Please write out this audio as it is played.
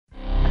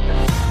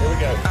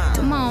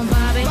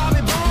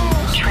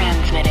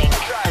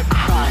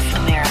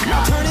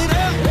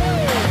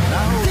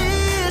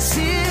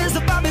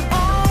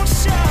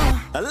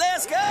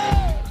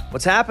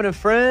What's happening,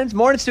 friends?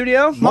 Morning,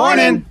 studio.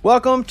 Morning.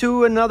 Welcome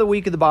to another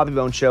week of the Bobby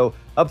Bones Show.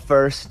 Up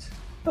first,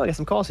 I got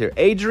some calls here.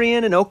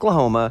 Adrian in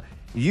Oklahoma,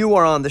 you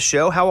are on the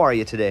show. How are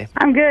you today?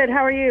 I'm good.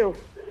 How are you?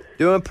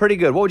 Doing pretty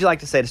good. What would you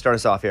like to say to start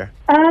us off here?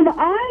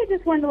 I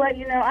just wanted to let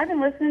you know I've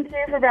been listening to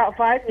you for about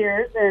 5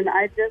 years, and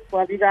I just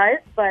love you guys.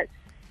 But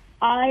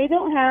I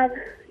don't have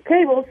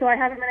cable, so I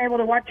haven't been able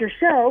to watch your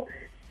show.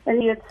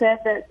 And you had said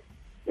that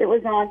it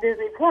was on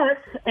Disney Plus,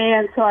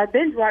 and so I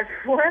binge watched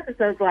 4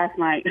 episodes last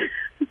night.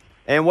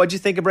 And what'd you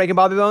think of Breaking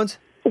Bobby Bones?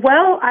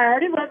 Well, I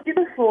already loved you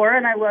before,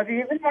 and I love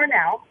you even more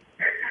now.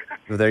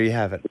 Well, there you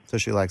have it. So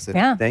she likes it.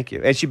 Yeah. Thank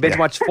you. And she binge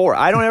watched 4.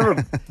 I don't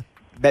ever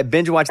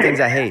binge watch things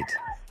I hate.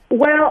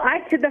 Well,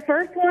 the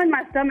first one,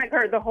 my stomach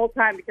hurt the whole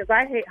time because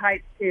I hate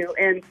heights too,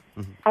 and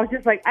I was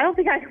just like, I don't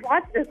think I can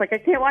watch this. Like, I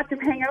can't watch him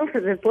hang over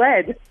this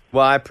ledge.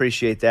 Well, I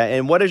appreciate that.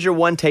 And what is your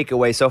one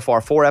takeaway so far?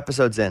 4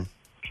 episodes in.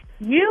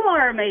 You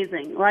are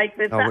amazing. Like,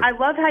 I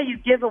love how you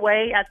give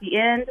away at the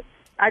end.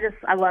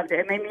 I loved it.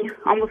 It made me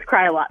almost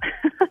cry a lot.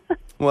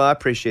 Well, I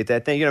appreciate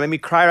that. Thank you. It made me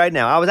cry right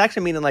now. I was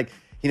actually meaning, like,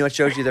 it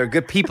shows you there are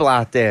good people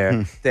out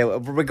there, that,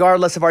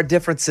 regardless of our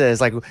differences.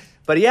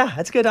 But yeah,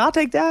 that's good. I'll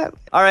take that.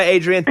 All right,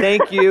 Adrian,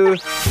 thank you.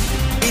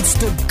 It's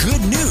the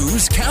Good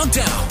News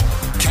Countdown.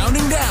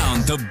 Counting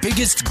down the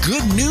biggest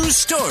good news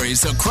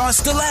stories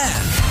across the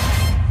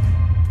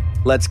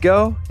land. Let's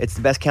go. It's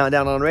the best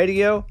countdown on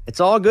radio.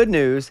 It's all good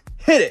news.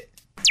 Hit it.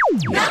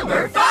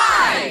 Number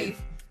 5.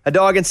 A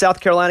dog in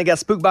South Carolina got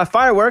spooked by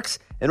fireworks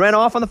and ran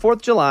off on the 4th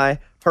of July.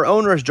 Her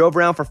owners drove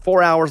around for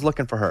 4 hours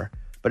looking for her.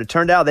 But it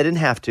turned out they didn't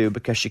have to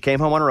because she came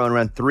home on her own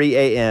around 3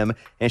 a.m.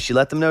 and she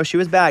let them know she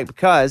was back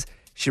because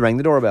she rang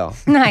the doorbell.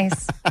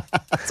 Nice.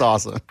 That's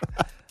awesome.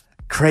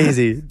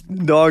 Crazy.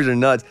 Dogs are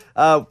nuts.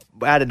 I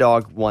had a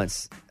dog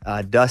once,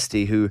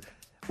 Dusty, who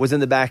was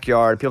in the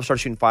backyard. People started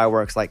shooting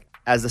fireworks like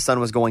as the sun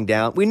was going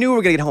down. We knew we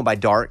were going to get home by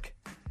dark,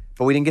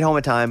 but we didn't get home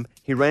in time.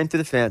 He ran through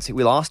the fence.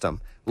 We lost him.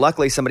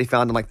 Luckily, somebody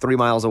found him like 3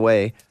 miles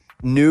away,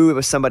 knew it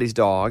was somebody's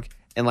dog,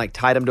 and like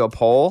tied him to a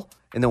pole.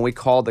 And then we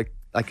called the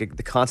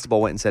constable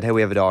went and said, hey,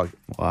 we have a dog.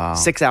 Wow.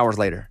 6 hours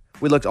later.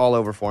 We looked all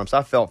over for him. So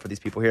I felt for these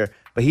people here.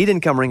 But he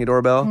didn't come ring a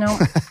doorbell. No.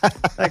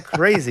 That's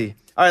crazy.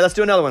 All right, let's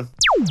do another one.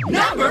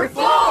 Number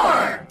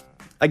 4.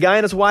 A guy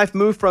and his wife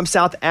moved from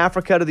South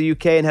Africa to the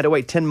UK and had to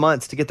wait 10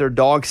 months to get their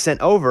dog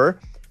sent over.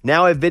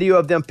 Now a video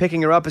of them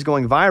picking her up is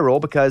going viral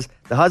because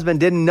the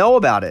husband didn't know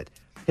about it.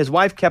 His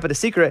wife kept it a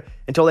secret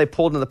until they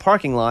pulled into the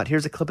parking lot.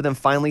 Here's a clip of them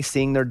finally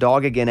seeing their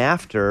dog again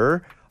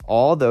after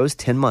all those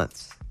 10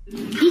 months.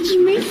 Did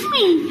you miss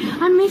me?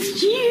 I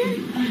missed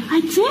you.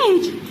 I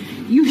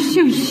did. You're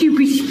so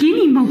super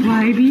skinny, my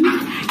baby.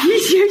 You're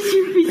so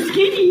super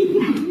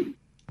skinny.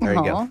 There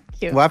you go. Aw,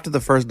 cute. Well, after the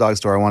first dog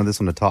story, I wanted this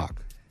one to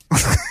talk.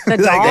 The dog.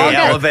 They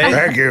elevate.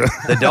 Thank you.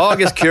 The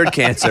dog has cured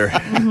cancer.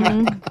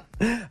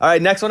 All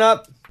right, next one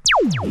up.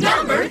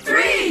 Number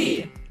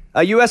 3.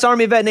 A U.S.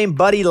 Army vet named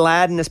Buddy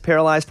Ladden is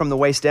paralyzed from the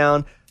waist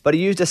down, but he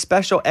used a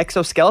special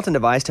exoskeleton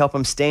device to help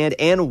him stand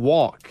and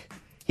walk.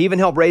 He even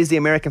helped raise the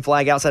American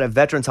flag outside a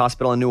Veterans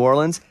Hospital in New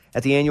Orleans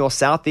at the annual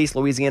Southeast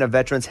Louisiana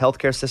Veterans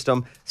Healthcare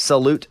System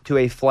Salute to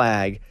a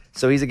Flag.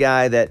 So he's a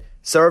guy that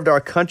served our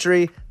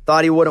country,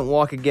 thought he wouldn't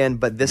walk again,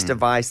 but this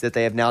device that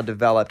they have now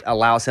developed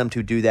allows him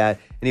to do that.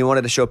 And he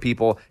wanted to show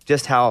people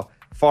just how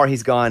far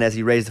he's gone as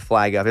he raised the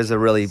flag up. It was a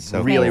really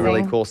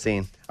amazing. cool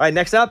scene. All right,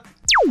 next up.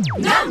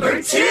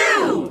 Number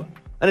 2.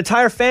 An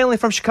entire family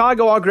from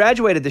Chicago all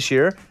graduated this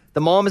year. The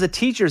mom is a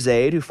teacher's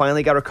aide who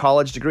finally got her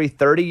college degree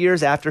 30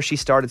 years after she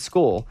started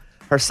school.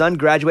 Her son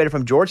graduated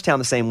from Georgetown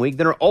the same week.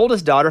 Then her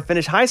oldest daughter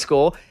finished high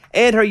school,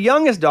 and her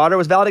youngest daughter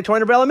was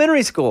valedictorian of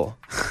elementary school.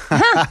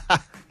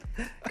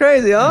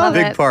 Crazy, huh? Love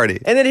Big it. party.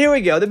 And then here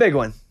we go, the big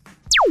one.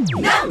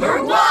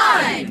 Number 1.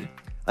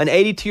 An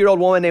 82-year-old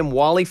woman named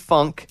Wally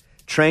Funk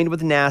trained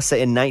with NASA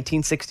in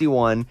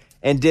 1961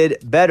 and did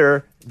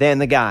better than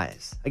the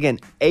guys. Again,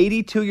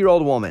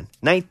 82-year-old woman,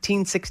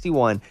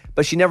 1961,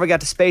 but she never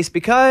got to space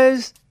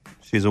because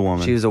She's a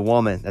woman. she was a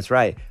woman. That's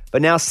right.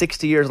 But now,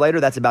 60 years later,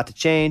 that's about to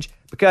change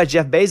because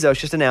Jeff Bezos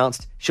just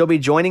announced she'll be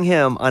joining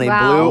him on a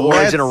Wow. Blue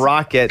Origin Let's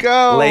rocket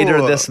go.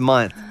 later this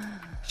month.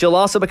 She'll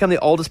also become the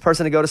oldest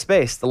person to go to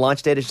space. The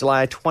launch date is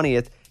July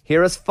 20th.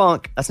 Here is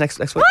Funk. That's next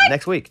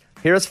week.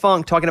 Here is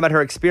Funk talking about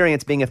her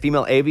experience being a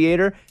female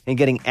aviator and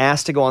getting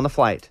asked to go on the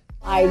flight.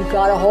 I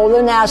got a hold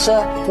of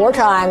NASA 4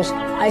 times.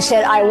 I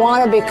said, I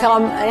want to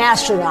become an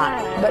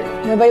astronaut,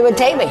 but nobody would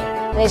take me.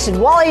 They said,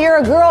 Wally, you're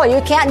a girl.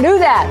 You can't do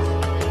that.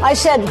 I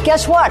said,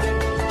 guess what?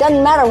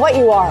 Doesn't matter what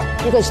you are.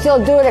 You can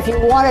still do it if you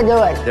want to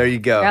do it. There you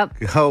go. Yep.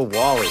 Go,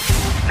 Wally.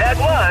 That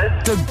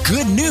was the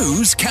Good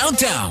News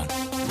Countdown.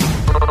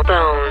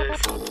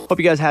 Hope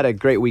you guys had a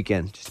great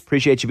weekend. Just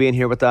appreciate you being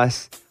here with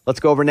us. Let's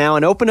go over now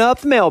and open up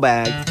the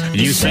mailbag.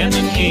 You send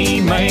an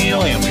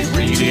email and we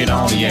read it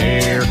on the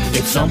air.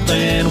 It's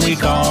something we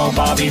call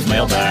Bobby's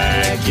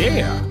mailbag.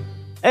 Yeah.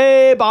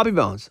 Hey, Bobby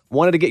Bones.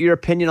 Wanted to get your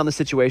opinion on the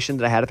situation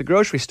that I had at the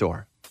grocery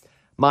store.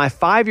 My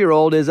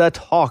 5-year-old is a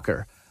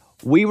talker.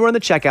 We were in the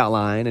checkout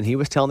line and he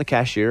was telling the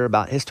cashier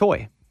about his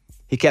toy.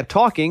 He kept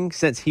talking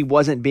since he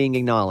wasn't being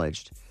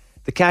acknowledged.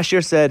 The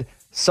cashier said,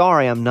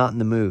 "Sorry, I'm not in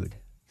the mood."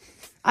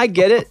 I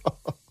get it.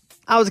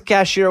 I was a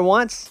cashier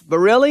once, but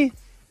really?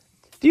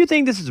 Do you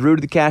think this is rude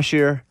to the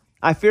cashier?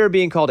 I fear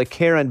being called a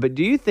Karen, but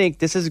do you think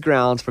this is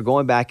grounds for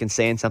going back and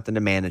saying something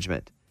to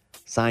management?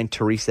 Signed,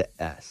 Teresa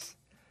S.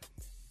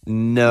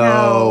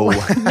 No.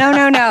 No.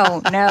 No.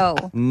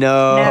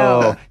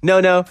 No.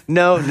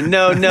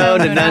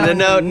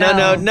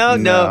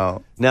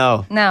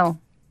 No.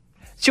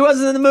 She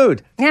wasn't in the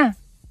mood. Yeah.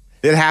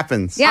 It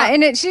happens. Yeah,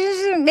 and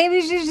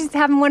maybe she's just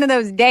having one of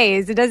those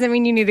days. It doesn't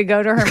mean you need to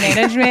go to her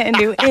management and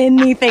do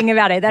anything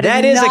about it.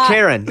 That is a not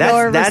Karen.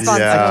 Your That's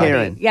responsibility. a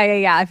Karen.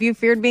 Yeah. If you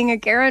feared being a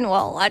Karen,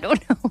 well, I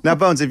don't know. Now,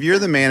 Bones, if you're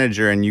the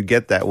manager and you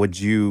get that, would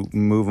you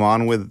move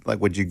on with,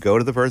 would you go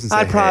to the person and say,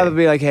 I'd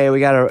probably be like, hey,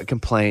 we got a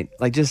complaint.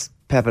 Just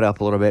pep it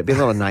up a little bit. Be a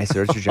little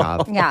nicer. It's your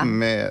job. Yeah. Oh,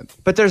 man.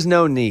 But there's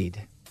no need.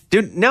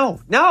 Dude, no.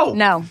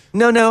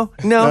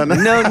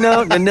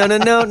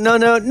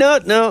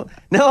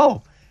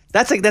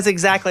 That's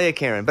exactly a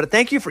Karen. But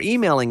thank you for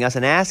emailing us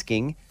and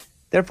asking.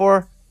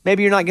 Therefore,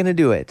 maybe you're not going to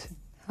do it.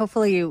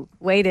 Hopefully you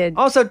waited.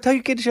 Also, tell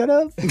your kid to shut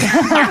up.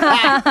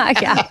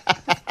 Yeah.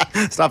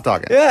 Stop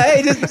talking. Yeah,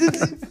 hey, just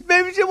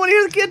maybe you don't want to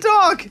hear the kid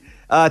talk.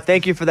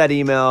 Thank you for that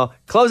email.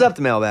 Close up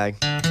the mailbag.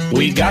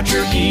 We got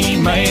your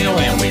email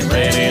and we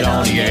read it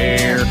on the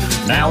air.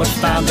 Now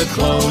it's time to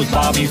close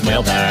Bobby's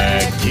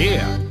mailbag.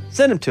 Yeah.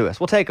 Send them to us.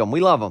 We'll take them.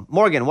 We love them.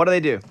 Morgan, what do they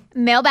do?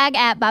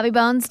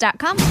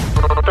 Mailbag@bobbybones.com.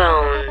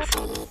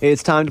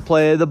 It's time to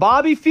play the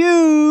Bobby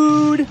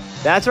Feud.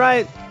 That's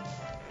right.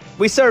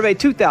 We surveyed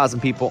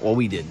 2,000 people. Well,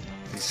 we didn't.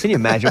 Can you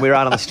imagine? We were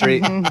out on the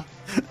street.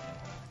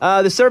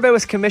 The survey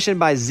was commissioned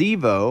by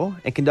Zevo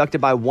and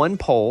conducted by one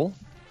poll,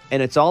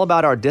 and it's all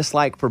about our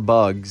dislike for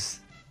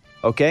bugs.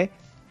 Okay?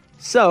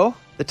 So,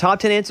 the top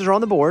 10 answers are on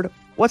the board.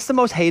 What's the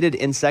most hated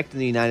insect in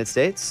the United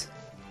States?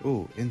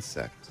 Ooh,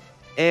 insect.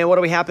 And what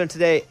are we happening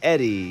today?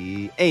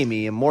 Eddie,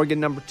 Amy, and Morgan,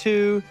 number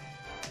 2.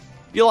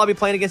 You'll all be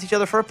playing against each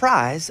other for a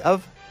prize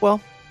of, well,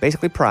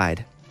 basically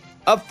pride.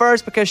 Up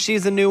first, because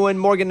she's the new one,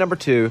 Morgan, number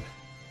 2.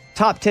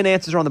 Top 10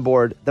 answers are on the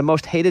board. The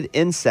most hated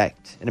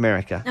insect in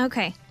America.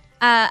 Okay.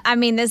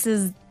 This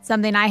is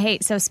something I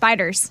hate, so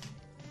spiders.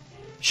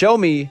 Show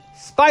me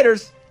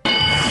spiders.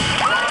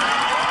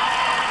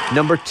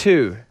 Number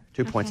 2.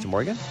 2 points to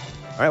Morgan.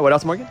 All right, what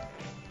else, Morgan?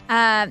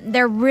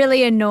 They're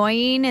really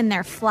annoying and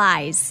they're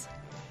flies.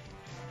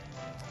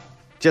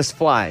 Just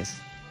flies.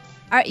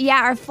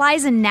 Are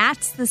flies and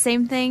gnats the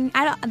same thing?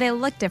 They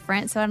look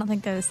different, so I don't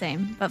think they're the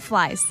same. But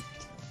flies.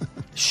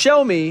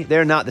 Show me.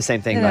 They're not the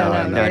same thing, by the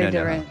way. very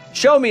different.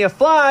 Show me a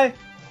fly.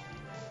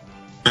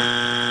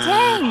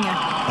 Dang.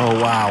 Oh,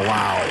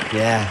 wow.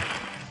 Yeah.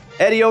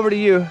 Eddie, over to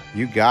you.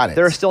 You got it.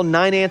 There are still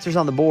 9 answers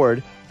on the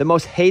board. The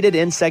most hated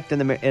insect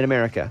in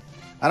America.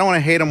 I don't want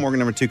to hate on Morgan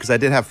number 2 because I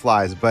did have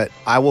flies, but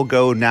I will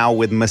go now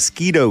with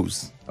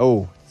mosquitoes.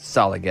 Oh,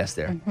 solid guess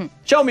there.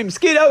 Show me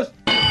mosquitoes.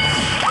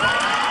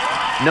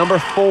 Number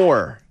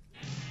 4.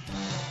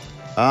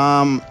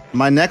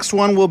 My next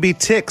one will be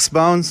ticks,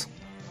 Bones.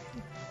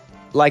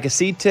 Like a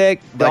sea tick,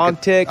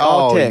 dog tick,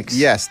 all ticks.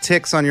 Yes,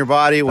 ticks on your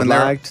body when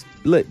they're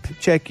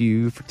check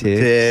you for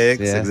ticks.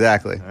 ticks. Yeah.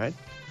 Exactly. All right.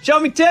 Show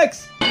me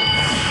ticks.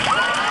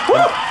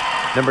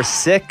 Number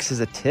 6 is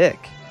a tick.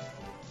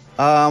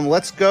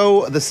 Let's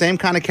go the same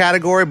kind of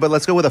category, but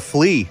let's go with a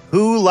flea.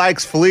 Who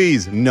likes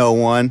fleas? No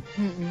one.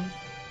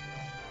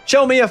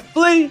 Show me a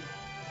flea.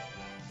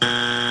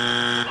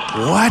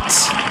 What?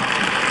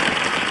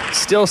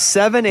 Still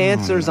 7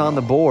 answers on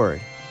the board.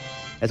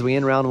 As we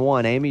end round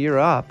 1, Amy, you're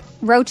up.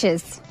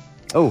 Roaches.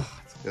 Oh,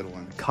 That's a good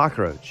one.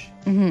 cockroach.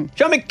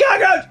 Show me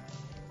cockroach.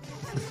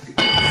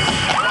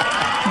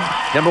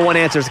 Number 1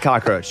 answer is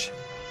cockroach.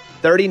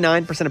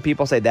 39% of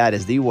people say that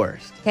is the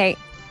worst. Okay.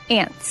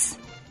 Ants.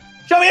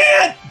 Show me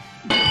ant.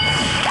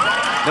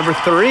 Number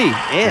 3, ants.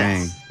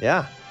 Dang.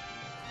 Yeah.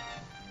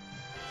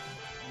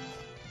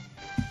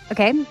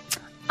 Okay.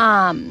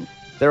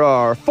 There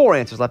are 4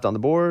 answers left on the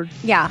board.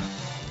 Yeah.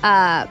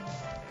 I'm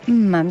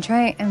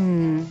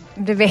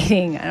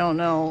debating. I don't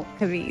know.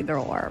 Could be either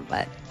or,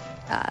 but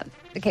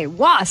okay.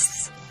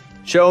 Wasps.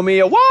 Show me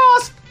a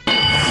wasp.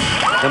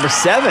 Number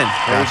 7. There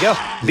Gosh, you go. it's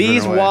Bees,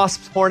 running away.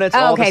 wasps, hornets, Oh,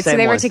 all okay. the same So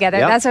they were ones. together.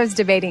 Yep. That's what I was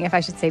debating if I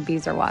should say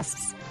bees or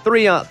wasps.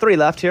 3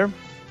 left here.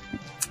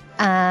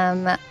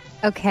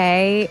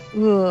 Okay.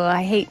 Ooh,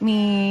 I hate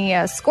me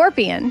a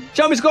scorpion.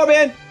 Show me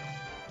scorpion.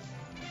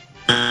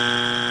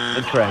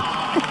 Incorrect.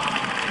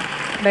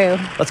 Boo.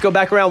 Let's go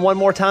back around one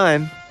more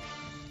time.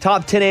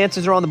 Top 10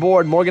 answers are on the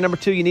board. Morgan, number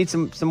 2, you need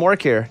some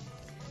work here.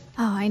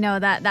 Oh, I know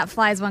that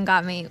flies one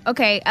got me.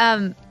 Okay.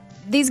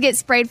 These get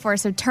sprayed for,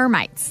 so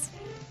termites.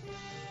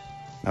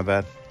 Not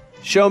bad.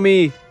 Show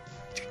me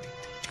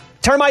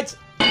termites.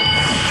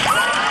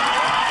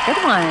 Good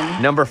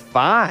one. Number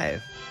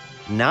 5.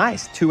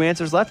 Nice. 2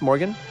 answers left,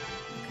 Morgan.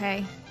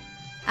 Okay.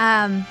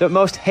 The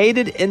most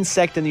hated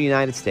insect in the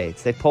United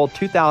States. They polled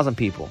 2,000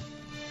 people.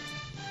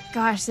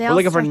 Gosh, they We're all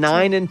looking for start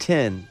 9 and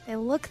 10. They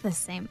look the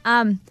same.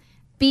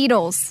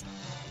 Beetles.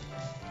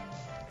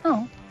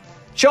 Oh.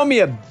 Show me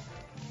a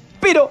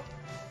beetle.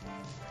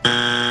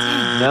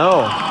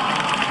 No.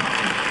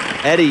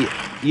 Eddie,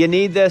 you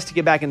need this to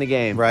get back in the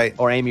game. Right.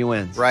 Or Amy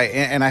wins. Right.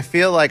 And I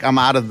feel like I'm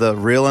out of the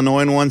real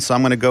annoying ones, so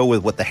I'm going to go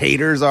with what the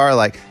haters are.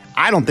 Like,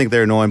 I don't think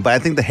they're annoying, but I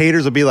think the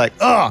haters will be like,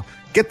 oh,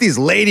 get these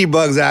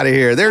ladybugs out of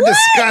here. They're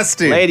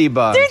disgusting.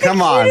 Ladybugs. They're the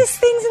Come on. cutest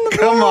things in the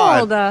Come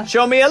world. on.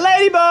 Show me a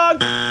ladybug.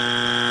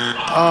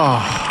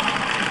 Oh.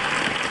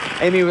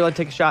 Amy, would you like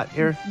to take a shot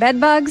here?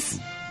 Bed bugs?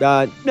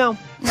 No.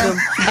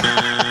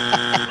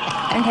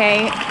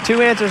 Okay.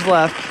 2 answers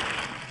left.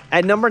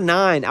 At number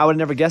 9, I would have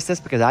never guessed this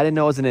because I didn't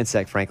know it was an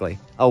insect, frankly.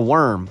 A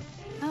worm.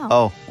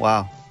 Oh,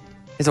 wow.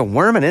 Is a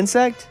worm an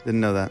insect?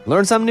 Didn't know that.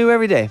 Learn something new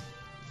every day.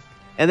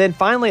 And then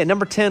finally, at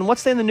number 10,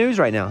 what's in the news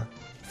right now?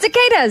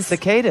 Cicadas.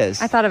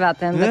 Cicadas. I thought about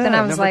them, but then Yeah,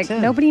 I was number like,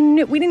 10. nobody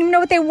knew. We didn't even know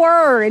what they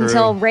were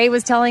until Ray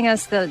was telling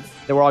us that.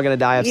 That we're all going to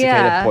die of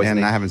cicada Yeah. poisoning.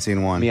 And I haven't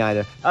seen one. Me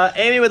either.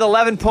 Amy with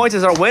 11 points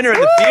is our winner in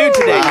the feud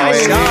today. Wow, Nice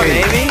Amy. job,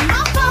 Amy.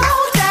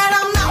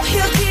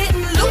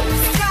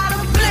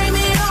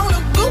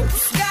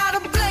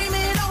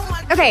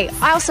 Okay,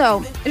 I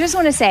just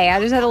want to say, I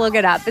just had to look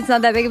it up. It's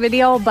not that big of a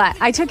deal, but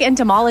I took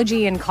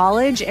entomology in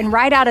college, and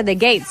right out of the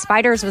gate,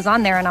 spiders was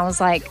on there, and I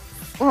was like,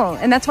 oh,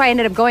 and that's why I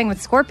ended up going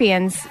with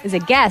scorpions as a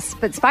guess,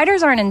 but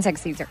spiders aren't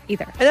insects either.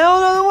 And I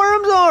don't know the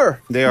worms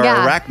are. They are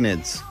Yeah.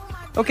 arachnids.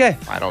 Okay.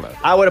 I don't know.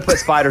 I would have put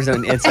spiders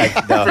in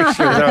insect, though. For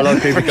sure. They're a little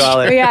creepy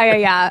color.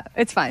 Yeah.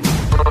 It's fine.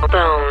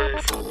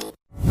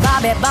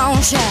 Bobby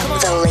Bone Show.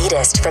 The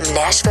latest from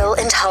Nashville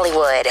and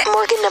Hollywood.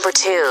 Morgan number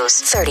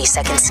 2's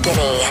 30-Second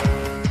Skinny.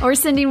 We're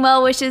sending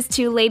well wishes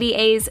to Lady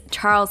A's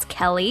Charles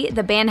Kelly.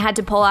 The band had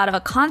to pull out of a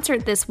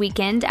concert this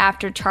weekend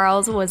after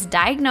Charles was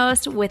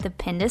diagnosed with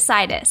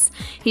appendicitis.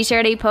 He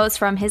shared a post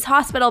from his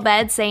hospital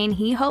bed saying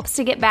he hopes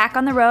to get back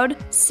on the road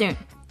soon.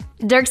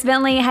 Dierks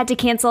Bentley had to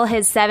cancel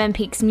his Seven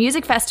Peaks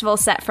Music Festival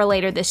set for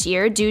later this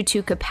year due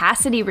to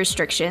capacity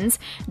restrictions.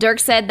 Dirk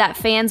said that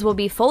fans will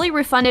be fully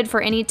refunded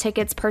for any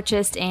tickets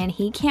purchased, and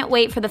he can't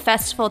wait for the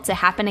festival to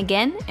happen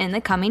again in the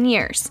coming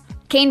years.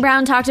 Kane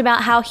Brown talked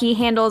about how he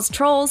handles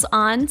trolls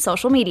on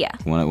social media.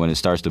 When it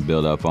starts to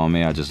build up on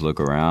me, I just look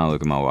around,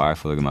 look at my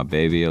wife, look at my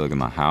baby, look at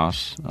my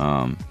house.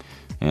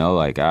 You know,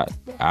 like I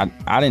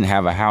didn't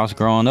have a house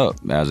growing up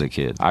as a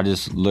kid. I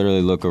just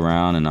literally look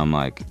around and I'm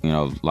like, you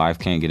know, life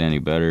can't get any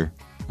better.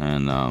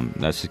 And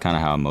that's just kind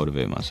of how I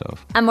motivate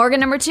myself. I'm Morgan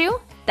number 2.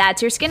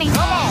 That's your skinny.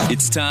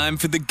 It's time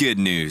for the good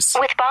news.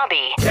 With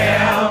Bobby.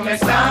 Tell me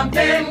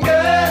something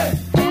good.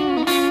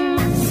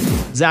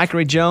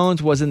 Zachary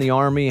Jones was in the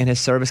Army and his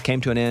service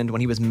came to an end when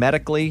he was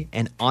medically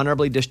and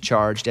honorably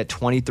discharged at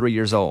 23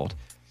 years old.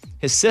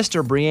 His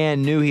sister, Brianne,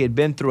 knew he had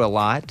been through a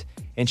lot,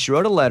 and she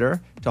wrote a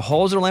letter to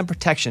Holzerland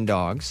Protection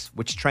Dogs,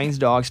 which trains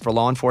dogs for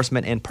law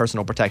enforcement and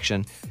personal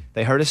protection.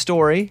 They heard his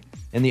story,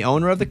 and the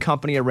owner of the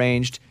company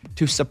arranged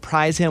to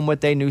surprise him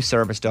with a new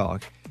service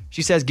dog.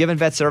 She says giving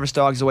vet service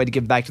dogs is a way to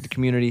give back to the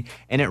community,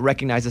 and it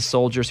recognizes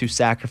soldiers who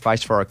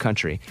sacrificed for our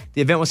country.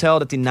 The event was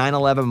held at the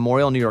 9/11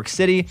 Memorial in New York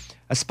City,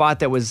 a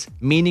spot that was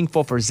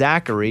meaningful for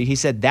Zachary. He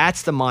said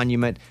that's the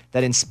monument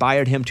that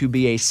inspired him to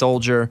be a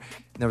soldier.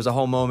 And there was a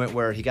whole moment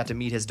where he got to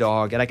meet his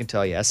dog, and I can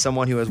tell you, as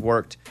someone who has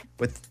worked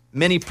with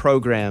many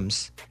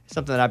programs,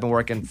 something that I've been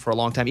working for a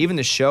long time, even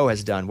the show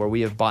has done, where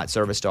we have bought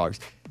service dogs.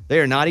 They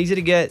are not easy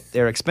to get,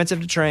 they're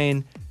expensive to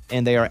train,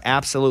 and they are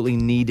absolutely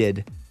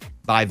needed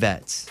by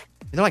vets.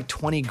 They're like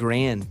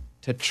 $20,000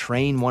 to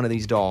train one of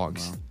these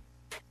dogs. Wow.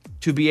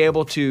 To be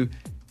able to,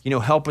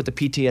 help with the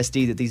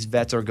PTSD that these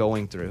vets are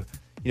going through.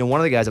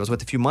 One of the guys I was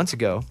with a few months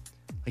ago,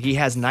 he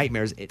has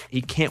nightmares.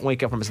 He can't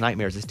wake up from his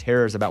nightmares, his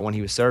terrors about when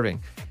he was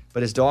serving.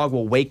 But his dog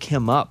will wake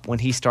him up when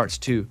he starts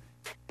to.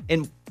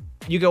 And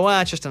you go,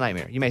 it's just a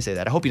nightmare. You may say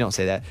that. I hope you don't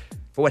say that.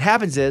 But what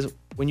happens is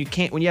when you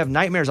have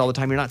nightmares all the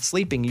time, you're not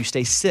sleeping, you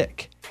stay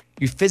sick.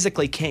 You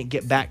physically can't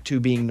get back to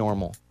being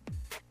normal.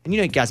 And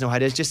you guys know how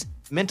it is. Just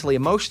mentally,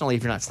 emotionally,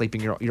 if you're not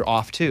sleeping, you're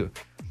off too.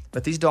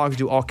 But these dogs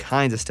do all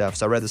kinds of stuff.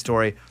 So I read the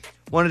story,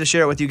 wanted to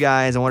share it with you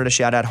guys. I wanted to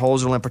shout out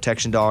Holzerland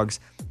Protection Dogs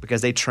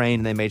because they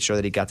trained and they made sure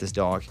that he got this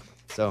dog.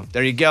 So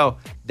there you go.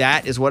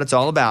 That is what it's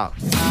all about.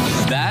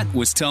 That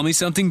was Tell Me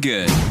Something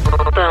Good.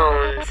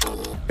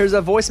 Here's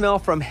a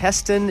voicemail from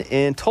Heston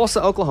in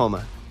Tulsa,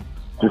 Oklahoma.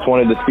 Just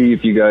wanted to see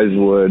if you guys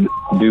would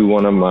do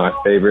one of my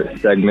favorite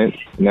segments,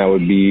 and that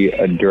would be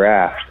a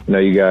draft. I know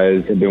you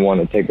guys have been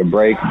wanting to take a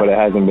break, but it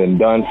hasn't been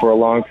done for a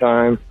long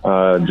time.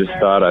 Just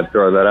thought I'd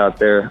throw that out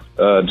there.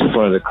 Just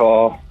wanted to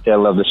call. Say I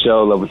love the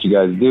show, love what you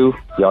guys do.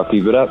 Y'all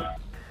keep it up.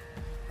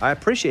 I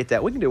appreciate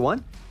that. We can do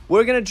one.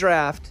 We're going to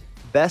draft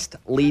Best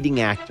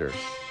Leading Actors.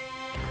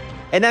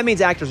 And that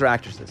means actors or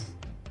actresses.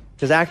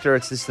 Because actor,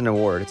 it's just an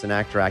award. It's an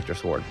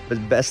actor-actress award.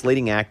 But Best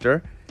Leading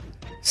Actor.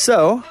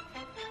 So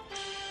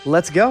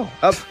let's go.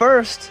 Up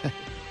first,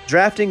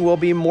 drafting will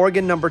be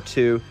Morgan number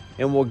 2,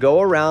 and we'll go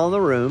around the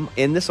room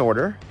in this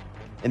order,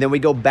 and then we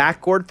go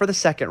backward for the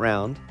second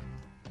round,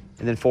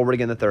 and then forward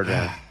again the third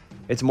round.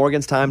 It's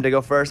Morgan's time to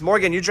go first.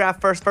 Morgan, you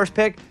draft first. First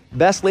pick,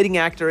 best leading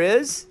actor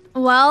is?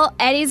 Well,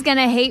 Eddie's going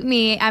to hate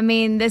me. I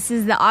mean, this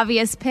is the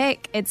obvious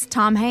pick. It's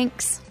Tom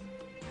Hanks.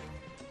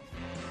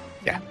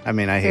 Yeah,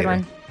 I hate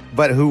one. it.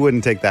 But who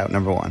wouldn't take that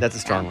number one? That's a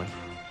strong one.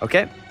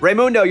 Okay.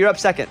 Raymundo, you're up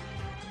second.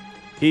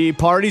 He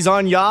parties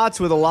on yachts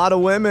with a lot of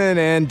women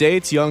and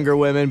dates younger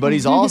women, but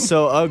he's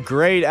also a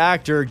great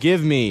actor.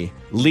 Give me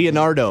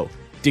Leonardo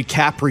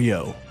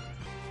DiCaprio.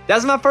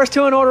 That's my first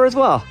two in order as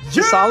well.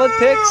 Yeah! Solid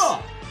picks.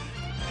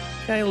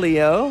 Okay,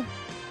 Leo.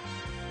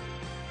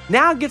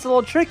 Now it gets a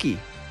little tricky,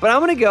 but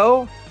I'm going to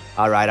go.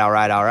 All right.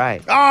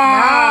 Oh,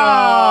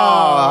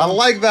 I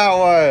like that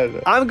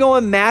one. I'm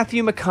going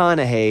Matthew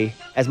McConaughey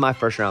as my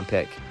first round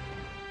pick.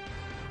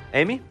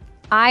 Amy?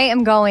 I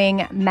am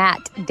going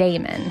Matt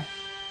Damon.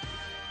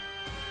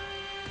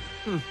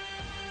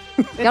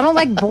 Y'all don't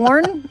like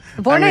Born?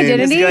 Born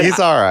Identity? He's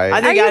all right.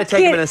 I think I got to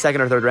take him in the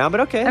second or third round,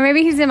 but okay. Or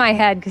maybe he's in my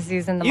head because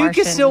he's in the Martian.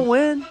 You can still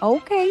win.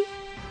 Okay.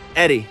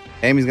 Eddie.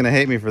 Amy's going to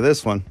hate me for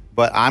this one,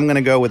 but I'm going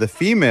to go with a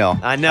female.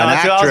 I know.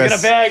 That's who I was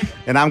going to pick.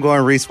 And I'm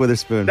going Reese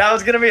Witherspoon. That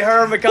was going to be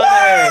her,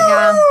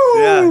 McConaughey.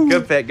 Yeah,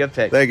 good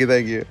pick.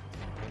 Thank you.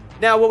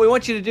 Now, what we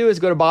want you to do is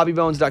go to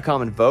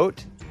bobbybones.com and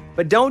vote.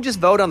 But don't just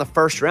vote on the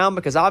first round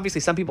because obviously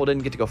some people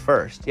didn't get to go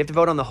first. You have to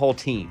vote on the whole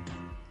team.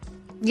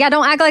 Yeah,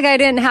 don't act like I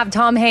didn't have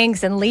Tom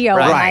Hanks and Leo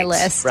on my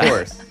list. Right. Of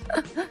course.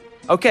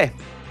 Okay.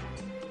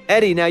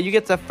 Eddie, now you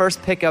get the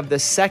first pick of the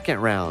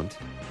second round.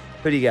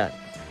 Who do you got?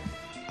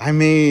 I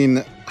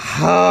mean,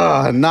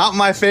 not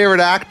my favorite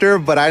actor,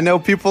 but I know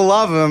people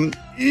love him.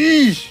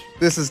 Eesh,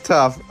 this is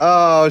tough.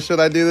 Oh, should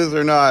I do this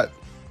or not?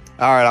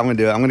 All right, I'm going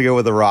to do it. I'm going to go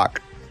with The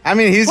Rock. I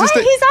mean, he's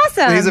he's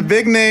awesome. He's a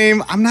big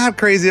name. I'm not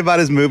crazy about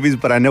his movies,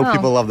 but I know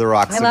people love The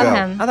Rock. I love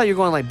him. I thought you were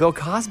going like Bill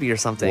Cosby or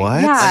something.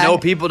 What? Yeah. I know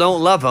people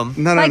don't love him.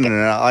 No.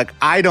 Like,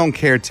 I don't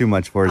care too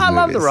much for his movies. I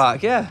love The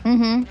Rock, yeah.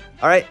 Mm-hmm.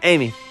 All right,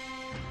 Amy.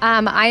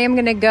 I am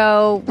going to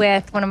go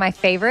with one of my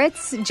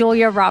favorites,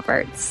 Julia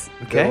Roberts.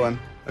 Okay. Good one.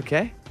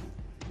 Okay.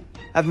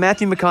 I have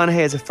Matthew McConaughey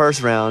as a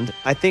first round.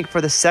 I think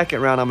for the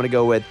second round, I'm going to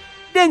go with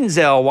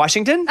Denzel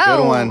Washington.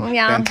 Good one.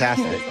 Yeah.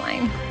 Fantastic. He was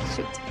mine.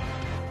 Shoot.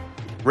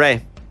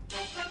 Ray.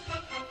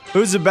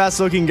 Who's the best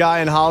looking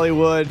guy in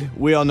Hollywood?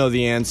 We all know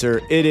the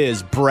answer. It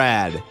is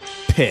Brad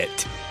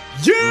Pitt.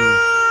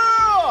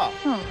 Yeah!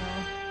 All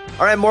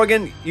right,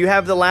 Morgan, you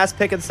have the last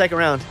pick of the second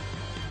round.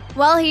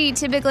 Well, he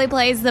typically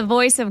plays the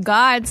voice of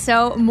God,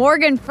 so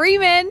Morgan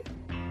Freeman.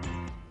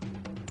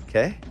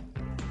 Okay.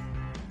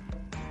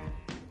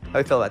 How do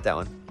you feel about that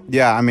one?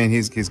 Yeah, I mean,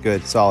 he's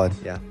good. Solid.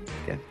 Yeah.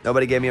 Okay.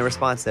 Nobody gave me a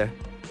response there.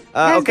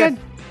 That's okay. good.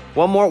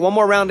 One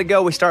more round to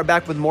go. We start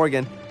back with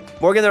Morgan.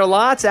 Morgan, there are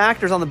lots of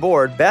actors on the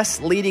board.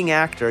 Best leading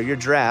actor, your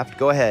draft.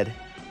 Go ahead.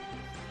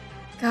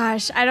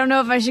 Gosh, I don't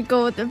know if I should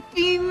go with a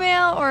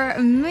female or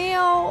a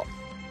male.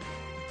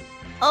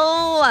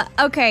 Oh,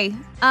 okay.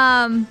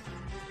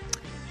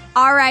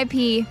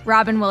 R.I.P.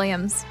 Robin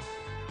Williams.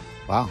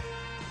 Wow.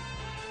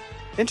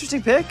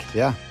 Interesting pick.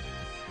 Yeah.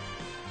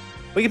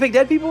 We can pick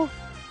dead people?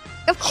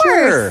 Of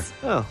course.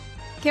 Oh.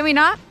 Can we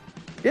not?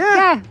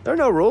 Yeah. There are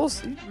no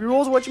rules.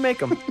 Rules are what you make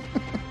them.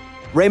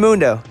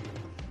 Raymundo.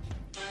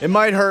 It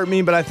might hurt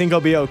me, but I think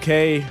I'll be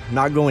okay.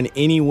 Not going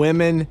any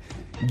women.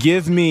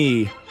 Give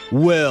me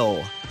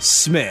Will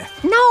Smith.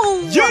 No.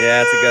 Yeah,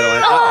 that's a good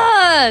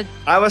one.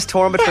 I was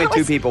torn between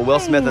two people,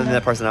 Will Smith and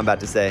the person I'm about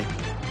to say.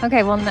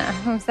 Okay, well,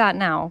 who's that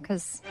now?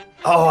 Because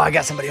Oh, I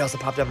got somebody else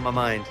that popped up in my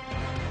mind.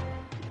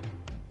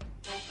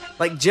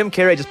 Like Jim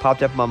Carrey just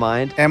popped up in my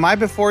mind. Am I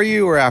before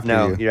you or after you?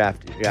 No, you're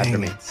after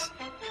me.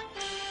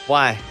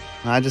 Why?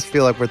 I just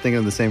feel like we're thinking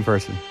of the same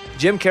person.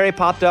 Jim Carrey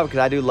popped up because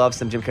I do love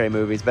some Jim Carrey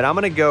movies, but I'm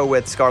going to go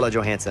with Scarlett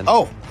Johansson.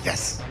 Oh,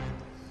 yes.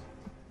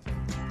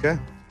 Okay.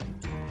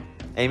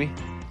 Amy?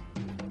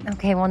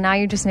 Okay, well, now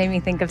you just made me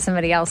think of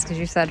somebody else because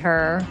you said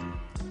her.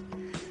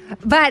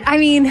 But, I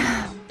mean,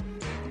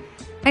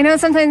 I know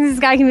sometimes this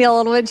guy can be a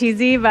little bit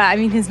cheesy, but, I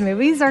mean, his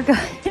movies are good.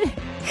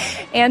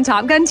 And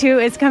Top Gun 2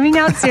 is coming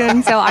out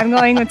soon, so I'm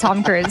going with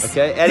Tom Cruise.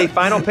 Okay, Eddie,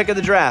 final pick of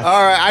the draft.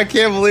 All right, I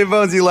can't believe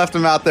Bonesy left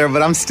him out there,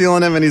 but I'm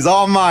stealing him, and he's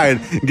all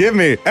mine. Give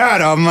me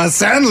Adam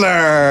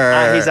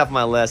Sandler. He's off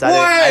my list.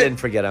 I didn't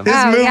forget him.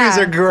 His movies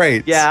are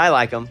great. Yeah, I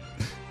like him.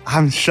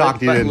 I'm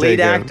shocked you But didn't lead take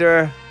him.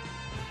 actor,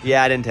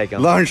 yeah, I didn't take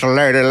him. Lunch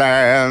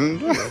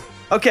Ladyland.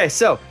 Okay,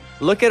 so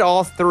look at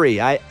all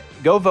three.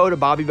 Go vote at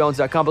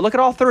bobbybones.com, but look at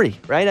all three,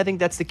 right? I think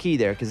that's the key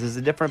there because it's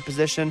a different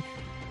position,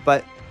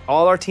 but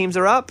all our teams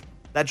are up.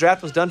 That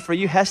draft was done for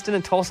you, Heston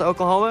in Tulsa,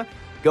 Oklahoma.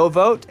 Go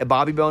vote at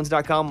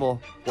bobbybones.com.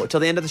 We'll till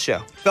the end of the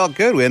show. Felt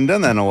good. We hadn't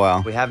done that in a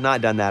while. We have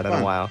not done that in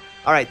a while.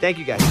 All right, thank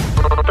you guys.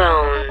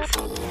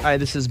 All right,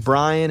 this is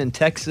Brian in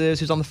Texas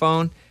who's on the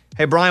phone.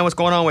 Hey, Brian, what's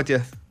going on with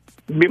you?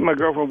 Me and my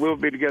girlfriend will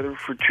be together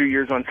for 2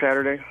 years on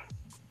Saturday.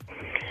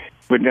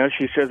 But now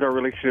she says our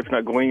relationship's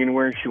not going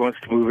anywhere and she wants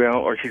to move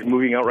out, or she's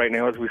moving out right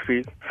now as we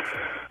speak.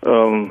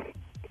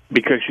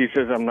 Because she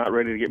says I'm not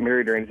ready to get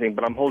married or anything,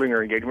 but I'm holding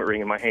her engagement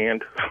ring in my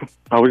hand.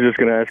 I was just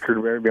going to ask her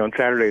to marry me on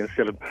Saturday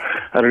instead of,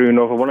 I don't even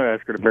know if I want to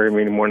ask her to marry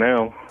me anymore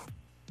now.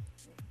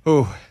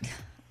 Ooh,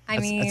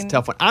 that's a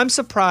tough one. I'm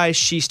surprised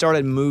she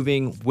started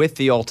moving with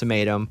the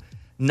ultimatum,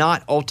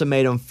 not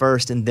ultimatum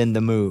first and then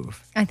the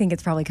move. I think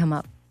it's probably come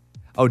up.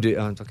 Oh,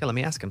 okay, let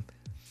me ask him.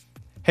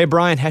 Hey,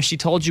 Brian, has she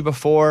told you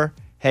before,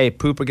 hey,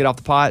 poop or get off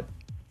the pot?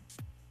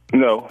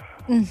 No.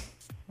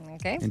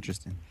 Okay.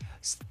 Interesting.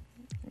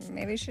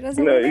 Maybe she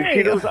doesn't No, want to marry she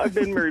you. knows I've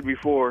been married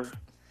before,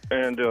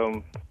 and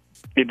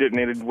it didn't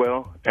end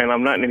well, and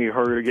I'm not in any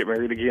hurry to get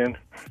married again,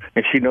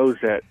 and she knows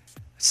that.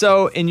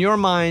 So, in your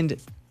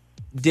mind,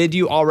 did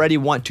you already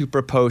want to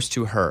propose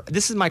to her?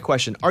 This is my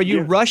question. Are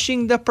you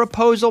rushing the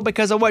proposal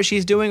because of what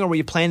she's doing, or were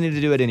you planning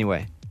to do it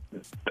anyway?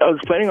 I was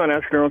planning on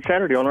asking her on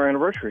Saturday on our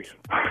anniversary.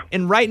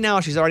 And right now,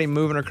 she's already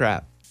moving her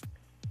crap.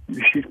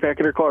 She's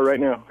packing her car right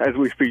now as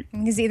we speak.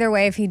 Because either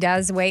way, if he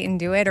does wait and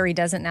do it or he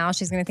doesn't now,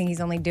 she's going to think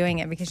he's only doing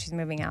it because she's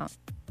moving out.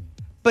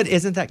 But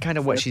isn't that kind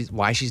of why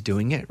she's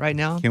doing it right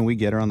now? Can we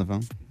get her on the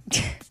phone?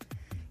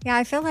 Yeah,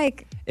 I feel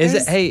like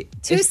Is there's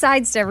two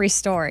sides to every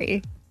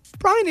story.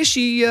 Brian, is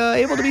she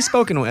able to be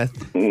spoken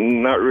with?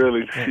 Not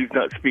really. She's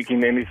not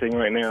speaking anything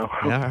right now.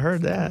 Yeah, I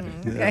heard that.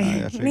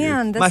 Okay.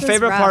 Man, this my is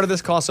favorite rough. part of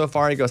this call so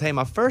far, he goes, hey,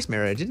 my first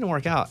marriage didn't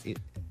work out. We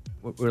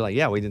were like,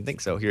 yeah, we didn't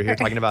think so. You're here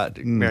talking about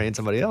marrying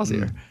somebody else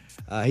here.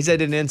 He said it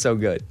didn't end so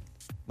good.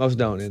 Most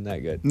don't end that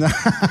good. No.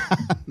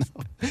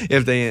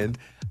 If they end.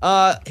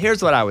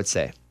 Here's what I would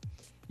say.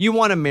 You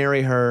want to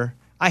marry her.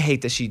 I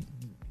hate that she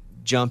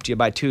jumped you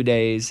by 2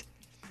 days,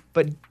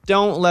 but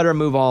don't let her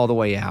move all the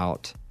way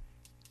out.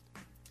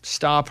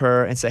 Stop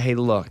her and say, hey,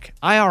 look,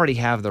 I already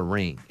have the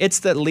ring. It's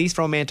the least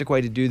romantic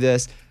way to do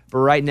this, but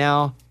right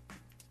now,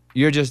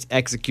 you're just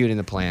executing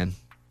the plan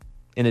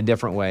in a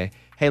different way.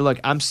 Hey, look,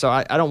 I'm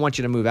sorry. I don't want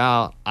you to move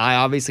out. I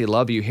obviously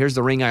love you. Here's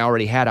the ring I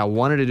already had. I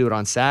wanted to do it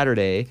on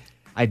Saturday.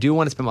 I do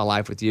want to spend my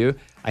life with you.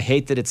 I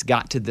hate that it's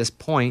got to this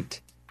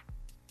point.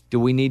 Do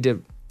we need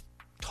to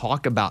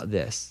talk about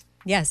this?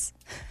 Yes.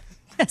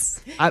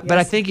 Yes. But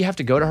I think you have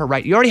to go to her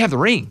right. You already have the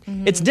ring.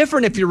 Mm-hmm. It's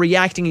different if you're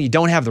reacting and you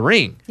don't have the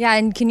ring. Yeah,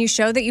 and can you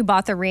show that you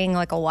bought the ring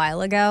like a while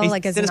ago? It's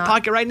Like, is in it his not?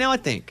 pocket right now, I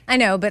think. I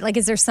know, but like,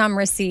 is there some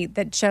receipt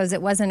that shows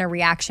it wasn't a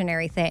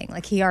reactionary thing?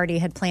 Like, he already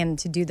had planned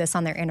to do this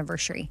on their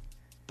anniversary.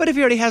 But if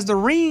he already has the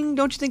ring,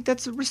 don't you think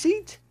that's a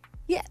receipt?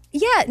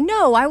 Yeah,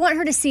 no, I want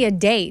her to see a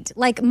date.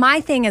 Like, my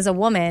thing as a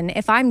woman,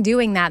 if I'm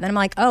doing that, then I'm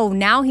like, oh,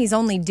 now he's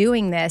only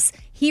doing this.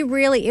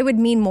 It would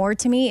mean more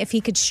to me if he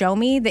could show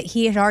me that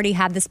he had already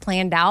had this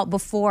planned out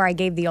before I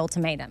gave the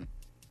ultimatum.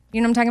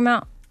 You know what I'm talking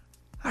about?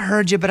 I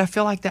heard you, but I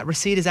feel like that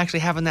receipt is actually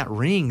having that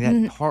ring.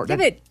 That heart. Yeah,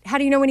 but how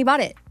do you know when he bought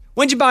it?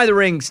 When'd you buy the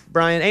rings,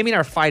 Brian? Amy and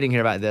I are fighting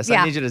here about this.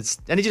 Yeah. I need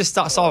you to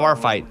solve our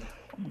fight.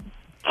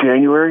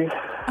 January.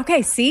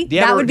 Okay, see?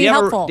 That would be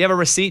helpful. Do you have a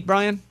receipt,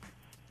 Brian?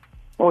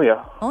 Oh,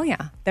 yeah. Oh,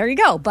 yeah. There you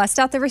go. Bust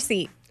out the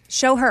receipt.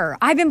 Show her.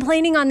 I've been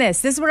planning on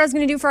this. This is what I was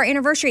going to do for our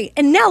anniversary.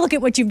 And now look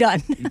at what you've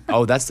done.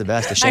 Oh, that's the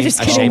best. I'm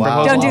just kidding.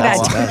 proposal. Don't do that.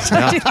 That's the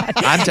best. Don't do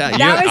that. I'm telling you,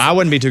 That was- I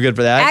wouldn't be too good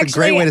for that. Actually, It's a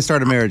great way to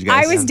start a marriage,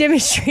 guys. I was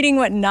demonstrating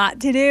what not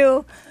to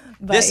do.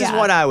 But This is yeah.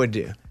 what I would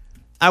do.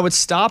 I would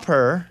stop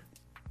her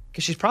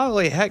because she's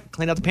probably,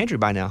 cleaned out the pantry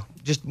by now.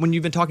 Just when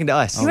you've been talking to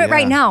us. Do it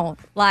right now,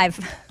 live.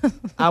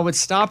 I would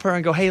stop her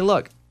and go, hey,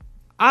 look,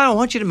 I don't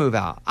want you to move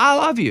out. I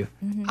love you.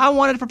 I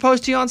wanted to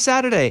propose to you on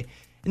Saturday.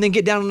 And then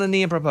get down on the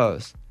knee and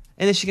propose.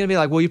 And then she's going to be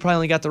like, well, you probably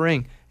only got the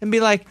ring. And be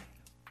like,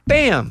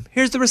 bam,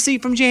 here's the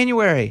receipt from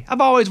January.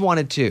 I've always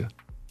wanted to.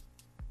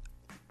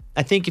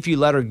 I think if you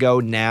let her go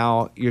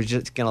now, you're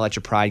just going to let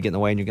your pride get in the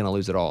way and you're going to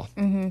lose it all.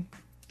 Mm-hmm.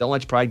 Don't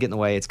let your pride get in the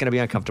way. It's going to be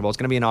uncomfortable. It's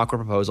going to be an awkward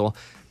proposal,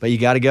 but you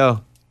got to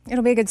go.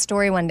 It'll be a good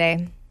story one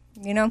day.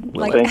 You know?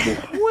 Like, Thank you.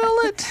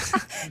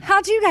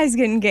 how'd you guys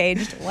get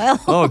engaged? Well.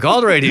 Oh, call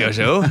the radio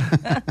show.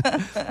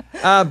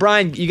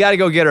 Brian, you got to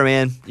go get her,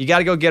 man. You got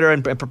to go get her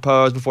and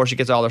propose before she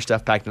gets all her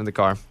stuff packed into the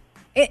car.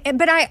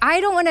 But I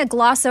don't want to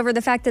gloss over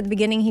the fact that at the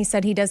beginning he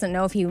said he doesn't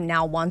know if he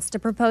now wants to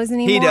propose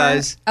anymore. He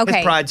does. Okay.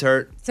 His pride's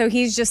hurt. So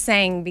he's just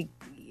saying,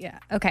 yeah,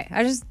 okay.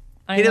 I He don't know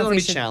doesn't if want we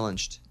to be should-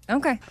 challenged.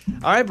 Okay.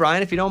 All right,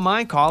 Brian, if you don't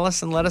mind, call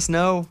us and let us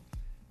know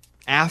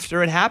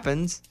after it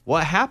happens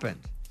what happened.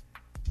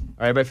 All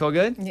right, everybody feel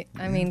good?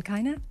 I mean,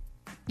 kind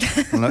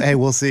of. Hey,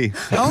 we'll see.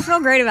 I don't feel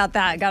great about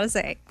that, gotta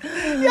say.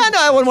 Yeah, no,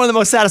 that was one of the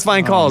most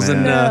satisfying calls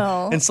man.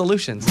 and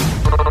solutions.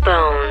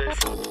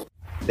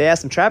 They have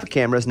some traffic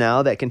cameras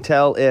now that can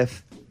tell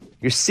if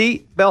your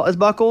seat belt is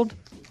buckled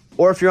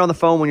or if you're on the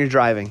phone when you're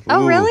driving.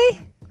 Oh, really?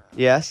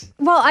 Yes,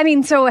 Well, I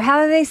mean, so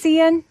how do they see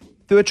in?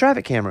 through a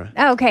traffic camera.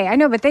 Oh, okay, I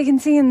know, but they can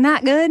see in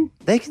that good?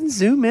 They can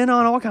zoom in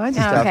on all kinds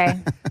of Oh, stuff. okay.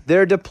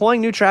 They're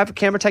deploying new traffic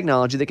camera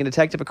technology that can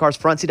detect if a car's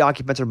front seat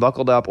occupants are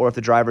buckled up or if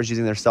the driver is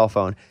using their cell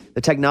phone.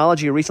 The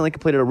technology recently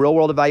completed a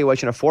real-world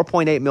evaluation of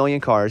 4.8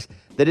 million cars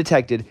that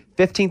detected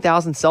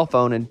 15,000 cell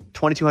phone and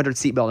 2,200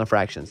 seatbelt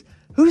infractions.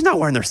 Who's not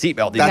wearing their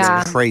seatbelt these days?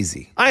 That's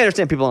crazy. I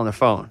understand people on their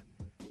phone.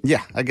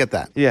 Yeah, I get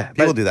that. Yeah,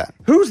 People but do that.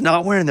 Who's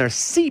not wearing their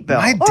seatbelt?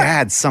 My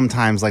dad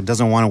sometimes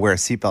doesn't want to wear a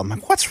seatbelt. I'm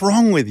like, what's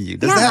wrong with you?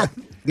 Does that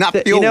not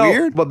You feel know,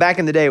 weird? But back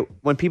in the day,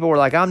 when people were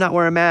like, I'm not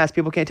wearing a mask,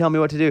 people can't tell me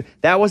what to do.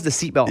 That was the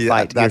seatbelt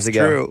fight years that's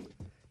ago. true.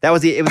 It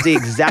was the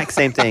exact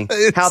same thing.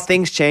 How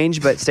things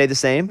change but stay the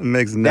same. It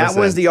makes no That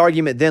was sense. the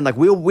argument then. Like,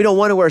 we don't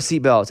want to wear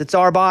seatbelts. It's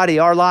our body,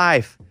 our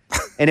life.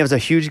 And it was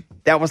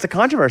that was the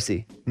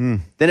controversy.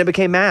 Then it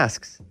became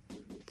masks.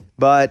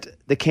 But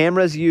the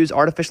cameras use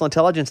artificial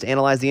intelligence to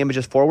analyze the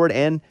images forward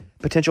and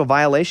potential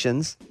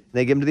violations.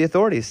 They give them to the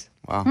authorities.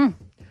 Wow.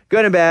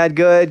 Good and bad.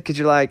 Good, because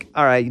you're like,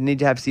 all right, you need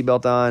to have a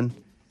seatbelt on.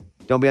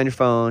 Don't be on your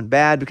phone.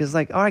 Bad because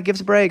like, all right, give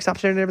us a break. Stop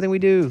sharing everything we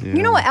do.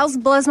 You know what else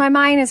blows my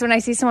mind is when I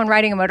see someone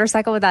riding a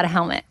motorcycle without a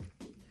helmet.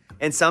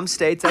 In some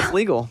states, that's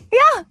legal.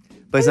 Yeah.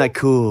 But it's not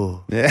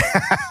cool. Yeah.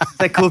 It's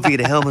not cool if you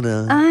get a helmet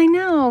on. I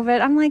know,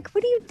 but I'm like,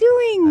 what are you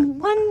doing?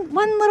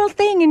 One little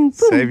thing and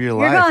boom, Save your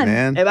life, you're gone.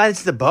 man.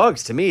 It's the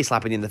bugs to me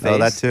slapping you in the face. Oh,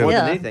 that too. More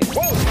Yeah. than anything.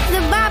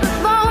 The Bobby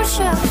Bones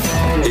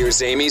Show.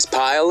 Here's Amy's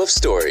pile of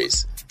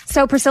stories.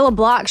 So Priscilla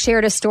Block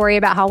shared a story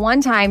about how one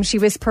time she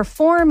was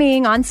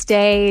performing on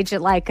stage at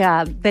like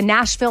the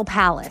Nashville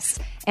Palace.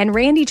 And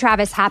Randy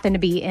Travis happened to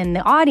be in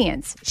the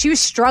audience. She was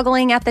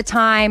struggling at the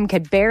time,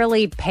 could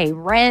barely pay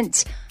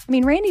rent. I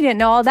mean, Randy didn't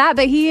know all that,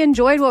 but he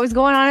enjoyed what was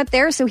going on up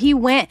there. So he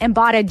went and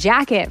bought a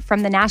jacket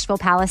from the Nashville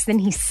Palace. Then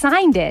he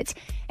signed it.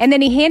 And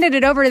then he handed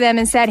it over to them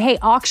and said, hey,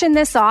 auction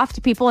this off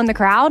to people in the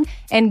crowd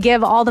and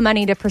give all the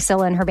money to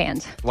Priscilla and her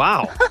band.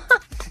 Wow.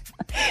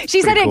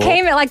 She said Pretty it cool.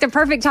 came at like the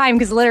perfect time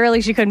because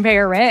literally she couldn't pay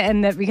her rent.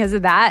 And that because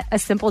of that, a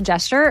simple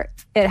gesture,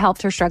 it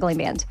helped her struggling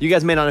band. You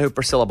guys may not know who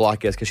Priscilla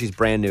Block is because she's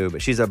brand new,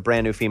 but she's a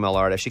brand new female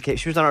artist.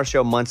 She was on our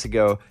show months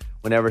ago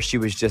whenever she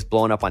was just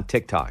blowing up on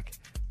TikTok.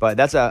 But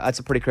that's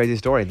a pretty crazy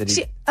story.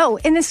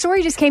 And the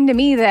story just came to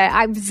me that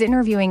I was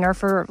interviewing her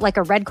for like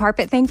a red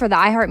carpet thing for the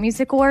iHeart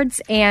Music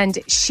Awards. And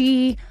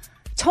she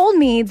told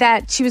me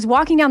that she was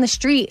walking down the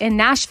street in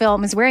Nashville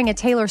and was wearing a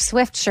Taylor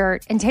Swift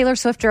shirt. And Taylor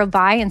Swift drove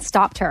by and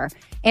stopped her.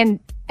 And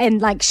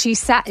like she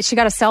got a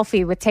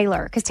selfie with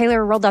Taylor because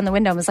Taylor rolled down the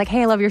window and was like,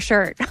 hey, I love your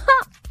shirt.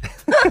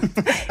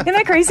 Isn't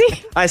that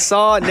crazy? I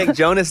saw Nick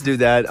Jonas do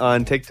that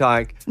on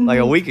TikTok like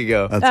a week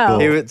ago. That's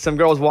cool. Some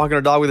girl was walking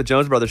her dog with a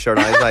Jonas Brothers shirt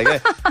on. He's like, hey.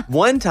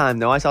 One time,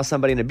 though, I saw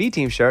somebody in a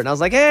B-Team shirt, and I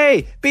was like,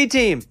 hey,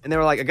 B-Team. And they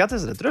were like, I got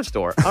this at a thrift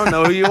store. I don't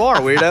know who you are,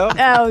 weirdo.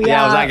 Oh, yeah.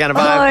 Yeah, it was that kind of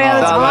vibe. Oh, yeah,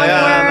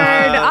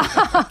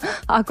 I was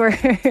that's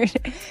awkward.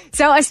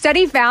 So a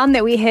study found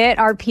that we hit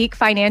our peak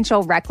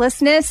financial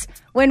recklessness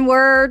when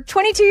we're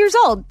 22 years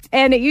old.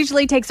 And it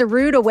usually takes a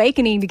rude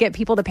awakening to get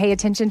people to pay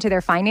attention to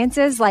their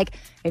finances, like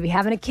maybe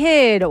having a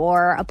kid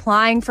or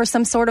applying for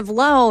some sort of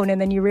loan. And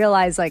then you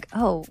realize like,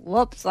 oh,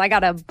 whoops, I got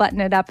to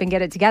button it up and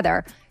get it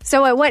together.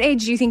 So at what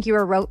age do you think you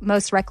were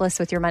most reckless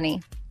with your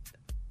money?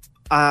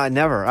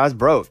 Never. I was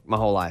broke my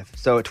whole life.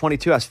 So at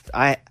 22,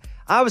 I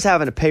was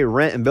having to pay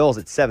rent and bills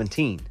at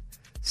 17.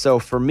 So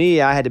for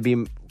me, I had to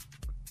be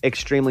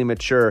extremely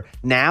mature.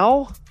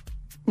 Now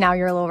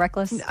you're a little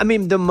reckless? I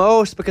mean, the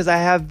most because I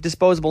have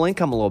disposable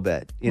income a little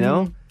bit, you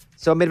know?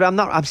 So maybe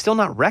I'm still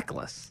not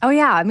reckless. Oh,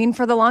 yeah. I mean,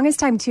 for the longest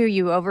time, too,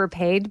 you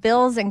overpaid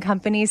bills and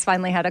companies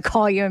finally had to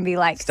call you and be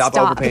like, Stop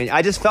overpaying.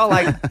 I just felt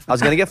like I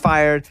was going to get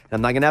fired and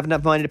I'm not going to have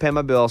enough money to pay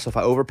my bills. So if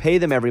I overpay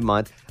them every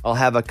month, I'll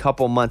have a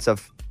couple months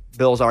of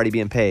bills already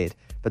being paid.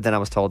 But then I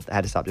was told I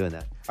had to stop doing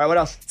that. All right, what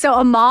else? So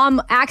a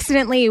mom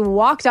accidentally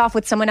walked off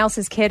with someone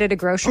else's kid at a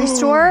grocery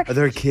store.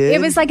 Their kid?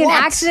 It was like an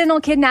accidental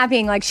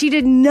kidnapping. Like she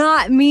did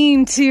not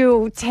mean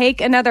to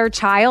take another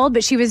child,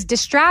 but she was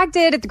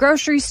distracted at the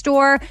grocery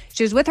store.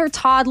 She was with her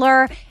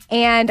toddler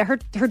and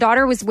her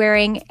daughter was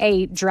wearing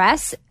a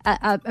dress,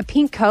 a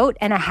pink coat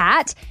and a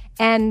hat.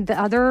 And the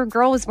other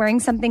girl was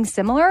wearing something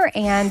similar.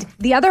 And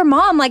the other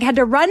mom had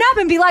to run up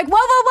and be like, whoa,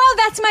 whoa, whoa,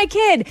 that's my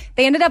kid.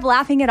 They ended up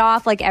laughing it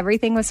off like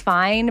everything was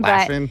fine.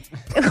 Laughing?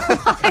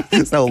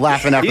 There's no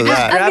laughing after You just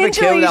that. grab a kid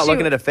Eventually without she-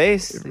 looking at a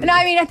face. No,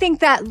 I mean, I think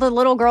that the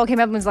little girl came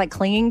up and was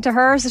clinging to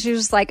her. So she was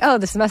just like, oh,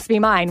 this must be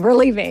mine. We're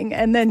leaving.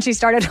 And then she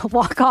started to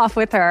walk off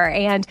with her.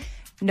 And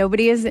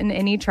nobody is in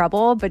any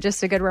trouble, but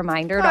just a good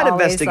reminder to I'd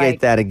always investigate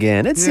that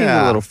again. It seemed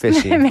a little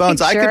fishy. Make Bones,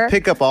 I sure. could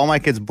pick up all my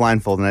kids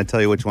blindfolded and I'd tell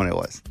you which one it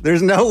was.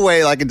 There's no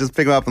way I could just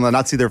pick them up and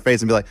not see their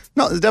face and be like,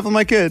 no, it's definitely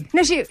my kid.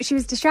 No, she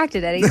was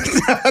distracted, Eddie.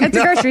 At the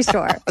grocery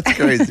store. That's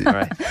crazy. All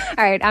right.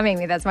 All right, I'm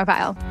Amy. That's my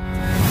pile.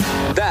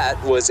 That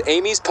was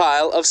Amy's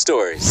pile of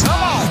stories.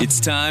 It's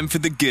time for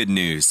the good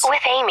news.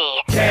 With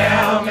Amy.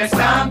 Tell me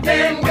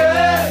something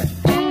good.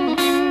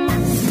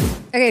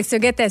 Okay, so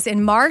get this.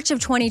 In March of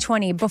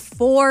 2020,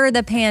 before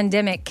the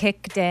pandemic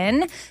kicked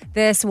in,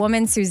 this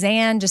woman,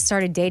 Suzanne, just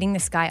started dating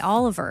this guy,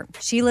 Oliver.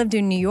 She lived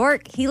in New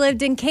York. He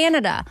lived in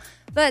Canada.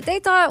 But they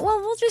thought, well,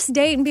 we'll just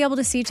date and be able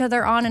to see each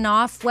other on and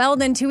off. Well,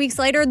 then 2 weeks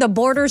later, the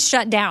borders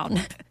shut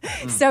down.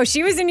 So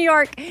she was in New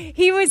York,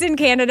 he was in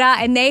Canada,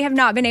 and they have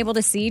not been able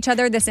to see each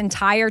other this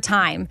entire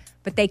time.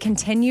 But they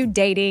continued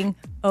dating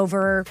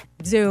over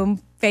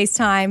Zoom,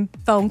 FaceTime,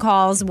 phone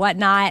calls,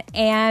 whatnot.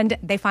 And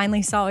they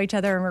finally saw each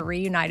other and were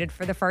reunited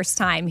for the first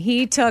time.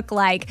 He took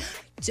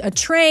a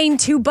train,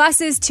 2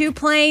 buses, 2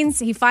 planes.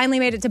 He finally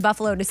made it to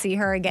Buffalo to see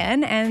her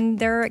again. And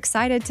they're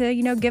excited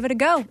to, give it a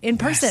go in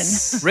person.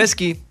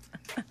 Risky.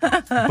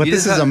 But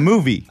this is a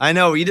movie. I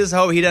know. You just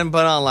hope he doesn't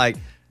put on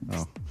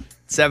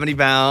 70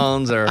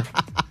 pounds or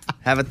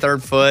have a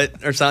 3rd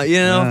foot or something.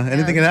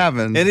 Anything can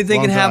happen. Anything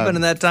Long can happen time.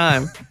 in that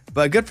time.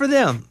 But good for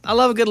them. I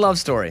love a good love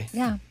story.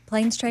 Yeah,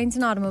 planes, trains,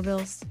 and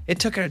automobiles. It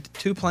took her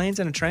 2 planes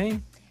and a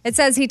train. It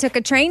says he took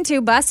a train,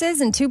 2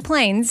 buses, and 2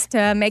 planes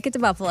to make it to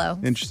Buffalo.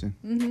 Interesting.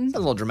 That's a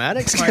little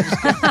dramatic.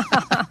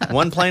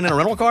 1 plane and a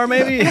rental car,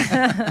 maybe?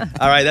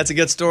 All right, that's a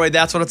good story.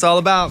 That's what it's all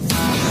about.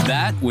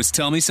 That was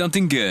Tell Me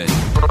Something Good.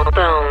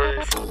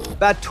 Bones.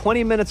 About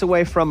 20 minutes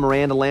away from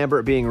Miranda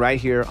Lambert being right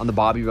here on the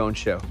Bobby Bones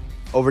Show.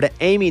 Over to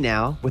Amy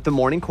now with the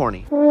Morning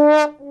Corny.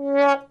 The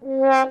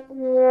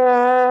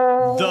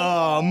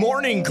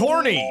Morning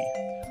Corny.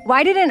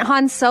 Why didn't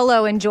Han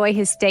Solo enjoy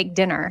his steak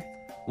dinner?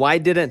 Why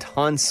didn't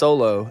Han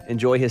Solo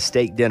enjoy his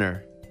steak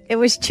dinner? It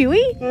was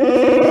chewy?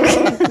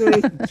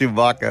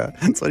 Chewbacca.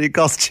 That's what he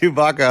calls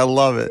Chewbacca. I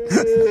love it.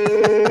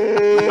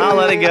 I'll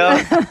let it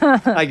go.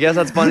 I guess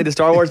that's funny to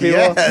Star Wars people.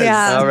 Yes.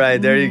 Yeah. All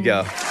right, there you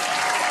go.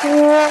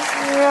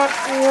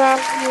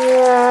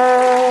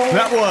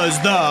 That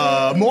was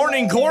the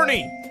Morning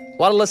Corny. A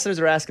lot of listeners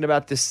are asking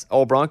about this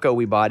old Bronco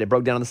we bought. It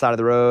broke down on the side of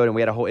the road, and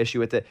we had a whole issue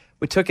with it.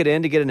 We took it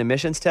in to get an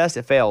emissions test.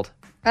 It failed.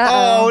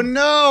 Oh,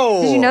 no.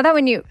 Did you know that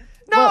when you...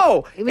 No.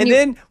 Well, and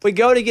then we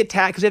go to get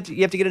tags, because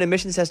you have to get an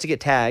emissions test to get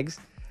tags.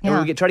 And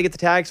Yeah. we try to get the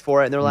tags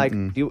for it, and they're like,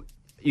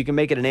 you can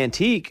make it an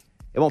antique.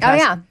 It won't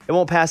pass. It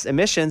won't pass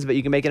emissions, but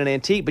you can make it an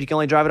antique. But you can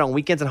only drive it on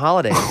weekends and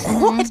holidays.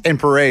 What? And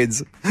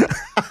parades.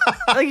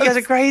 Like, you guys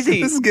are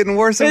crazy. This is getting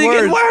worse and It's worse.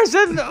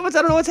 getting worse.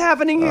 I don't know what's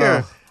happening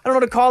here. I don't know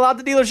to call out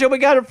the dealership we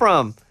got it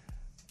from.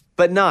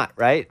 But not,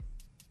 right?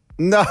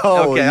 No.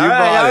 Okay, you all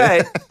bought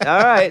right. it.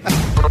 All right.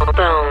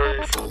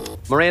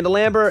 Miranda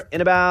Lambert,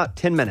 in about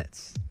 10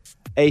 minutes,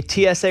 a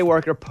TSA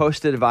worker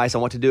posted advice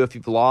on what to do if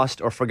you've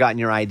lost or forgotten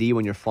your ID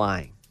when you're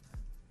flying.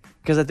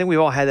 Because I think we've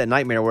all had that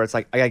nightmare where it's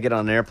like, I got to get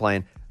on an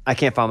airplane. I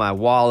can't find my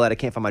wallet. I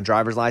can't find my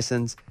driver's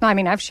license. I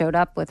mean, I've showed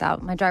up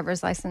without my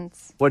driver's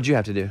license. What did you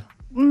have to do?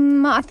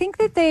 I think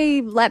that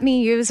they let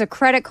me use a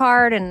credit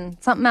card and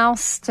something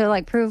else to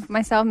like prove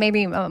myself.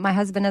 Maybe my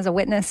husband as a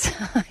witness.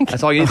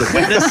 That's all you need to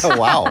witness?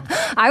 Wow.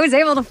 I was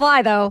able to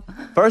fly though.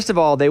 First of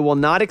all, they will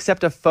not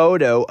accept a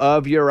photo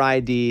of your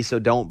ID, so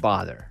don't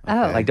bother.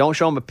 Oh. Like, don't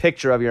show them a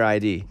picture of your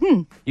ID.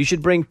 You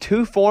should bring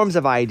 2 forms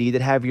of ID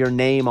that have your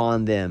name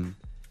on them,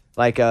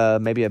 like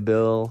maybe a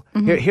bill.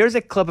 Here's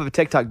a clip of a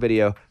TikTok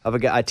video of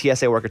a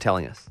TSA worker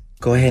telling us.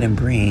 Go ahead and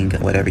bring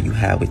whatever you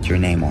have with your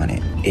name on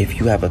it. If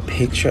you have a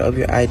picture of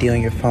your ID on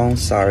your phone,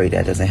 sorry,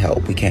 that doesn't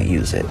help. We can't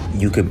use it.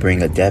 You could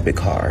bring a debit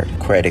card,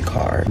 credit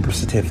card, birth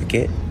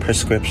certificate,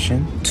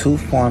 prescription, 2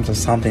 forms of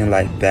something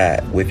like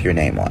that with your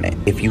name on it.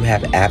 If you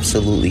have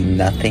absolutely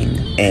nothing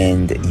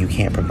and you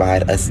can't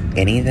provide us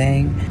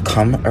anything,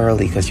 come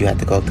early because you have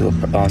to go through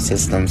a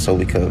system so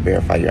we could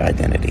verify your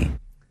identity.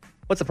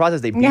 What's the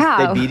process? They beat,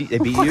 Yeah. they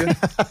beat you?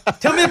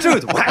 Tell me the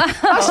truth.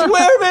 I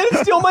swear, man,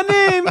 it's still my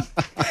name.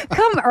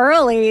 Come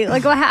early.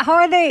 Like, how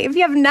are they? If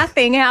you have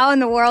nothing, how in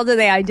the world do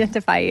they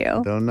identify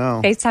you? Don't know.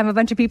 FaceTime a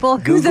bunch of people.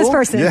 Who's this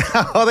person? Yeah.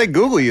 Oh, they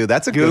Google you.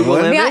 That's a Google good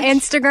one. image? Yeah,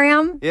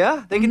 Instagram.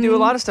 Yeah, they can do a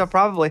lot of stuff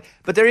probably.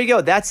 But there you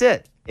go. That's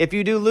it. If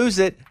you do lose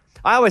it,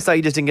 I always thought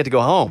you just didn't get to go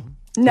home.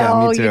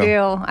 No, me too. you do.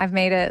 I've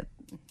made it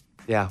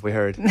Yeah, we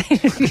heard. a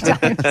few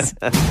times.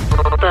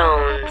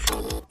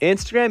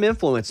 Instagram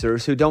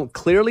influencers who don't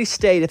clearly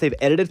state if they've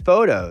edited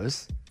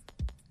photos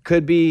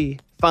could be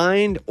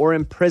fined or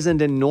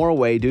imprisoned in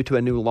Norway due to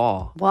a new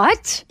law.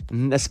 What?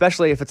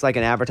 Especially if it's like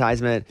an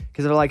advertisement,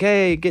 because they're like,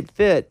 hey, get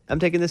fit. I'm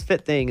taking this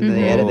fit thing. And then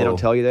they edit. They don't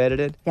tell you they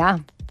edited. Yeah.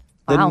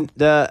 The, Wow.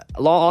 the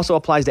law also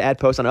applies to ad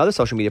posts on other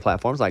social media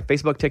platforms like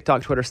Facebook,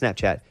 TikTok, Twitter,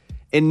 Snapchat.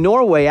 In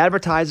Norway,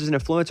 advertisers and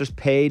influencers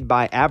paid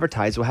by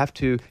advertisers will have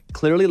to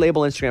clearly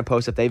label Instagram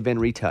posts if they've been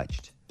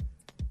retouched.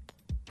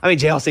 I mean,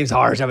 jail seems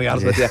harsh, I'll be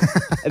honest with you.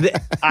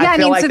 I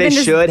feel like so they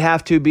then should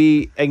have to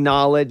be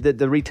acknowledged, that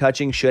the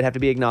retouching should have to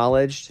be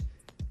acknowledged.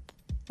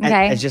 And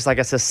Okay. it's just like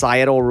a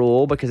societal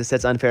rule because it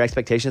sets unfair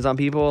expectations on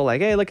people. Like,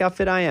 hey, look how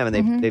fit I am.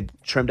 And they've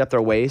trimmed up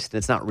their waist and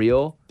it's not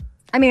real.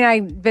 I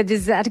mean, but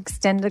does that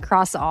extend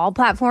across all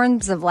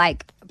platforms of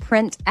like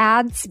print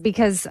ads?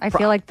 Because I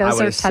feel like those I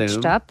would are touched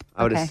assume. up.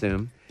 I would Okay.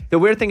 assume. The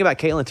weird thing about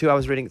Caitlyn, too, I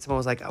was reading, someone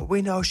was like, oh,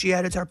 we know she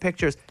edits our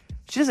pictures.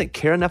 She doesn't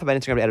care enough about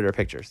Instagram to edit her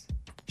pictures.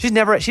 She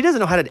doesn't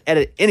know how to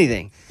edit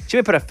anything. She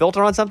may put a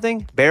filter on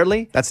something,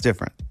 barely. That's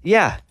different.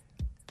 Yeah.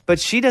 But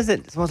she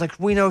doesn't, someone's like,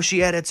 we know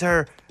she edits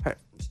her.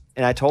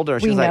 And I told her,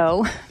 she We was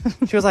know.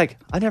 like, she was like,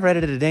 I never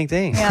edited a dang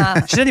thing.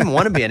 Yeah. She doesn't even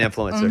want to be an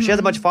influencer. She has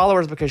a bunch of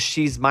followers because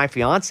she's my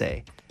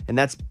fiance. And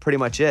that's pretty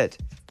much it.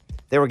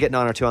 They were getting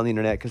on her too on the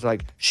internet because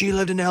like, she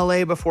lived in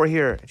LA before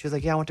here. And she was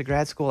like, yeah, I went to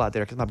grad school out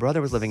there because my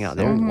brother was living out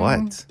there.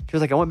 What? She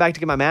was like, I went back to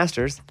get my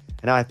master's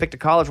and now I picked a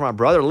college where my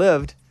brother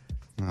lived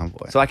Oh,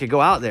 boy. so I could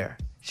go out there.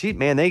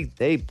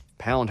 They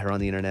pound her on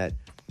the internet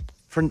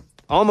for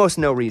almost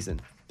no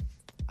reason.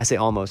 I say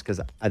almost because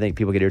I think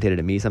people get irritated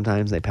at me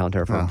sometimes. They pound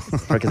her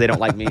because they don't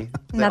like me.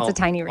 That's a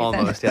tiny reason.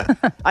 Almost, yeah.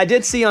 I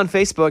did see on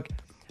Facebook,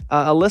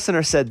 a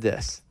listener said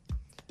this.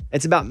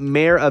 It's about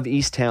Mayor of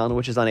Easttown,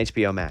 which is on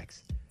HBO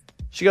Max.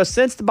 She goes,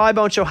 since the Bobby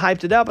Bones Show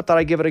hyped it up, I thought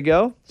I'd give it a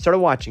go. Started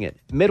watching it.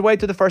 Midway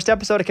through the first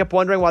episode, I kept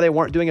wondering why they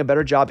weren't doing a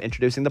better job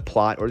introducing the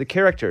plot or the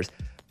characters,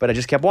 but I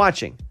just kept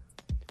watching.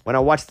 When I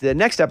watched the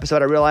next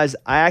episode, I realized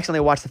I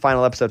accidentally watched the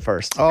final episode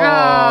first.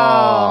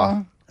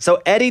 Oh.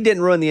 So Eddie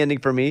didn't ruin the ending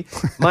for me.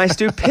 My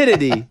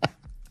stupidity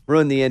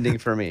ruined the ending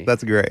for me.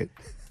 That's great.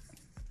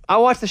 I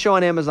watched the show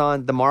on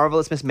Amazon, The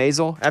Marvelous Miss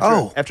Maisel,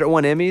 after it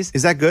won Emmys.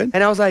 Is that good?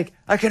 And I was like,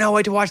 I cannot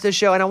wait to watch this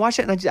show. And I watched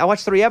it, and I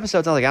watched 3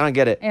 episodes. I was like, I don't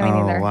get it. Yeah, me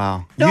neither. Oh,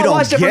 wow. No, you I don't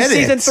watched it from get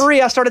season 3.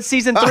 I started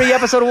season 3,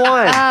 episode 1.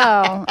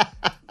 Oh.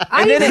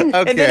 And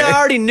then I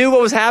already knew what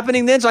was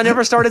happening then, so I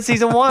never started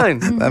season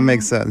 1. That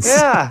makes sense.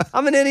 Yeah,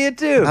 I'm an idiot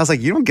too. I was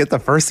like, you don't get the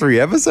first 3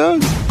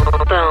 episodes?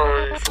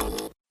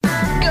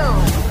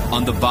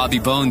 On the Bobby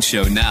Bones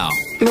Show now.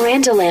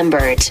 Miranda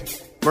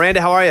Lambert.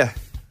 Miranda, how are you?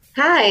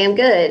 Hi, I'm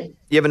good.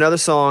 You have another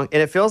song,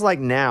 and it feels like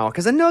now,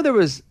 because I know there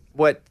was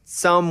what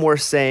some were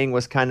saying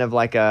was kind of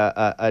like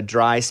a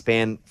dry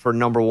span for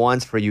number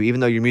ones for you,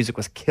 even though your music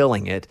was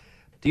killing it.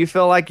 Do you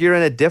feel like you're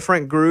in a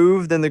different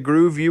groove than the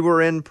groove you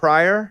were in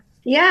prior?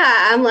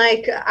 Yeah,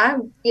 I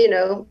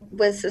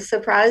was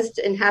surprised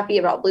and happy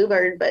about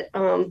Bluebird, but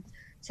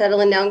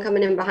settling down,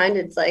 coming in behind,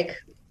 it's like,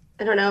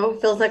 I don't know,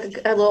 feels like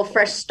a little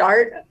fresh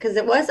start, because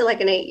it was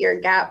like an 8-year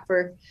gap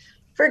for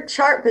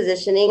chart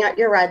positioning.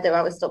 You're right, though.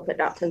 I was still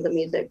putting out tons of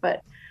music,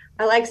 but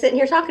I like sitting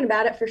here talking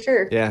about it for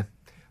sure. Yeah.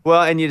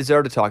 Well, and you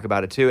deserve to talk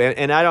about it, too.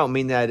 And I don't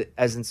mean that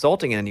as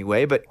insulting in any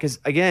way, but because,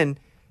 again,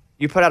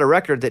 you put out a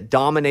record that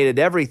dominated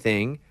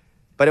everything,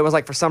 but it was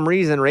like for some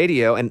reason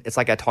radio, and it's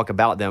like I talk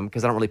about them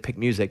because I don't really pick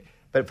music,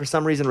 but for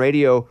some reason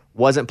radio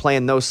wasn't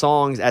playing those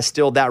songs as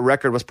still that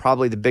record was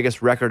probably the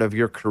biggest record of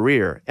your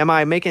career. Am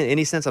I making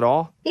any sense at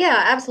all?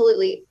 Yeah,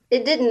 absolutely.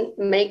 It didn't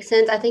make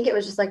sense. I think it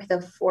was just like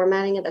the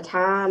formatting at the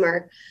time,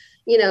 or,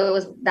 it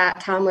was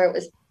that time where it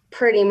was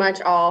pretty much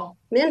all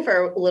men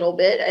for a little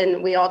bit,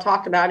 and we all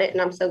talked about it,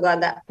 and I'm so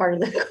glad that part of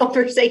the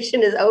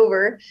conversation is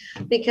over,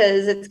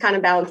 because it's kind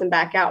of balancing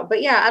back out.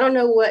 But yeah, I don't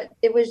know what,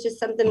 it was just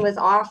something was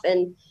off,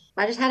 and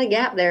I just had a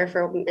gap there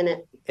for a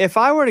minute. If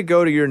I were to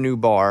go to your new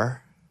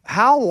bar,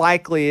 how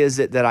likely is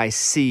it that I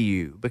see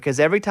you? Because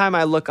every time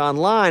I look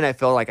online, I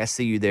feel like I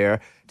see you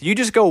there. Do you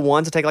just go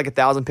once and take like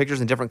 1,000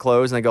 pictures in different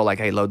clothes and I go like,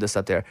 hey, load this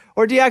up there?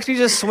 Or do you actually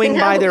just swing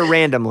by there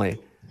randomly?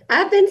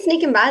 I've been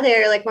sneaking by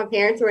there. Like, my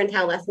parents were in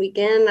town last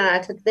weekend, and I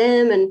took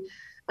them,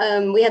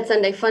 and we had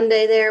Sunday Fun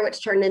Day there,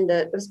 which turned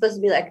into, it was supposed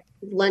to be like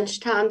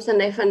lunchtime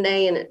Sunday Fun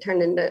Day, and it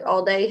turned into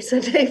all day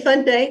Sunday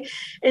Fun Day.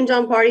 And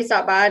John Party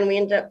stopped by, and we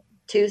ended up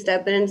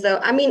two-stepping. And so,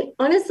 I mean,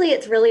 honestly,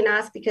 it's really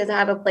nice because I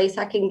have a place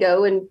I can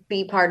go and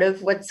be part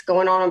of what's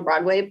going on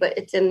Broadway, but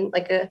it's in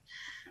like a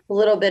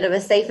little bit of a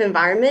safe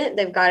environment.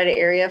 They've got an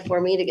area for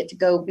me to get to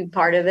go be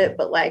part of it,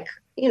 but like,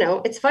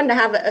 it's fun to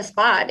have a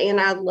spot, and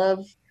I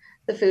love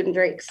the food and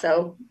drinks.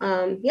 So,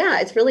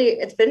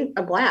 it's been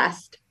a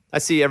blast. I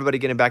see everybody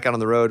getting back out on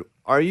the road.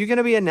 Are you going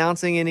to be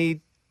announcing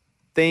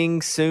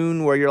anything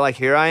soon where you're like,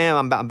 here I am,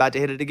 I'm about to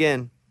hit it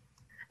again?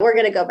 We're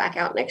going to go back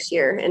out next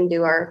year and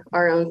do our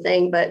own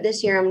thing. But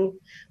this year I'm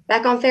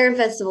back on fair and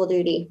festival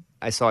duty.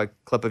 I saw a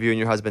clip of you and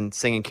your husband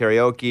singing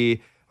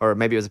karaoke, or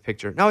maybe it was a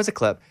picture. No, it was a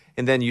clip.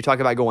 And then you talk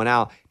about going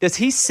out. Does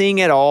he sing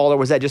at all, or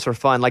was that just for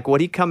fun? Like,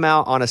 would he come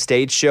out on a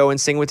stage show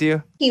and sing with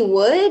you? He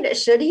would.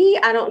 Should he?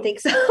 I don't think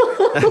so.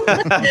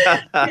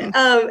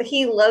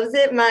 He loves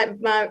it.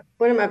 My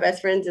one of my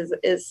best friends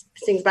is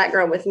sings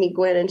background with me,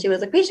 Gwen, and she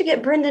was like, we should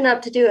get Brendan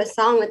up to do a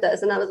song with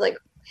us. And I was like,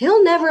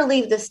 he'll never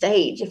leave the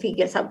stage if he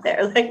gets up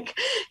there. Like,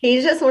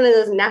 he's just one of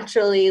those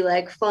naturally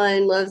like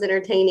fun, loves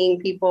entertaining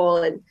people.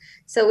 And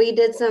so we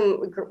did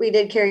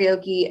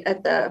karaoke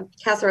at the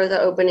Casa Rosa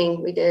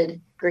opening. We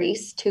did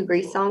two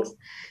Grease songs,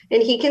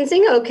 and he can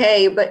sing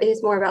okay, but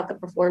he's more about the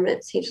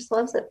performance. He just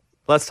loves it.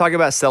 Let's talk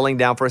about Settling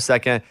Down for a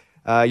second.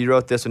 You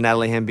wrote this with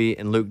Natalie Hemby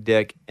and Luke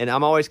Dick, and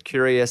I'm always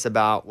curious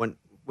about when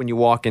you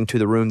walk into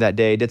the room that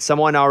day, did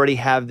someone already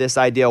have this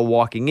idea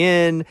walking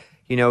in?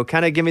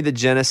 Kind of give me the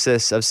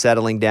genesis of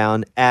Settling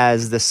Down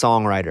as the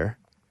songwriter.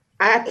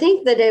 I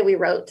think the day we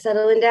wrote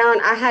Settling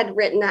Down, I had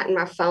written that in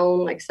my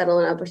phone, like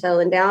settling up or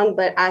settling down.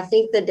 But I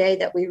think the day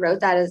that we wrote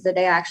that is the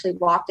day I actually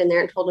walked in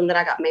there and told him that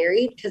I got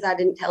married, because I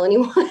didn't tell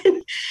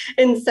anyone.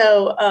 And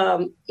so,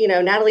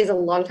 Natalie's a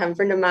longtime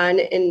friend of mine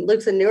and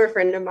Luke's a newer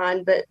friend of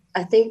mine. But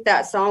I think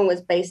that song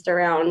was based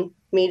around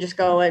me just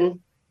going,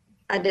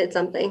 I did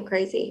something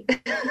crazy.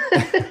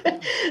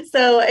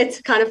 So it's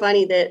kind of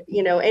funny that,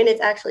 and it's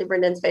actually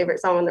Brendan's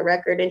favorite song on the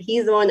record. And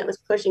he's the one that was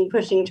pushing,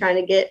 trying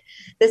to get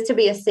this to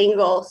be a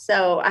single.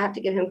 So I have to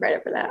give him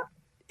credit for that.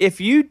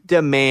 If you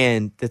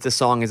demand that the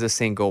song is a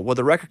single, will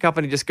the record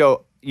company just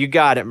go, you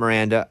got it,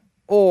 Miranda?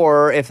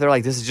 Or if they're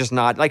like, this is just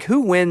not, like,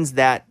 who wins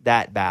that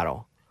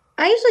battle?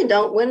 I usually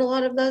don't win a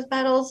lot of those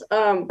battles.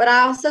 But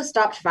I also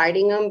stopped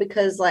fighting them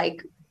because,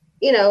 like,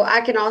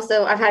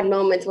 I've had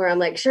moments where I'm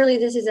like, surely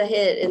this is a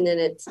hit. And then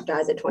it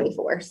dies at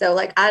 24. So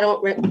like, I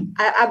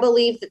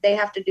believe that they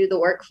have to do the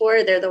work for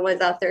it. They're the ones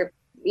out there,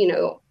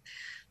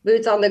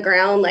 boots on the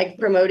ground, like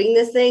promoting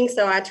this thing.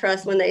 So I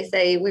trust when they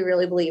say, we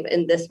really believe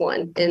in this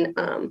one. And,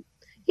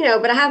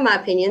 but I have my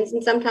opinions,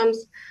 and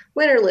sometimes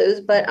win or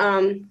lose, but,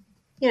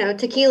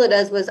 Tequila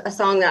Does was a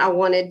song that I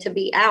wanted to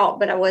be out,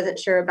 but I wasn't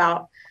sure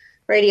about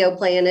radio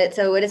playing it,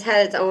 so it has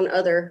had its own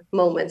other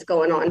moments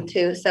going on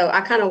too. So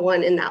I kind of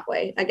won in that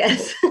way, I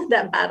guess.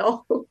 That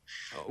battle.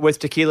 With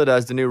Tequila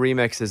Does, the new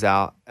remix is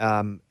out.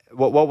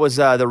 What was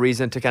the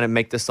reason to kind of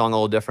make this song a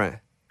little different?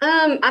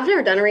 I've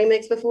never done a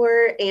remix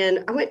before,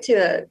 and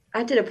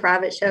I did a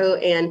private show,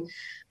 and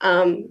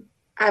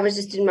I was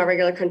just doing my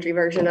regular country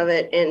version of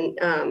it,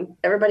 and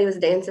everybody was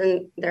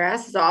dancing their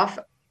asses off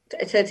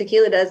to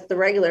Tequila Does, the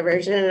regular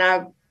version, and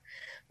I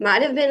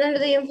might have been under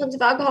the influence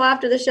of alcohol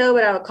after the show,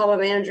 but I would call my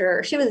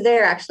manager. She was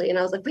there actually, and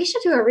I was like, we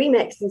should do a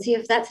remix and see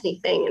if that's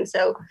anything. And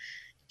so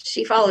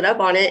she followed up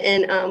on it,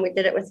 and we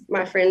did it with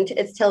my friend.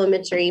 It's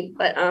telemetry,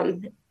 but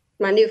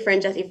my new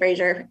friend Jessie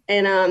Frazier,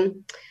 and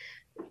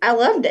I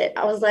loved it.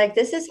 I was like,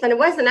 this is fun. It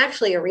wasn't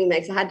actually a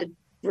remix. I had to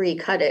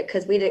recut it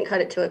because we didn't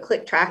cut it to a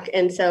click track,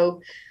 and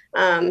so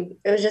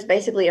it was just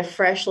basically a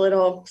fresh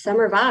little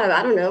summer vibe.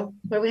 I don't know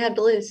what we had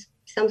to lose.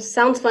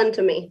 Sounds fun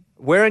to me.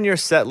 Where in your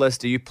set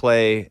list do you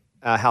play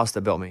House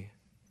That Built Me?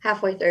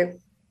 Halfway through.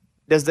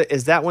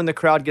 Is that when the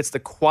crowd gets the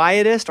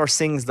quietest or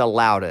sings the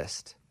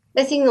loudest?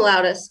 They sing the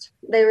loudest.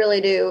 They really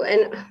do.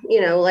 And,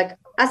 like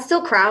I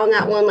still cry on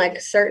that one, like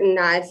certain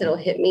nights it'll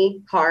hit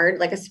me hard,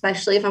 like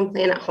especially if I'm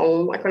playing at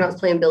home. Like when I was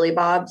playing Billy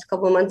Bob's a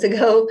couple of months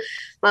ago,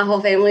 my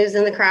whole family was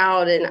in the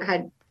crowd, and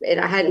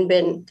I hadn't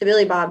been to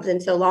Billy Bob's in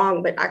so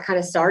long, but I kind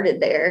of started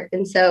there.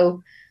 And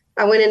so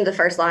I went into the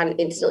first line and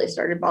instantly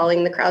started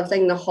bawling. The crowd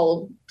sang the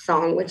whole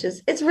song,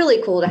 it's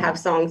really cool to have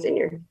songs in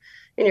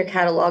your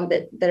catalog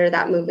that are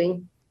that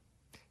moving.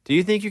 Do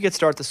you think you could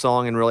start the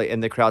song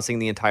and the crowd sing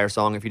the entire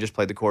song if you just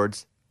played the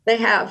chords? They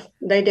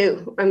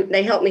do.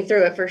 They helped me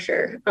through it for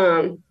sure.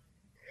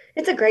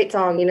 It's a great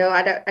song.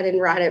 I didn't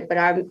write it, but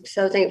I'm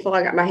so thankful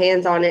I got my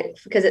hands on it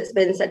because it's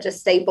been such a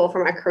staple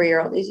for my career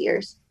all these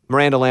years.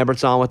 Miranda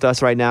Lambert's on with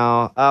us right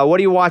now. What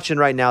are you watching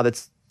right now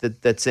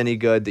that's any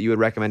good that you would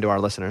recommend to our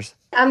listeners?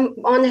 I'm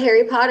on the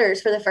Harry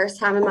Potters for the first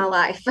time in my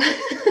life.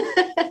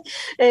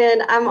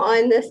 And I'm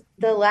on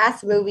the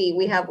last movie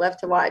we have left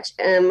to watch.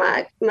 And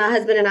my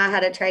husband and I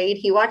had a trade.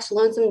 He watched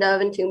Lonesome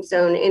Dove and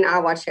Tombstone, and I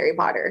watched Harry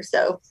Potter.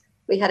 So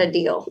we had a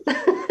deal.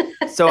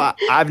 So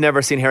I've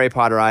never seen Harry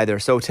Potter either.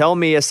 So tell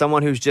me, as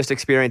someone who's just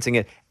experiencing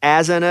it,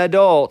 as an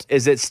adult,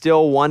 is it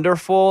still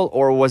wonderful,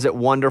 or was it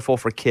wonderful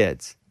for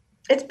kids?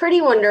 It's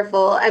pretty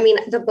wonderful. I mean,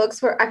 the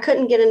books I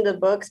couldn't get into the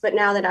books, but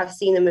now that I've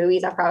seen the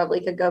movies, I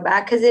probably could go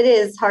back because it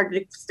is hard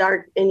to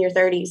start in your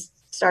 30s,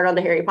 start on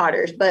the Harry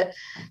Potters, but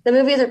the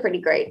movies are pretty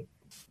great.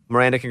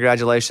 Miranda,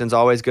 congratulations.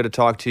 Always good to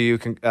talk to you.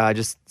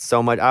 Just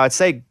so much. I would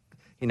say,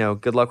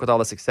 good luck with all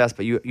the success,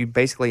 but you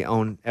basically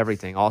own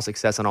everything, all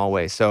success in all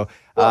ways. So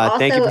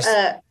thank you.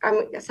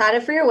 I'm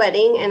excited for your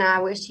wedding, and I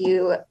wish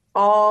you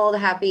all the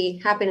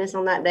happiness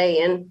on that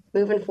day and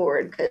moving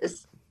forward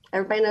because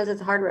everybody knows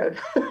it's a hard road.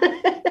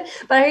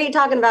 But I hear you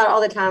talking about it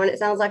all the time, and it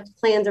sounds like the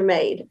plans are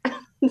made.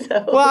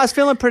 Well, I was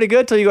feeling pretty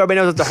good till everybody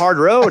knows it's a hard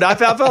road. I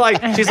felt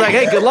like she's like,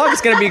 hey, good luck.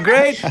 It's going to be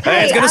great.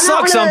 Hey, it's going to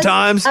suck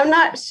sometimes. I'm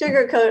not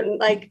sugarcoating.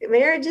 Like,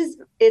 marriage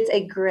it's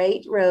a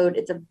great road.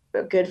 It's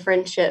a good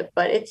friendship,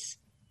 but it's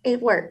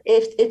work.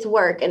 It's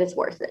work, and it's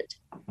worth it.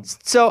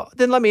 So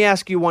then let me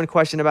ask you one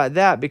question about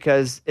that,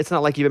 because it's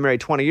not like you've been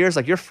married 20 years.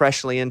 Like, you're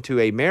freshly into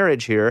a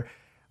marriage here.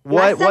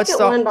 What's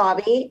the one,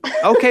 Bobby?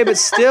 Okay, but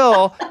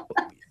still,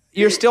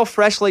 you're still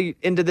freshly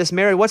into this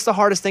marriage. What's the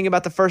hardest thing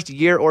about the first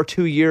year or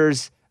 2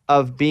 years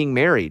of being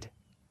married?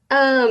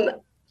 I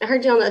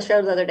heard you on the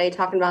show the other day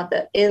talking about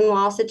the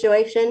in-law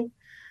situation.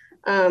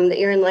 That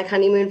you're in like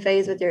honeymoon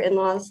phase with your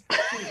in-laws.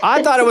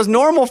 I thought it was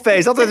normal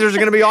phase. I thought there's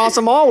going to be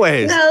awesome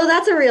always. No,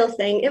 that's a real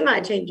thing. It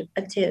might change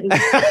a tin. All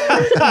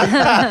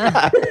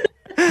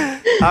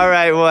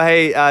right. Well,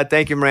 hey,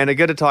 thank you, Miranda.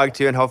 Good to talk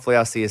to you, and hopefully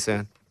I'll see you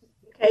soon.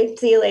 Okay.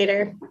 See you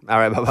later. All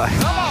right.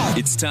 Bye-bye.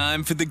 It's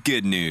time for the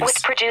good news.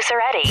 With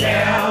producer Eddie.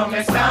 Tell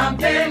me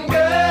something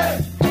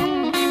good.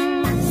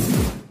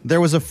 There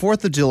was a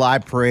 4th of July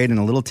parade in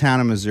a little town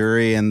in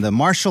Missouri, and the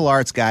martial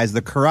arts guys,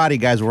 the karate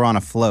guys, were on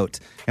a float.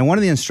 And one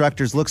of the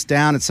instructors looks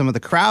down at some of the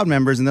crowd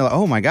members, and they're like,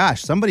 oh my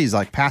gosh, somebody's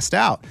like passed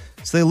out.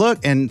 So they look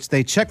and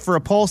they check for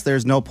a pulse.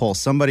 There's no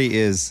pulse.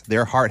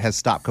 Their heart has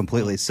stopped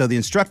completely. So the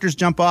instructors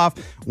jump off.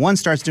 One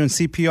starts doing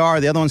CPR.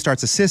 The other one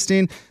starts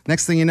assisting.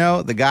 Next thing you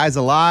know, the guy's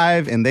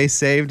alive, and they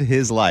saved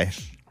his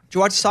life. Did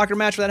you watch the soccer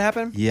match where that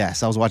happened?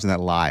 Yes, I was watching that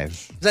live.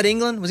 Was that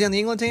England? Was he on the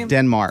England team?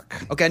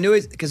 Denmark. Okay, I knew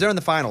it because they're in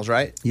the finals,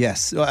 right?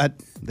 Yes.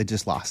 They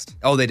just lost.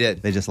 Oh, they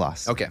did? They just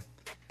lost. Okay.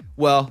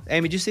 Well,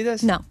 Amy, did you see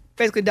this? No.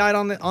 Basically died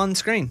on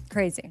screen.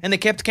 Crazy. And they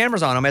kept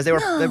cameras on him as they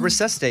were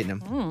resuscitating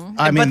him.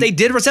 Mm. But they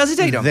did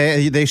resuscitate him.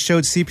 They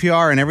showed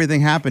CPR and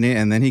everything happening,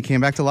 and then he came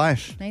back to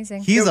life.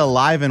 Amazing. He's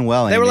alive and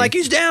well, They Amy. were like,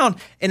 he's down.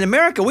 In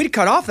America, we'd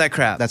cut off that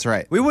crap. That's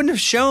right. We wouldn't have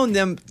shown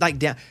them like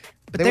down.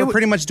 But they were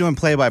pretty much doing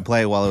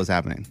play-by-play while it was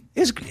happening.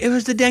 It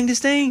was the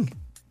dangest thing.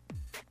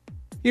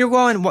 You're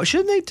going, what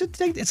shouldn't they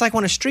take? It's like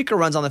when a streaker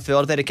runs on the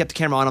field, if they'd have kept the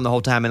camera on him the whole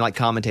time and like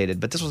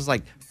commentated. But this was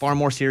like far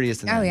more serious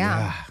than that. Oh,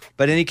 yeah.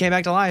 But then he came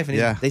back to life,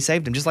 and they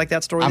saved him, just like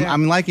that story there.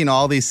 I'm liking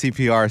all these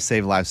CPR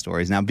save life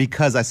stories now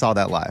because I saw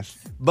that live.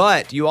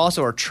 But you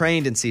also are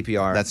trained in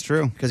CPR. That's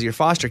true. Because of your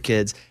foster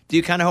kids. Do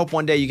you kind of hope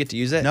one day you get to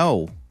use it?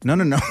 No. Yeah,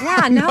 no.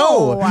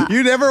 No.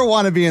 You never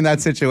want to be in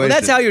that situation. Well,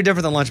 that's how you're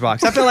different than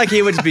Lunchbox. I feel like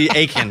he would just be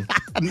aching.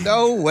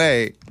 No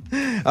way.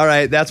 All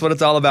right, that's what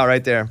it's all about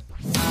right there.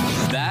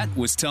 That That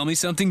was Tell Me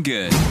Something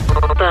Good.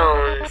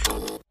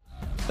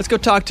 Let's go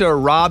talk to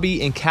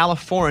Robbie in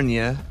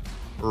California.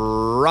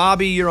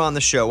 Robbie, you're on the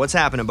show. What's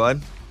happening,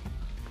 bud?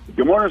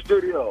 Good morning,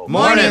 studio.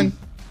 Morning.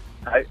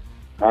 Hi.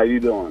 How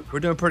you doing? We're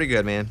doing pretty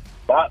good, man.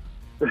 I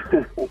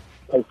seen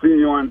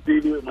you on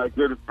TV with my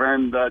good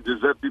friend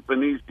Giuseppe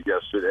Panisi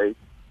yesterday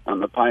on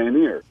The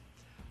Pioneer.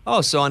 Oh,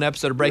 so on an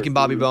episode of Breaking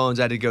Bobby Bones,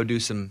 I had to go do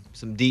some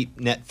deep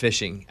net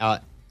fishing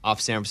out off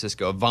San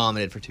Francisco. I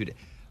vomited for 2 days.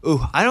 Ooh,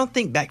 I don't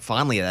think back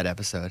fondly of that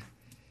episode.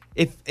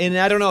 And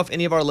I don't know if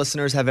any of our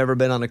listeners have ever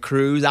been on a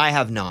cruise. I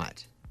have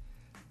not.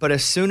 But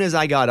as soon as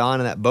I got on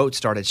and that boat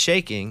started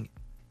shaking,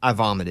 I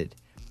vomited.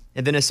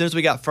 And then as soon as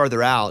we got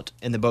further out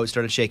and the boat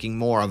started shaking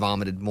more, I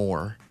vomited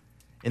more.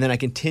 And then I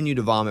continued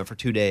to vomit for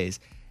 2 days.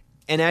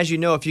 And as you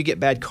know, if you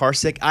get bad car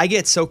sick, I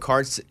get so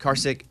car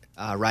sick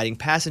riding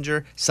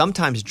passenger,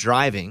 sometimes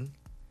driving,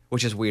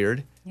 which is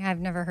weird. Yeah, I've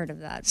never heard of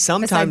that.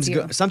 Sometimes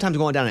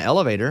going down an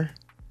elevator,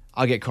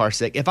 I'll get car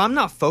sick. If I'm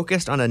not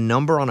focused on a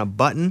number on a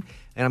button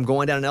and I'm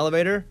going down an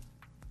elevator,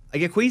 I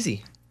get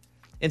queasy.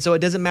 And so it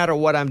doesn't matter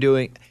what I'm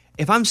doing.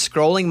 If I'm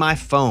scrolling my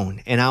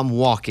phone and I'm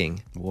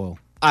walking,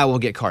 I will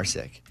get car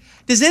sick.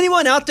 Does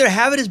anyone out there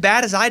have it as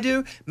bad as I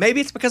do?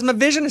 Maybe it's because my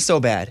vision is so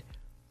bad.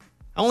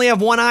 I only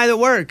have one eye that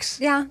works.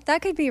 Yeah,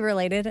 that could be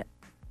related.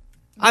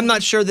 I'm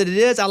not sure that it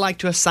is. I like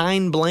to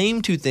assign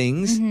blame to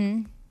things.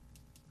 Mm-hmm.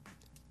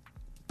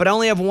 But I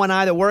only have one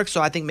eye that works,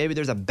 so I think maybe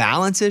there's a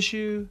balance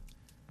issue.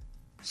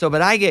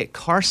 But I get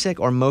car sick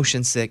or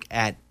motion sick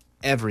at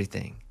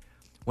everything.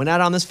 Went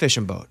out on this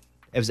fishing boat.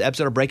 It was an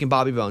episode of Breaking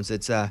Bobby Bones.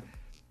 It's I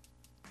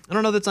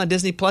don't know if it's on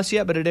Disney Plus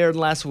yet, but it aired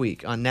last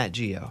week on Nat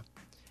Geo.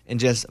 And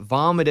just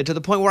vomited to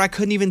the point where I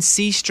couldn't even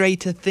see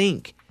straight to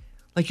think.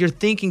 Like you're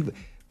thinking,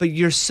 but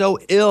you're so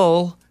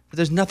ill that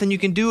there's nothing you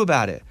can do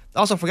about it.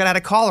 Also, forgot I had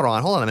a caller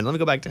on. Hold on a minute. Let me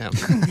go back to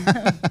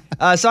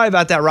him. Sorry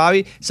about that,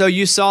 Robbie. So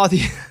you saw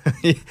the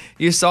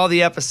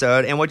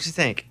episode, and what'd you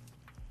think?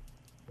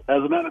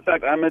 As a matter of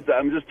fact,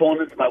 I'm just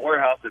pulling into my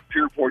warehouse at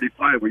Pier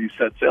 45 where you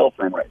set sail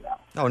from right now.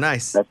 Oh,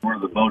 nice. That's where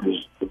the boat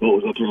is. The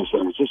boat was up here in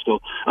San Francisco.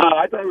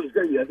 I thought it was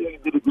great. I think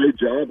you did a great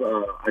job.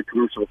 I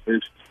commercial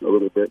fished a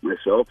little bit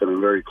myself, and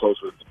I'm very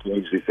close with the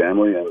Panisi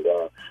family, and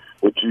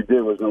what you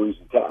did was no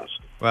easy task.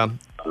 Well,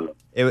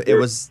 it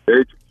was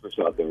very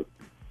tricky out there.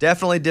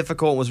 Definitely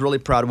difficult. Was really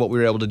proud of what we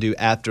were able to do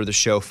after the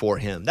show for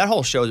him. That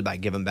whole show is about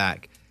giving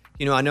back.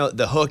 You know, I know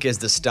the hook is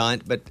the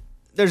stunt, but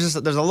there's a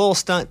little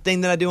stunt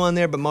thing that I do on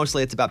there, but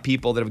mostly it's about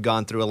people that have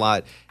gone through a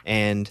lot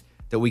and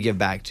that we give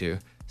back to.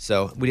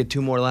 So we did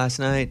 2 more last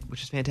night,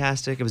 which is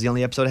fantastic. It was the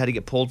only episode I had to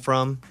get pulled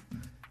from.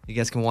 You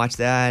guys can watch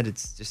that.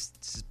 It's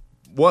just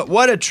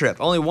what a trip.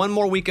 Only 1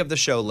 more week of the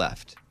show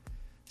left.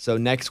 So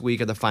next week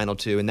are the final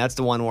 2, and that's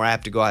the one where I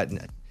have to go out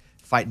and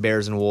fight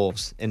bears and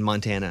wolves in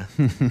Montana.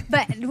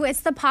 But was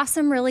the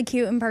possum really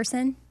cute in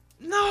person?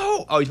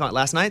 No. Oh, you talking about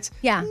last night's?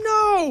 Yeah.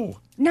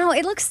 No,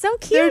 it looks so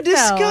cute. They're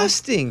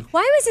disgusting.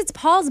 Why was its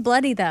paws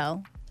bloody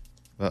though?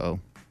 Uh-oh.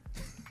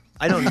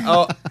 I don't know.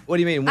 Oh, what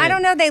do you mean? When? I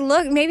don't know.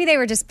 Maybe they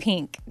were just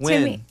pink. When?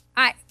 To me.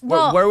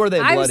 Where were they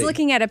bloody? I was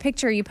looking at a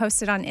picture you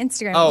posted on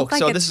Instagram. Oh,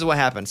 so this is what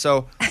happened.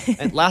 So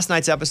in last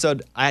night's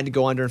episode, I had to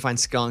go under and find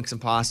skunks and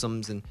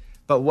possums.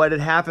 But what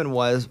had happened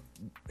was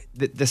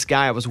this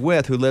guy I was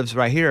with who lives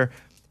right here,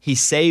 he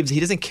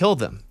doesn't kill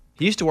them.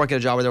 He used to work at a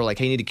job where they were like,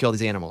 hey, you need to kill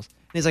these animals.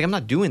 And he's like, I'm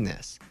not doing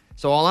this.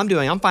 So all I'm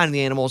doing, I'm finding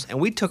the animals, and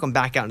we took them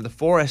back out into the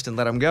forest and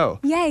let them go.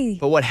 Yay.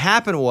 But what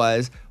happened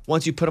was,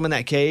 once you put them in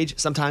that cage,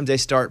 sometimes they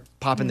start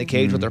popping the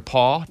cage with their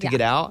paw to get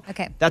out.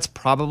 Okay. That's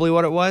probably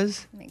what it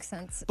was. Makes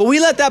sense. But we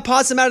let that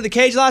possum out of the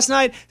cage last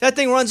night. That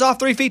thing runs off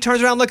 3 feet,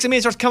 turns around, looks at me,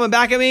 and starts coming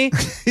back at me.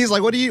 He's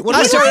like, what do you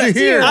want to do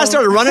here? I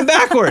started running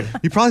backward.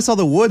 You probably saw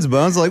the woods,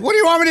 Bones. Like, what do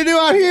you want me to do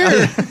out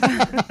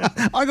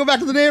here? I'll go back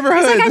to the neighborhood.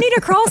 He's like, I need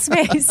a crawl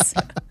space.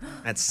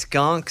 That's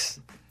skunks.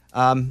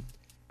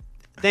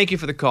 Thank you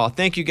for the call.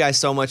 Thank you guys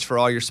so much for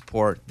all your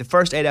support. The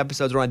first 8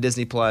 episodes are on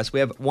Disney Plus.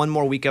 We have 1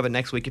 more week of it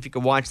next week. If you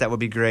could watch, that would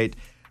be great.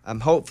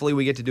 Hopefully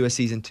we get to do a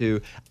season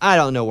 2. I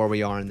don't know where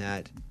we are in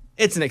that.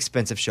 It's an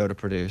expensive show to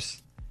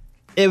produce.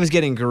 It was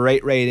getting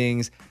great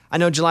ratings. I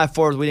know July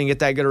 4th we didn't get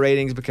that good of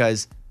ratings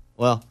because,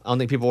 well, I don't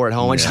think people were at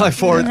home on July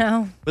 4th.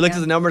 No. We looked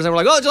at the numbers and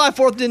we're like, oh, July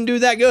 4th didn't do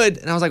that good.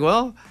 And I was like,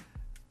 well,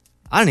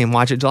 I didn't even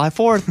watch it July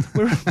 4th.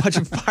 We were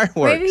watching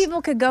fireworks. Maybe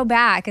people could go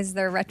back as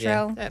their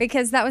retro Yeah.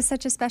 because that was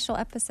such a special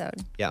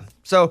episode. Yeah.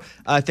 So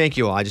thank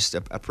you all. I just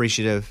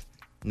appreciative.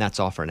 And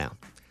that's all for now.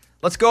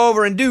 Let's go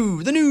over and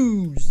do the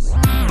news.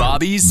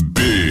 Bobby's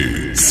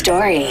Big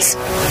Stories.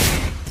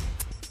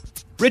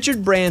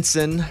 Richard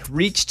Branson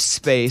reached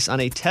space on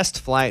a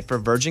test flight for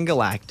Virgin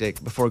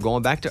Galactic before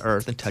going back to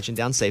Earth and touching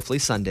down safely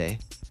Sunday.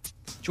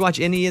 Did you watch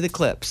any of the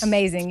clips?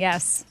 Amazing,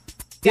 yes.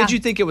 Did you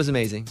think it was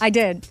amazing? I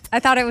did. I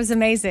thought it was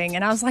amazing.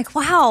 And I was like,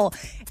 wow,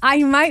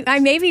 I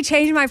maybe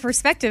change my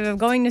perspective of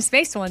going to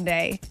space one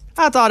day.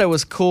 I thought it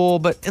was cool,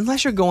 but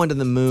unless you're going to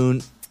the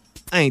moon,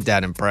 I ain't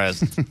that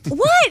impressed.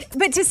 What?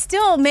 But to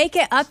still make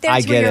it up there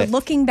I to where get you're it.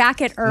 looking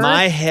back at Earth?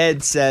 My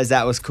head says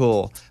that was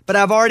cool, but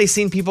I've already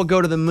seen people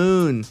go to the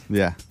moon.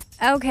 Yeah.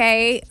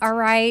 Okay, all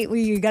right. Well,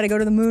 you got to go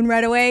to the moon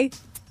right away?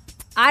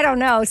 I don't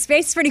know.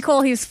 Space is pretty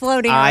cool. He was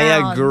floating around.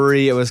 I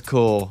agree. It was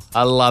cool.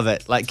 I love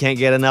it. Like, can't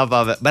get enough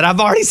of it. But I've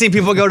already seen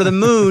people go to the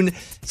moon.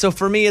 So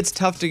for me, it's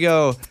tough to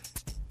go,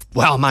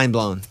 wow, mind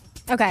blown.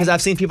 Okay. Because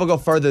I've seen people go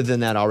further than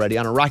that already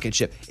on a rocket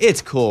ship.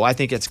 It's cool. I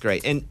think it's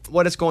great. And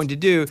what it's going to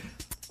do,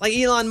 like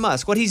Elon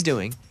Musk, what he's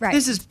doing. Right.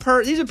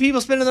 These are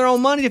people spending their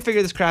own money to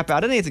figure this crap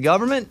out. It ain't the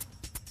government.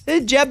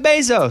 It's Jeff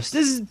Bezos.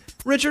 This is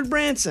Richard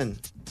Branson.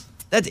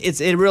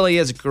 It really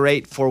is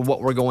great for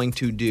what we're going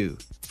to do.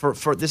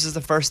 For this is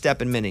the first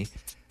step in many.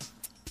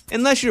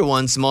 Unless you're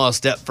one small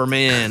step for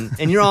man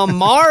and you're on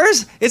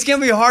Mars, it's going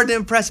to be hard to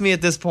impress me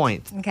at this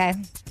point. Okay.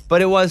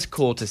 But it was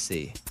cool to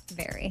see.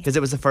 Very. Because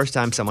it was the first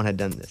time someone had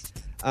done this.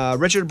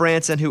 Richard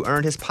Branson, who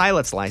earned his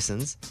pilot's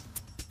license,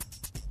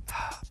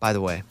 by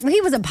the way. Well,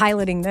 he wasn't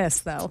piloting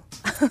this, though.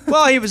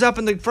 Well, he was up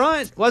in the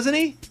front, wasn't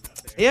he?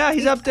 Yeah,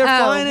 he's up there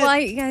flying it. Well,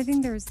 I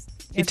think there's...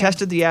 He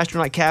tested the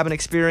astronaut cabin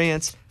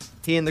experience.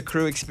 He and the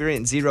crew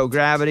experienced zero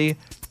gravity.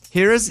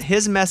 Here is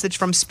his message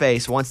from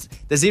space. Once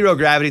the zero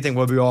gravity thing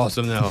will be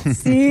awesome, though.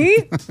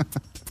 See?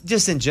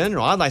 Just in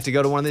general, I'd like to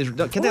go to one of these. You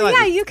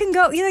can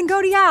go. You can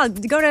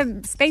go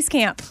to space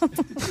camp.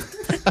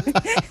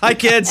 Hi,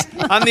 kids.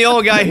 I'm the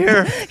old guy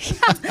here.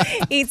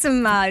 Yeah. Eat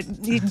some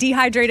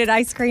dehydrated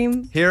ice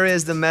cream. Here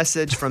is the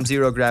message from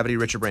Zero Gravity,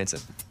 Richard Branson.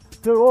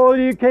 To all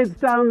you kids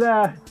down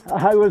there,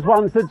 I was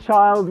once a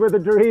child with a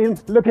dream,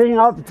 looking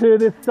up to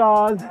the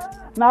stars.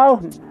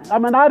 Now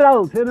I'm an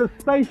adult in a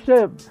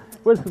spaceship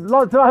with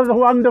lots of other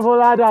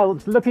wonderful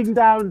adults looking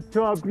down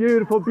to our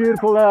beautiful,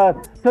 beautiful Earth,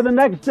 to the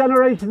next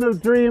generation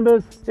of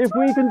dreamers. If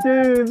we can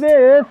do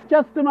this,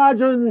 just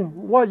imagine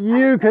what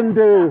you can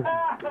do.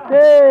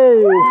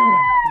 Hey!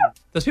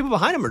 Those people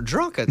behind him are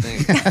drunk, I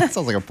think. That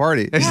sounds like a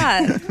party.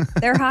 Yeah,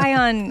 they're high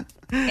on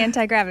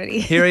anti-gravity.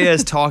 Here he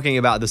is talking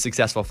about the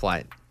successful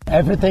flight.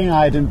 Everything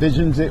I'd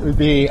envisioned it would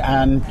be,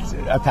 and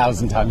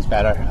 1,000 times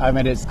better. I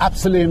mean, it's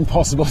absolutely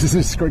impossible to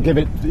describe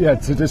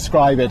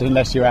it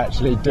unless you're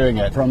actually doing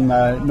it. From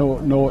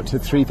 0 to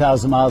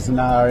 3,000 miles an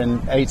hour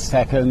in 8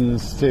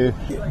 seconds, to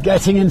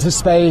getting into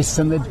space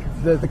and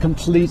the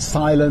complete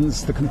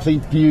silence, the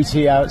complete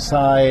beauty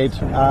outside,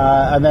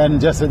 and then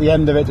just at the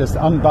end of it, just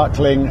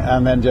unbuckling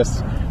and then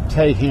just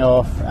taking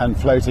off and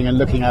floating and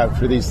looking out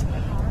through these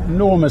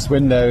enormous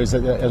windows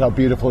at our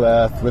beautiful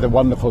Earth with a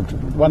wonderful,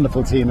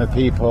 wonderful team of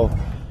people.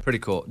 Pretty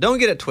cool. Don't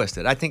get it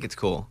twisted. I think it's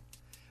cool.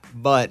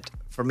 But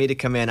for me to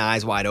come in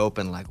eyes wide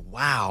open like,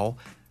 wow,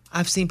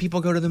 I've seen people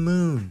go to the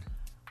moon.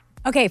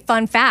 Okay,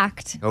 fun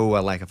fact. Oh,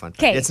 I like a fun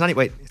fact. Okay. It's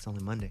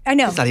only Monday. I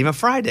know. It's not even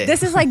Friday.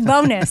 This is like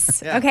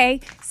bonus, Yeah.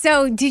 okay?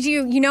 So did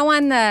you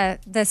on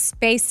the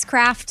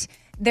spacecraft,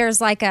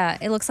 there's like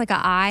it looks like an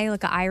eye,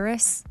 like an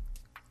iris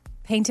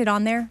painted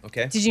on there.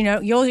 Okay. Did you know?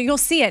 You'll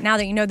see it now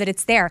that you know that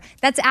it's there.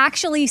 That's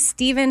actually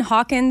Stephen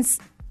Hawking's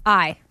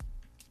eye.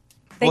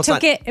 They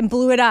took it and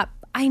blew it up.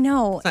 I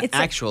know. It's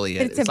not actually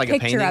it. It's It's a like a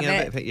picture painting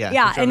of of it. it. Yeah,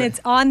 Yeah, picture and of it. it's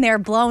on there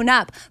blown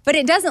up. But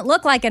it doesn't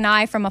look like an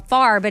eye from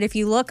afar, but if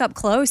you look up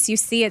close, you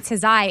see it's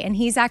his eye, and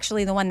he's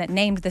actually the one that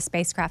named the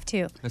spacecraft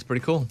too. That's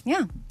pretty cool.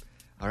 Yeah.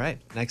 All right,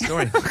 next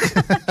story.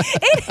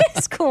 It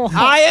is cool.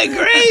 I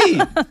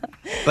agree.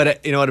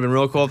 But you know what would have been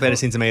real cool if they had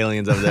seen some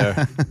aliens up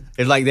there.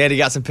 It's like they had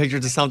got some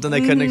pictures of something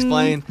they couldn't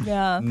explain.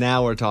 Yeah.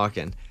 Now we're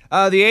talking.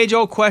 The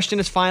age-old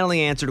question is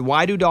finally answered.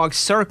 Why do dogs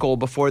circle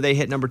before they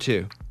hit number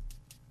 2?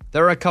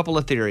 There are a couple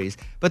of theories,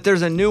 but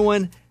there's a new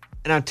one,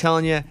 and I'm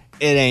telling you,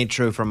 it ain't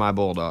true for my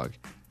bulldog.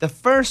 The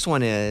first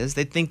one is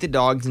they think that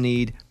dogs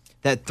need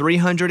that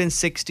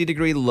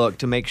 360-degree look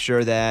to make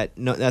sure that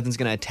nothing's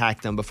going to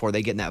attack them before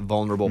they get in that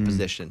vulnerable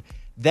position.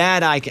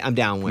 That I'm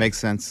down with. Makes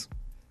sense.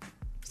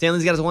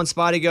 Stanley's got his one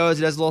spot he goes,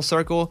 he does a little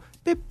circle,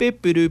 beep,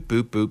 beep, boop,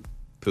 boop, boop,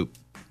 poop.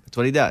 That's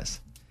what he does.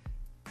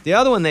 The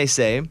other one, they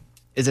say,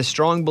 is a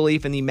strong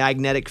belief in the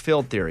magnetic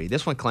field theory.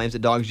 This one claims that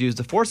dogs use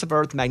the force of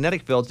Earth's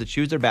magnetic fields to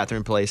choose their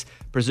bathroom place,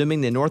 presuming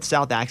the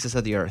north-south axis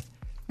of the Earth.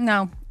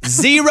 No.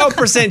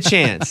 0%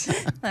 chance.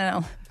 I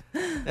know.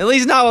 At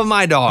least not with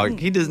my dog.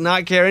 He does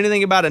not care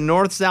anything about a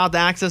north-south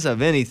axis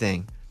of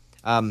anything.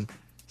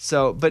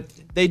 But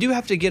they do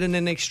have to get in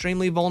an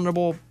extremely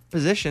vulnerable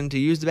position to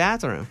use the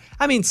bathroom.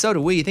 I mean, so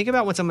do we. Think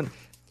about when someone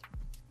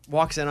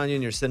walks in on you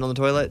and you're sitting on the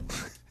toilet.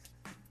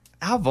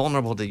 How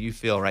vulnerable do you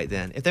feel right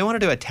then? If they wanted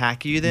to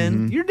attack you,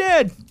 then you're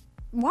dead.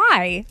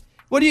 Why?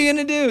 What are you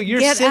going to do? You're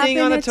Get sitting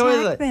up on and a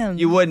toilet. attack them.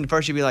 You wouldn't.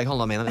 First, you'd be like, hold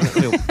on, man. Let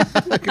me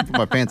I can put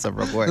my pants up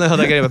real quick. no, I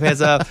gotta get my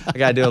pants up. I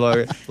gotta do a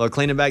little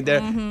cleaning back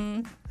there.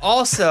 Mm-hmm.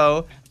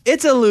 Also,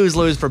 it's a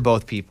lose-lose for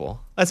both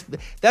people.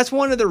 That's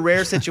one of the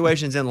rare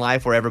situations in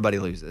life where everybody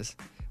loses.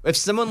 If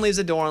someone leaves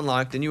the door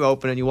unlocked and you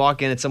open it and you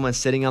walk in and someone's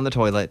sitting on the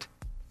toilet,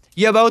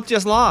 you both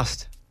just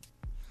lost.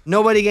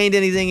 Nobody gained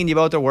anything and you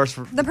both are worse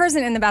for... The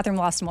person in the bathroom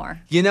lost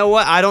more. You know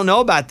what? I don't know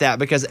about that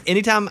because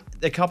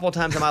a couple of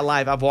times in my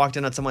life, I've walked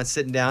in on someone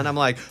sitting down. I'm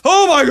like,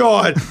 oh my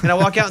God. And I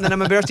walk out and then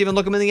I'm embarrassed to even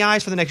look them in the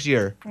eyes for the next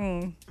year.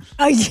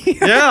 A year?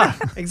 Yeah,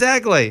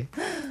 exactly.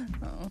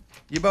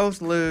 You both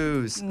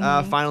lose.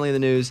 Finally in the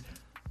news,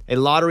 a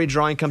lottery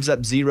drawing comes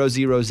up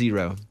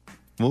 000.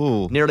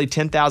 Ooh. Nearly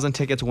 10,000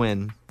 tickets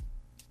win.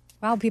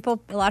 Wow,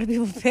 a lot of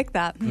people pick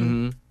that.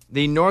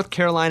 The North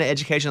Carolina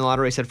Education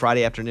Lottery said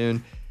Friday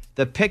afternoon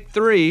the pick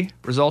 3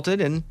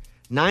 resulted in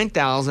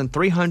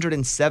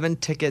 9,307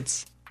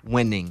 tickets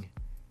winning.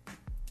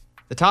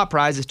 The top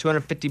prize is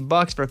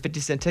 $250 for a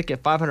 50-cent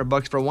ticket,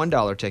 $500 for a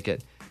 $1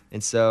 ticket.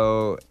 And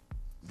so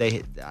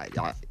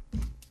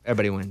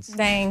everybody wins.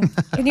 Dang.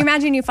 Can you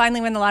imagine you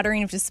finally win the lottery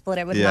and you have to split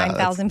it with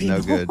 9,000 people?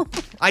 No good.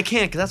 I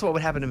can't, because that's what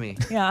would happen to me.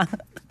 Yeah.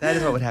 That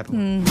is what would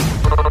happen.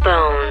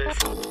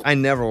 I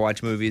never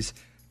watch movies,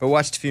 but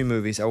watched a few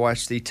movies. I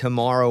watched The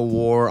Tomorrow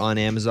War on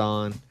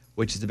Amazon,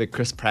 which is the big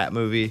Chris Pratt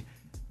movie.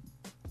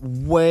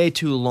 Way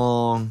too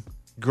long.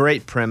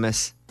 Great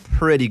premise.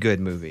 Pretty good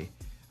movie.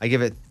 I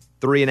give it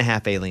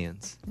 3.5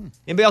 aliens.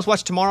 Anybody else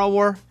watch Tomorrow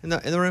War in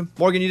the room?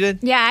 Morgan, you did?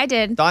 Yeah, I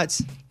did.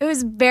 Thoughts? It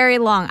was very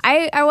long.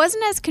 I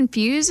wasn't as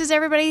confused as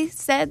everybody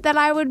said that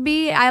I would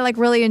be. I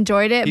really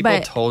enjoyed it. People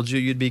but told you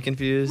you'd be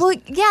confused? Well,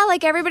 yeah,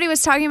 everybody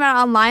was talking about it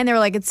online. They were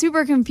like, it's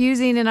super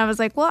confusing. And I was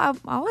like, well,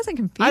 I wasn't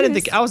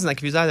confused. I wasn't that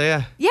confused either,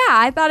 yeah. Yeah,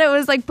 I thought it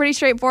was pretty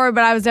straightforward,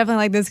 but I was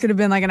definitely like, this could have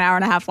been an hour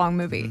and a half long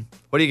movie.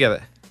 What do you give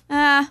it?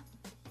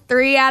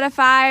 3 out of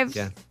 5.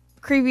 Yeah.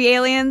 Creepy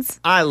aliens.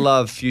 I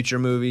love future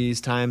movies,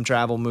 time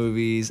travel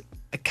movies.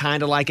 I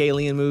kind of like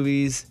alien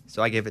movies,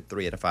 so I gave it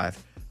 3 out of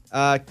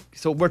 5.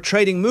 So we're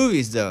trading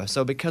movies, though.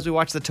 So because we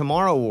watched The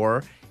Tomorrow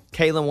War,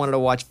 Caitlin wanted to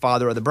watch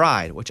Father of the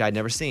Bride, which I'd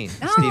never seen.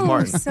 Steve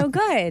Martin. So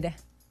good.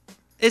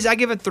 I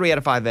give it 3 out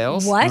of 5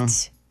 Vales.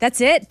 What? That's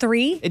it?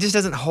 3? It just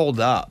doesn't hold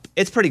up.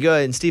 It's pretty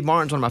good, and Steve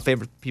Martin's one of my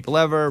favorite people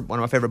ever, one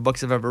of my favorite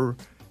books I've ever,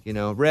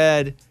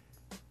 read.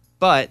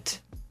 But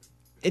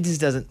it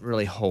just doesn't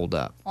really hold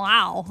up.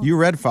 Wow. You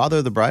read Father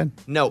of the Bride?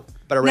 No,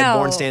 but I read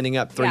Born Standing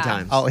Up 3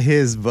 times. Oh,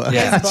 his book.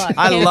 Yeah. His book.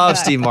 I love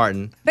Steve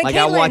Martin. But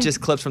I watch his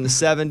clips from the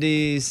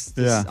 70s,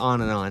 Yeah.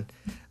 on and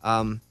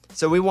on.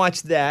 So we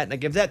watched that, and I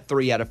give that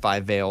 3 out of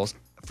 5 Vales.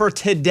 For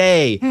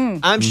today,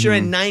 I'm sure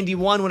in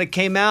 91 when it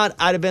came out,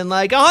 I'd have been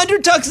like,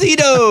 100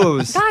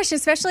 tuxedos! Gosh,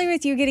 especially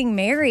with you getting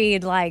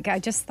married, I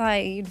just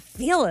thought you'd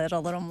feel it a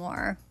little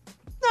more.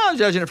 No, I'm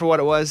judging it for what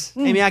it was.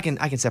 Amy, I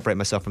can separate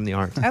myself from the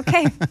art.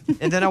 Okay.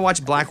 And then I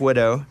watched Black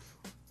Widow.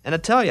 And I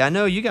tell you, I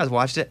know you guys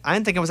watched it. I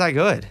didn't think it was that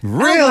good.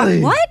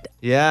 Really? What?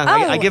 Yeah,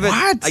 Oh. I give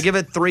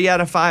it 3 out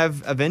of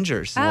 5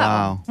 Avengers. Oh.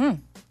 Wow.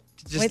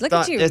 Just Look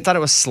thought, at you. I thought it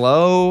was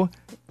slow.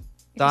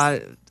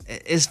 Thought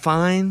it's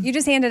fine. You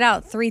just handed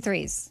out 3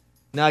 threes.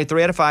 No,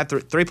 3 out of 5,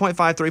 3.5,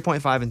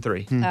 3.5, and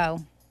 3.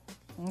 Oh.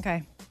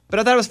 Okay.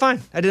 But I thought it was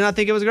fine. I did not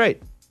think it was great.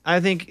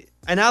 And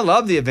I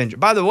love the Avengers.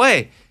 By the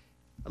way,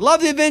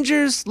 love the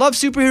Avengers, love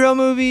superhero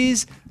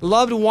movies,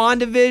 loved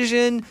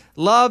WandaVision,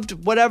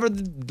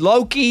 loved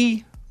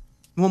Loki.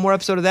 One more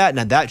episode of that.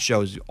 Now that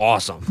show's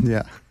awesome.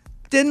 Yeah.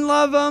 Didn't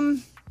love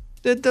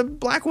the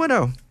Black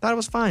Widow. Thought it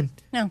was fine.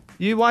 No.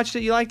 You watched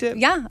it? You liked it?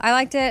 Yeah, I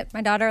liked it.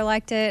 My daughter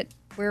liked it.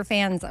 We were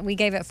fans. We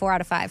gave it 4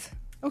 out of 5.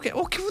 Okay.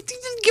 Well, you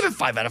didn't give it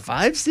 5 out of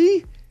 5.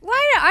 See?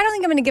 Why? I don't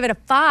think I'm going to give it a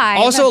 5.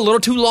 Also, a little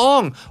too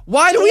long.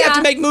 Why do we have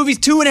to make movies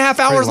 2.5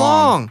 hours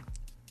long?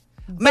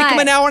 Make them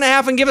an hour and a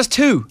half and give us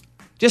 2.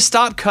 Just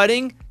stop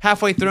cutting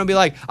halfway through and be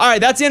like, all right,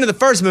 that's the end of the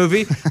first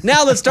movie.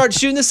 Now let's start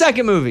shooting the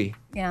second movie.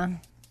 Yeah.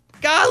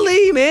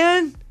 Golly,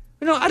 man.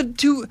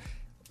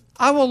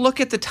 I will look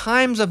at the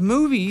times of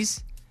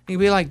movies and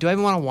be like, do I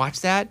even want to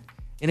watch that?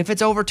 And if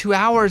it's over 2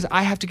 hours,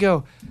 I have to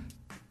go,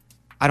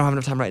 I don't have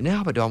enough time right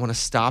now, but do I want to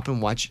stop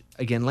and watch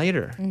again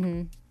later?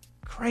 Mm-hmm.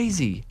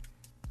 Crazy.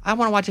 I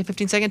want to watch a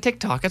 15-second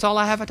TikTok. That's all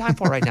I have time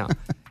for right now.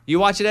 You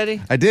watch it,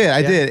 Eddie? I did.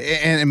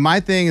 And my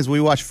thing is we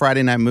watch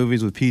Friday night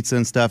movies with pizza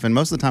and stuff, and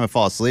most of the time I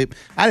fall asleep.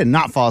 I did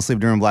not fall asleep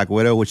during Black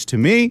Widow, which to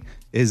me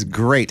is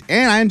great.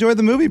 And I enjoyed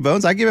the movie,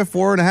 Bones. I give it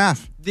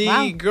 4.5.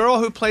 The girl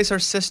who plays her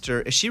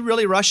sister, is she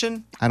really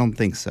Russian? I don't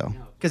think so.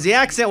 Because the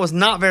accent was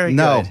not very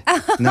good.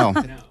 No.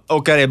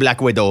 Okay, Black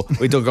Widow.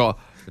 We don't go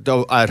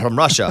from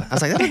Russia. I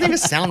was like, that doesn't even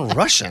sound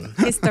Russian.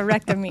 It's the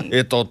rectomy.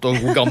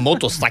 We got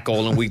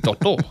motorcycle and we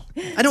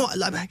I don't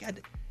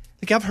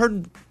like I've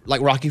heard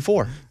Rocky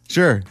 4.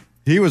 Sure.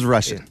 He was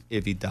Russian.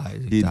 If he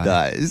dies, he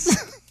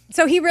dies.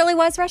 So he really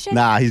was Russian?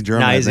 Nah, he's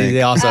German. Nah,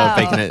 he's also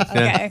faking it.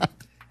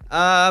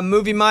 Okay.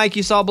 Movie Mike,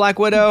 you saw Black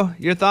Widow.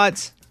 Your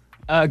thoughts?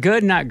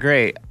 Good, not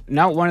great.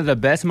 Not one of the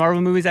best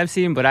Marvel movies I've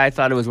seen, but I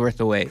thought it was worth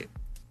the wait.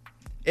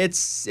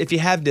 It's, if you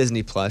have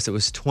Disney Plus, it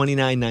was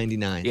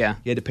 $29.99. Yeah.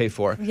 You had to pay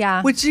for.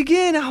 Yeah. Which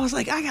again, I was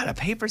like, I gotta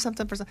pay for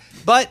something.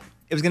 But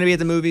it was gonna be at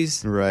the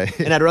movies. Right.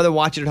 And I'd rather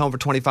watch it at home for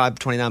 $25,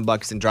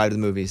 $29 than drive to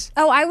the movies.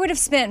 Oh, I would have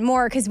spent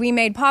more because we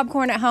made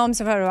popcorn at home.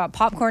 So if I would have bought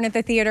popcorn at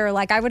the theater,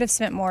 I would have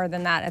spent more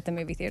than that at the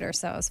movie theater.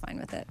 So I was fine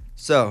with it.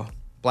 So,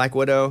 Black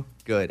Widow,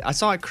 good. I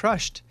saw it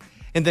crushed.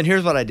 And then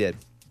here's what I did.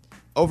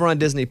 Over on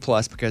Disney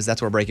Plus, because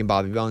that's where Breaking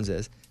Bobby Bones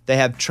is, they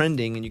have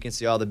trending, and you can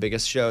see all the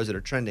biggest shows that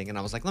are trending. And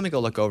I was like, let me go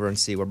look over and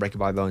see where Breaking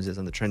Bobby Bones is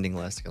on the trending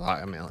list.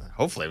 I mean,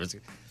 hopefully it was.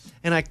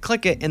 And I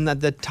click it, and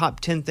the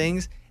top 10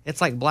 things,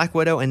 it's like Black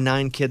Widow and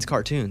 9 kids'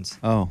 cartoons.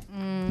 Oh,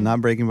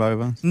 not Breaking Bobby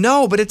Bones?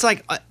 No, but it's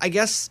like, I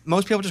guess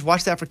most people just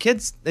watch that for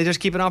kids. They just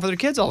keep it on for their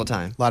kids all the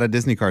time. A lot of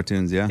Disney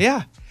cartoons, yeah.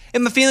 Yeah.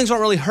 And my feelings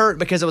weren't really hurt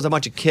because it was a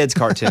bunch of kids'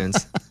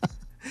 cartoons.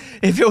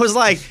 If it was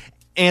like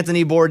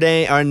Anthony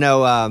Bourdain, or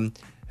no,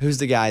 who's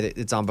the guy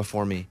that's on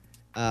before me?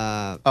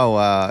 Yeah.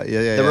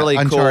 The really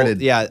Uncharted.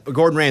 cool,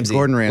 Gordon Ramsay.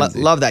 Gordon Ramsay.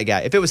 Love that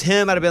guy. If it was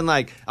him, I'd have been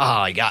like,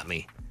 oh, he got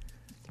me.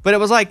 But it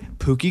was like,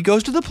 Pookie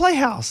goes to the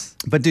Playhouse.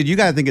 But dude, you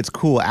gotta think it's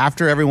cool.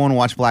 After everyone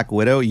watched Black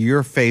Widow,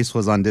 your face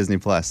was on Disney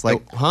Plus.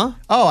 Like,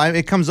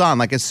 it comes on.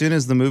 Like as soon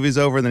as the movie's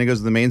over, then it goes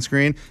to the main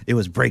screen. It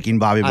was breaking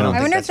Bobby Bones. I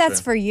wonder if that's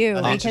for you.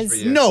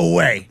 Because no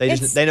way.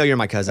 They know you're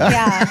my cousin.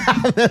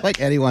 Yeah. Like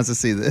Eddie wants to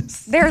see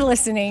this. They're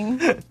listening.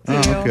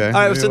 Okay.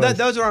 All right, so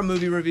those are our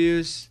movie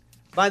reviews.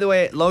 By the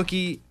way,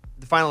 Loki,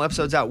 the final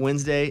episode's out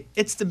Wednesday.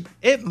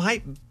 It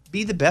might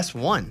be the best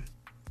one.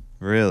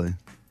 Really?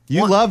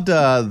 You loved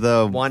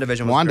the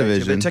WandaVision.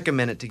 WandaVision. But it took a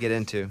minute to get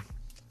into.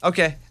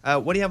 Okay,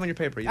 what do you have on your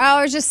paper?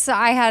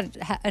 I had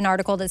an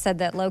article that said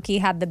that Loki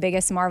had the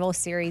biggest Marvel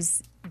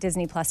series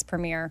Disney Plus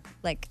premiere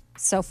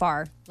so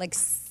far,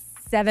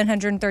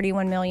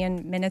 731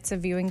 million minutes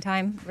of viewing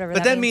time. Whatever.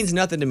 But that means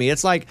nothing to me.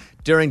 It's like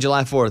during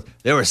July 4th,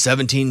 there were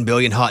 17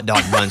 billion hot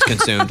dog buns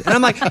consumed, and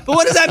I'm like, but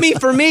what does that mean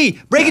for me?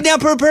 Break it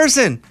down per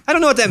person. I don't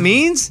know what that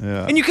means.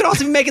 Yeah. And you could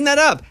also be making that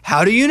up.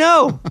 How do you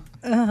know?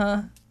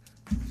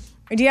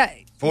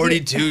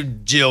 42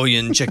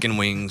 jillion chicken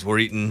wings were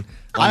eaten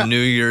on New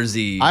Year's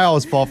Eve. I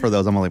always fall for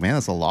those. I'm like, man,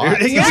 that's a lot.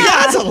 Yeah,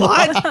 that's a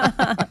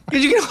lot.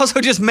 Because you can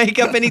also just make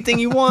up anything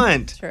you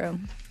want. True.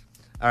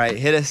 All right,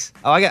 hit us.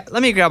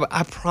 Let me grab.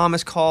 I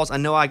promise calls. I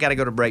know I got to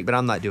go to break, but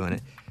I'm not doing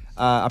it.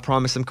 I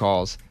promise some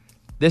calls.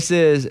 This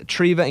is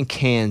Treva in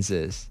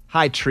Kansas.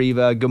 Hi,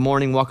 Treva. Good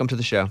morning. Welcome to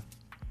the show.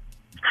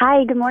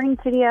 Hi. Good morning,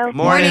 studio.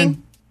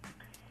 Morning.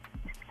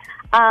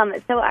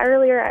 So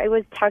earlier I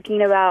was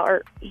talking about,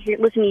 or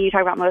listening to you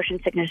talk about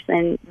motion sickness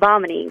and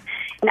vomiting,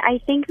 and I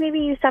think maybe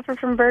you suffer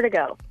from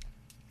vertigo.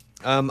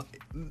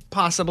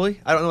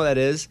 Possibly. I don't know what that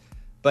is,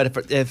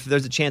 but if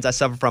there's a chance I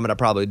suffer from it, I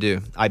probably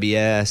do.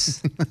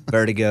 IBS,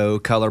 vertigo,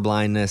 color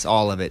blindness,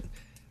 all of it.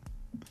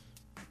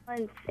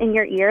 In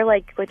your ear,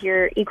 like with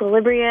your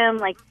equilibrium,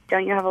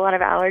 don't you have a lot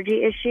of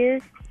allergy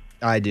issues?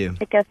 I do.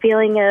 Like a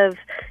feeling of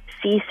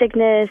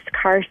seasickness,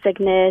 car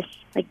sickness,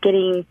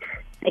 getting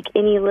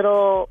any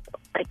little,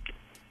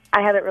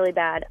 I have it really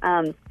bad.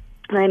 When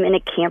I'm in a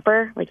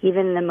camper,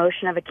 even in the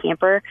motion of a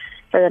camper,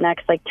 for the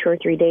next 2 or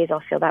 3 days, I'll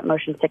feel that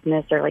motion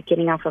sickness, or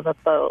getting off of a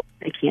boat.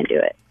 I can't do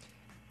it.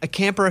 A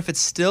camper, if it's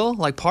still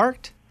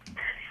parked?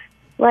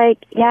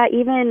 Yeah,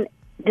 even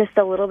just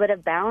a little bit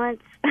of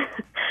balance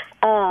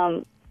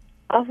off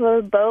of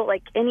a boat,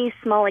 any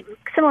small,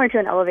 similar to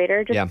an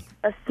elevator, just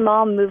a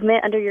small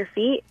movement under your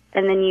feet,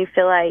 and then you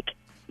feel like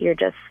you're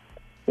just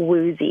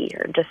woozy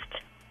or just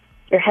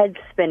your head's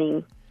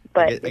spinning.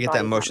 But I get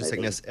that motion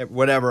sickness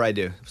whatever I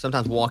do.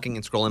 Sometimes walking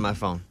and scrolling my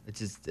phone. It's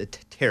just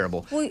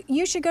terrible. Well,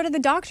 you should go to the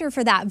doctor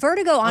for that.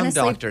 Vertigo,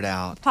 honestly, I'm doctored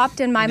out. Popped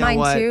in my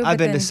mind too. I've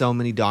been to so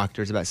many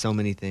doctors about so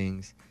many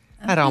things.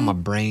 I had all my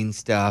brain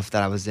stuff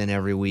that I was in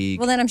every week.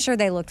 Well, then I'm sure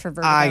they looked for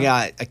vertigo. I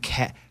got a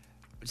cat.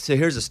 So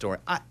here's a story.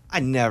 I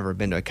never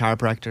been to a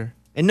chiropractor.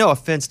 And no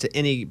offense to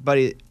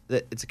anybody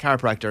that it's a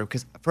chiropractor,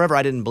 because forever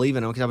I didn't believe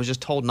in them because I was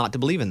just told not to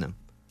believe in them.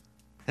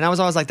 And I was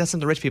always like, that's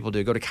something rich people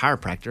do, go to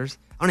chiropractors.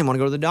 I don't even want to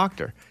go to the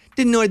doctor.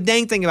 Didn't know a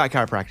dang thing about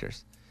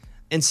chiropractors.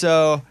 And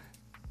so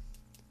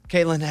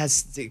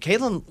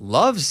Caitlin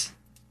loves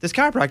this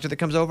chiropractor that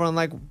comes over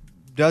and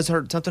does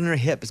her something in her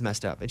hip is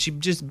messed up. And she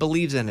just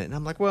believes in it. And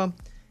I'm like, well,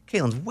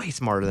 Caitlin's way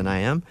smarter than I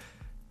am.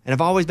 And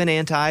I've always been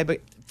anti,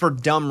 but for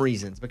dumb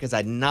reasons, because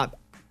I don't know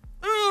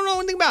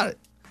anything about it.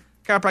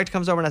 Chiropractor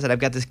comes over and I said, I've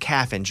got this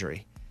calf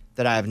injury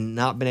that I have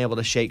not been able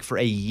to shake for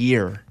a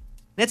year. And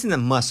it's in the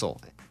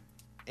muscle.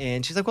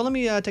 And she's like, well, let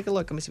me take a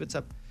look. Let me see what's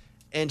up.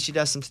 And she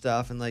does some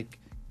stuff and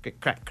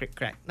crack, crack,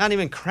 crack. Not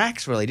even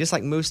cracks really, just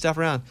moves stuff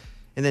around.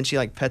 And then she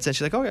pets it.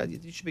 She's like, oh yeah,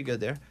 you should be good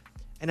there.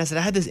 And I said,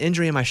 I had this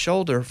injury in my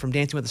shoulder from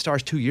Dancing with the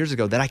Stars 2 years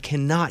ago that I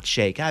cannot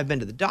shake. I've been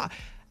to the doc.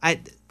 I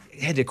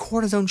had to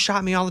cortisone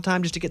shot me all the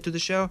time just to get through the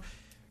show.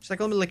 She's like,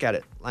 let me look at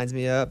it. Lines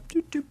me up.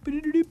 Doop, doop,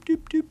 doop, doop,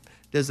 doop, doop.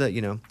 Does that,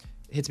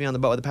 hits me on the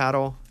butt with a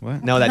paddle.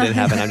 What? No, that didn't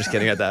happen. I'm just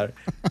kidding about that.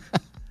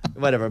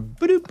 Whatever.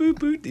 Boop, boop,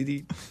 boop,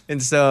 dee.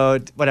 And so,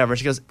 whatever.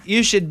 She goes,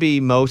 you should be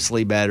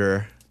mostly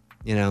better,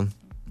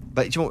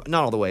 but you won't,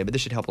 not all the way, but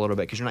this should help a little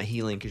bit because you're not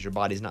healing because your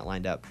body's not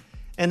lined up.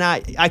 And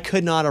I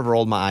could not have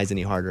rolled my eyes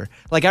any harder.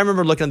 I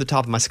remember looking at the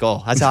top of my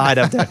skull. That's how high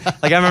up there.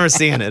 I remember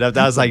seeing it.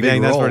 I was like,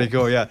 dang, that's pretty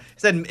cool. Yeah.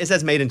 It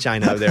says made in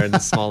China up there in the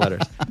small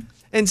letters.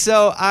 And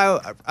so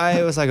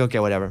I was like, okay,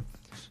 whatever.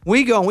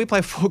 We go and we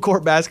play full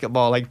court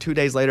basketball 2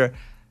 days later.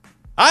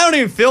 I don't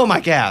even feel my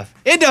calf.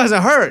 It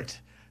doesn't hurt.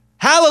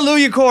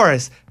 Hallelujah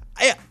chorus.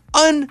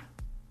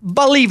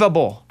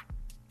 Unbelievable.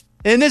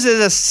 And this is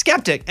a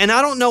skeptic. And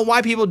I don't know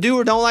why people do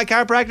or don't like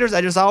chiropractors.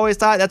 I just always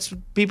thought that's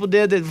what people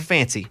did that were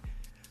fancy.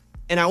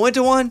 And I went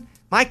to one.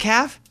 My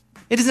calf,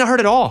 it does not hurt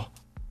at all.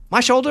 My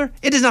shoulder,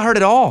 it does not hurt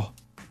at all.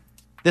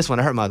 This one,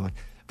 I hurt my other one.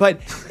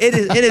 But it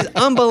is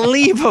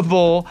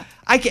unbelievable.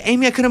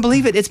 Amy, I couldn't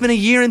believe it. It's been a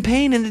year in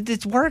pain and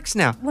it works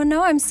now. Well,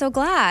 no, I'm so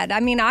glad. I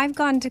mean, I've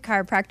gone to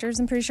chiropractors.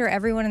 I'm pretty sure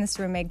everyone in this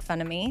room made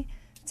fun of me.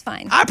 It's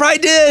fine. I probably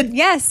did.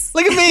 Yes.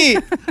 Look at me.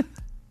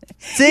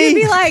 See? You'd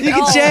be like, you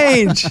can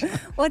change.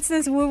 What's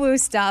this woo-woo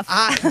stuff?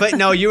 But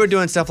no, you were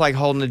doing stuff like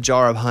holding a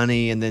jar of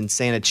honey and then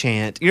saying a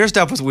chant. Your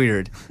stuff was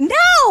weird. No!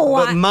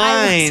 But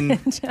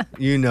mine, wasn't.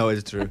 you know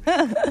it's true.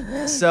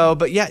 So,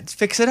 but yeah,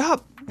 fix it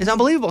up. It's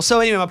unbelievable. So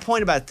anyway, my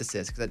point about this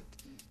is, because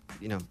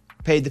I,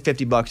 paid the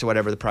 $50 or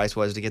whatever the price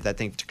was to get that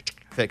thing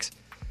fixed.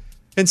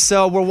 And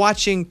so we're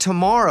watching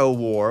Tomorrow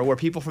War, where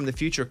people from the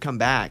future come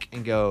back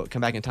in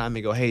time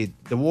and go, hey,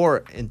 the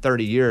war in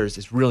 30 years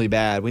is really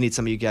bad. We need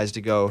some of you guys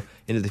to go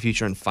into the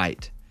future and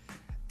fight.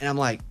 And I'm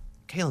like,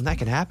 Kaylin, that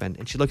could happen.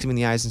 And she looks at me in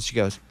the eyes and she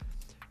goes,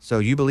 so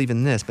you believe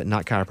in this, but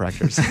not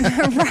chiropractors.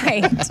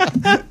 Right.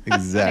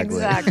 Exactly.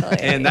 Exactly.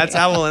 And that's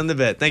how we'll end the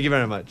bit. Thank you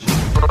very much.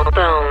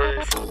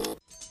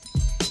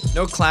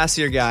 No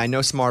classier guy,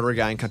 no smarter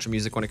guy in country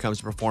music when it comes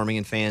to performing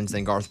and fans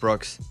than Garth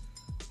Brooks.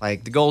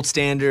 Like the gold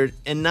standard,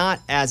 and not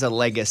as a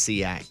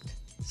legacy act.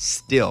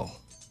 Still.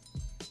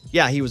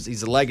 Yeah,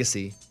 he's a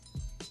legacy.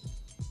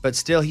 But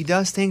still, he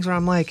does things where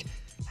I'm like,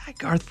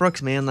 Garth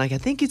Brooks, man, like I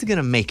think he's going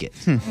to make it.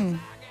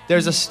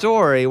 There's a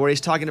story where he's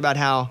talking about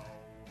how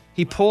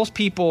he pulls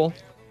people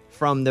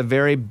from the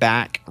very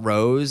back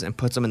rows and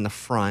puts them in the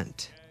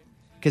front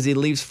because he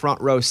leaves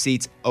front row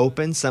seats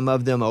open, some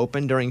of them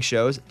open during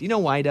shows. Do you know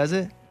why he does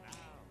it?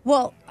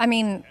 Well, I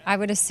mean, I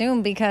would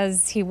assume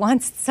because he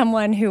wants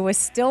someone who was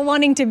still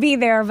wanting to be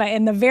there, but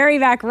in the very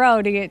back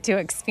row to get to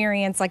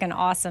experience like an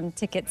awesome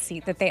ticket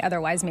seat that they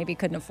otherwise maybe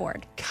couldn't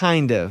afford.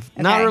 Kind of.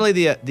 Okay. Not really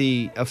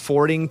the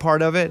affording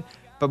part of it,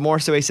 but more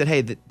so he said,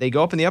 hey, they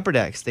go up in the upper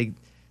decks. They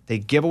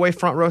give away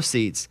front row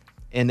seats,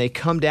 and they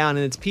come down,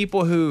 and it's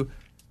people who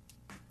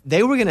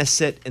they were going to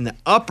sit in the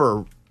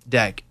upper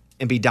deck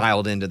and be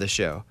dialed into the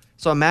show.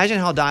 So imagine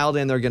how dialed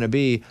in they're going to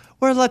be.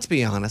 Where, let's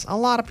be honest, a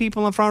lot of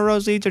people in front row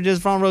seats are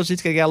just front row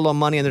seats because they got a little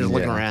money and they're just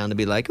looking around to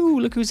be like, ooh,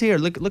 look who's here.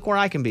 Look where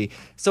I can be.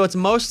 So it's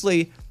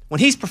mostly when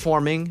he's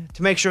performing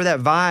to make sure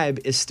that vibe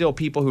is still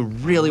people who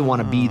really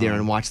want to be there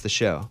and watch the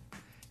show.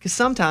 Because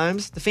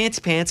sometimes the fancy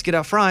pants get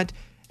up front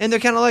and they're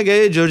kind of like,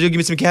 hey, Jojo, give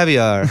me some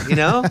caviar, you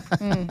know?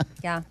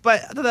 Yeah.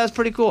 But I thought that was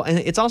pretty cool. And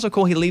it's also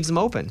cool he leaves them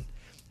open.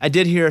 I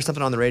did hear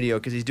something on the radio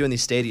because he's doing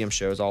these stadium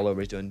shows all over.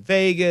 He's doing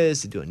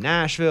Vegas, he's doing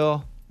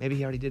Nashville. Maybe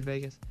he already did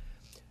Vegas.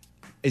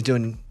 He's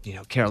doing,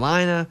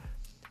 Carolina.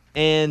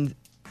 And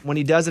when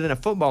he does it in a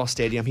football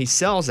stadium, he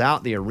sells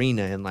out the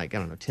arena in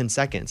 10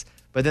 seconds.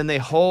 But then they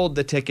hold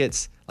the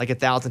tickets, like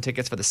 1,000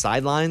 tickets for the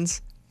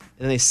sidelines,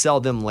 and they sell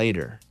them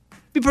later.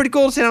 It'd be pretty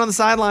cool to stand on the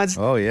sidelines.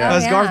 Oh, yeah.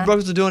 Because Garth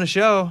Brooks was doing a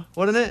show,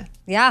 wouldn't it?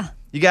 Yeah.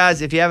 You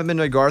guys, if you haven't been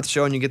to a Garth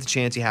show and you get the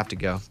chance, you have to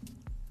go.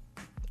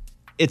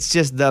 It's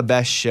just the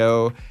best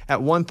show.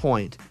 At one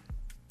point,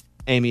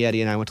 Amy,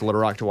 Eddie, and I went to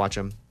Little Rock to watch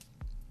him.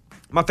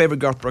 My favorite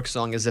Garth Brooks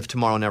song is If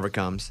Tomorrow Never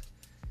Comes.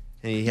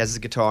 And he has his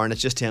guitar, and it's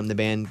just him. The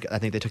band, I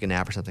think they took a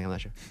nap or something. I'm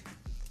not sure.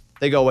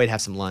 They go away to have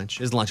some lunch.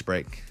 His lunch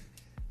break.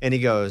 And he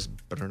goes,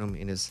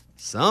 in his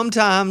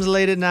sometimes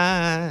late at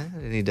night.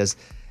 And he does.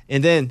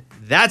 And then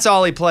that's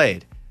all he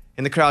played.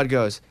 And the crowd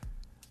goes,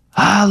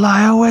 I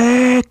lie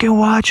awake and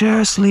watch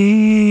her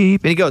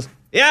sleep. And he goes,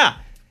 yeah.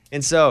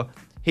 And so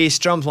he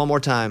strums one more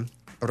time.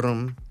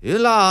 You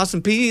lost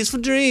some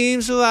peaceful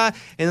dreams. So and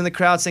then the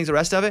crowd sings the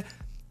rest of it.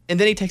 And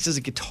then he takes his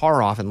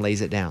guitar off and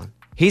lays it down.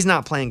 He's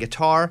not playing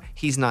guitar.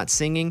 He's not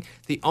singing.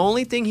 The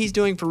only thing he's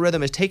doing for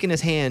rhythm is taking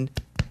his hand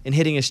and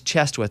hitting his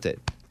chest with it.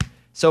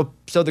 So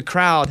the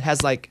crowd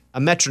has like a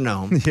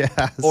metronome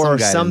or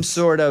some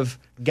sort of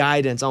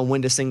guidance on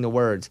when to sing the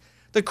words.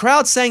 The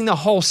crowd sang the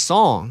whole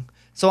song.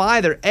 So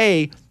either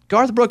A,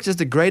 Garth Brooks is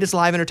the greatest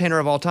live entertainer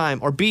of all time,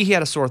 or B, he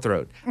had a sore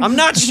throat. I'm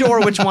not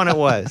sure which one it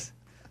was.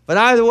 But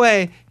either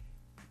way,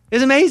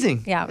 it's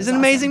amazing. Yeah, it's an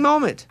amazing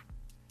moment.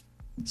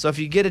 So if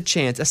you get a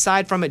chance,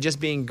 aside from it just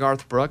being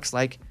Garth Brooks,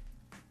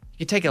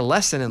 you take a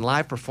lesson in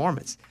live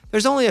performance.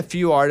 There's only a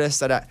few artists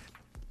that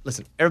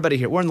listen, everybody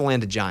here, we're in the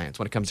land of giants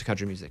when it comes to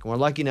country music. And we're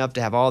lucky enough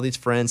to have all these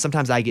friends.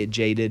 Sometimes I get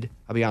jaded,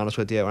 I'll be honest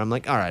with you, where I'm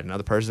like, all right,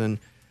 another person,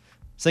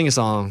 sing a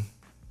song,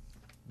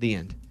 the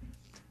end.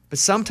 But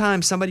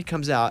sometimes somebody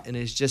comes out and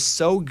is just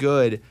so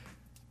good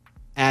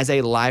as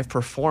a live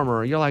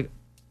performer, you're like,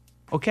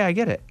 okay, I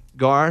get it.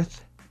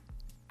 Garth,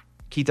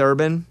 Keith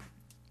Urban,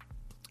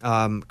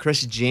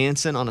 Chris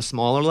Janson on a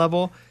smaller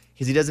level,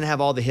 because he doesn't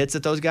have all the hits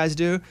that those guys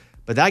do.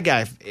 But that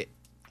guy,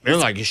 they're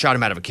like you shot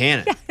him out of a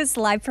cannon. Yeah, his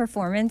live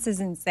performance is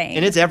insane.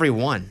 And it's every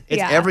one.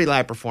 It's every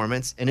live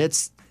performance. And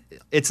it's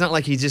not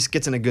like he just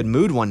gets in a good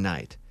mood one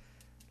night.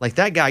 Like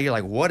that guy, you're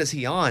like, what is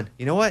he on?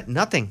 You know what?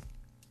 Nothing.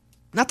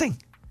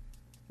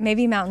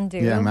 Maybe Mountain Dew.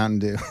 Yeah, Mountain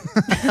Dew.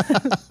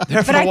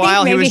 There for a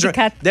while, he was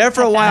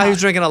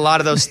drinking a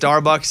lot of those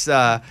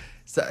Starbucks.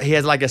 He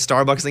has like a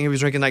Starbucks thing. He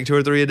was drinking like 2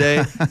 or 3 a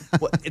day.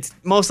 Well, it's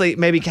mostly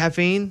maybe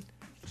caffeine.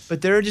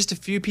 But there are just a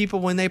few people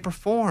when they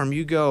perform,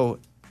 you go,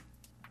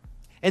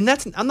 and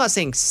I'm not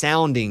saying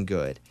sounding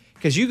good,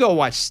 because you go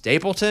watch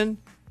Stapleton,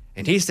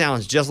 and he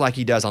sounds just like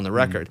he does on the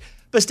record.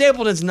 But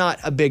Stapleton's not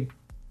a big,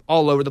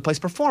 all over the place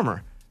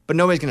performer. But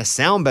nobody's going to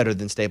sound better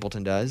than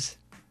Stapleton does.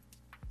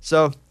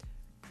 So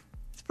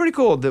it's pretty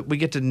cool that we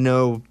get to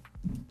know,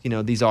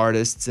 these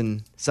artists,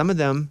 and some of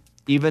them,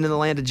 even in the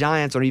land of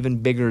giants or even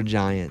bigger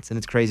giants, and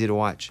it's crazy to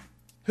watch.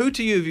 Who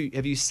to you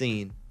have you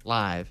seen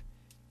live,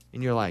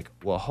 and you're like,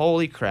 well,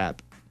 holy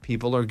crap,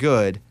 people are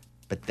good,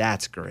 but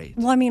that's great.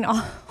 Well, I mean,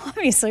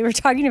 obviously, we're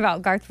talking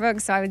about Garth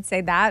Brooks, so I would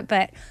say that.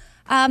 But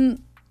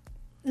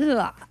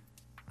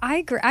I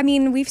agree. I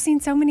mean, we've seen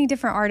so many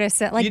different artists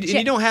that like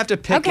you don't have to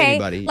pick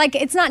anybody. Like,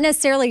 it's not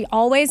necessarily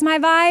always my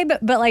vibe,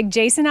 but like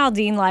Jason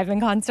Aldean live in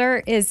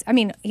concert is. I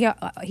mean, he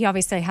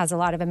obviously has a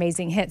lot of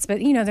amazing hits, but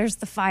there's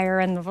the fire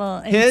and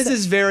the. His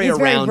is very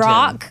around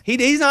rock. Him.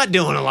 He's not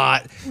doing a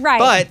lot,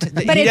 right?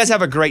 But he does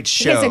have a great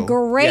show. He has a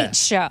great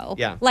show.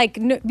 Yeah. Like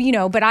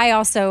but I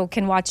also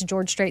can watch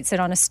George Strait sit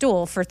on a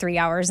stool for 3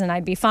 hours and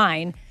I'd be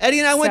fine. Eddie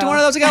and I went to one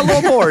of those. I got a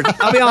little bored.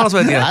 I'll be honest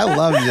with you. I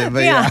loved it,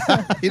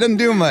 but he doesn't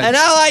do much. And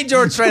I like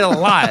George Strait a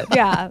lot.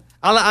 Yeah.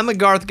 I'm a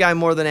Garth guy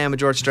more than I am a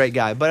George Strait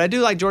guy, but I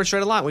do like George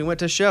Strait a lot. We went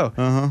to a show,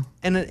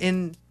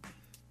 and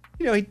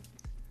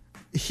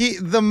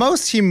the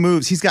most he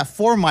moves, he's got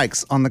 4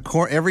 mics on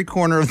every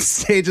corner of the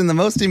stage, and the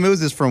most he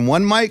moves is from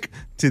one mic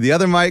to the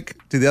other mic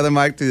to the other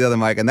mic to the other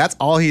mic, and that's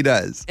all he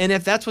does. And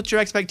if that's what your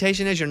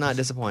expectation is, you're not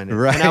disappointed.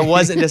 Right. And I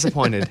wasn't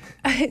disappointed.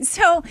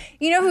 So,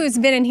 who's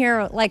been in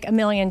here like a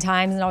million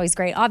times and always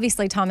great?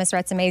 Obviously, Thomas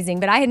Rhett's amazing,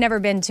 but I had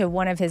never been to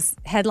one of his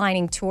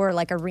headlining tour,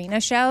 like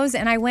arena shows,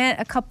 and I went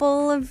a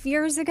couple of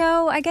years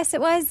ago, I guess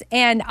it was,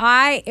 and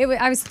I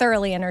was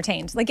thoroughly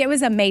entertained. Like, it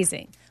was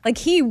amazing. Like,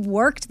 he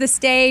worked the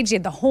stage, he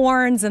had the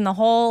horns and the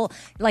whole,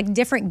 like,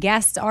 different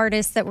guest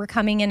artists that were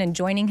coming in and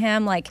joining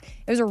him. Like,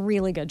 it was a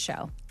really good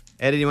show.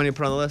 Eddie, do you want to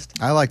put on the list?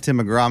 I like Tim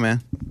McGraw,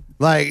 man.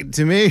 Like,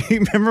 to me,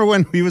 remember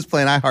when he was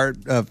playing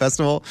iHeart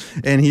Festival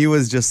and he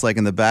was just like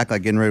in the back,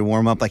 like getting ready to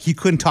warm up? Like, he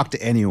couldn't talk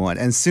to anyone.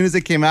 And as soon as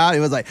it came out, it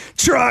was like,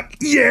 truck,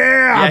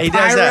 yeah, he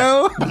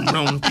pyro.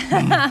 does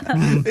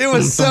that. It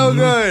was so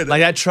good.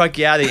 Like that truck,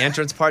 the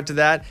entrance part to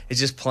that is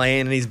just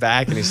playing and he's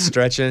back and he's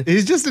stretching.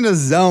 He's just in a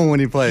zone when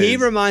he plays. He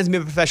reminds me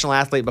of a professional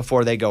athlete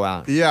before they go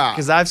out. Yeah.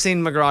 Because I've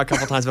seen McGraw a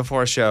couple times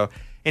before a show.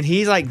 And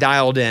he's like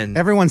dialed in.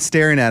 Everyone's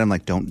staring at him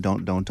like, don't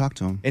talk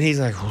to him. And he's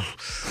like,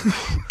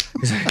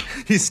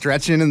 he's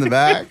stretching in the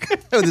back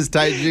with his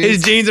tight jeans.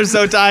 His jeans are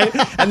so tight.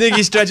 I think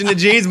he's stretching the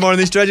jeans more than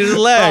he stretches his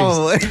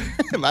legs.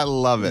 Probably. I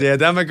love it. Yeah,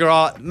 the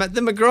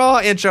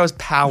McGraw intro is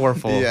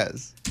powerful.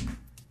 Yes.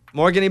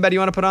 Morgan, anybody you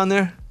want to put on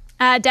there?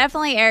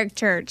 Definitely Eric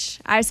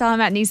Church. I saw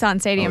him at Nissan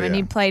Stadium and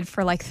he played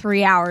for like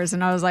 3 hours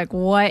and I was like,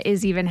 what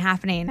is even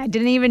happening? I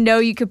didn't even know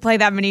you could play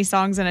that many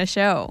songs in a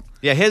show.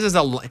 Yeah, his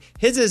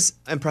is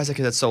impressive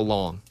because it's so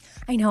long.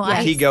 I know.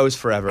 Yeah, he goes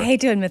forever. I hate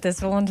to admit this,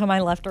 but one time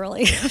I left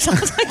early. So I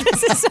was like,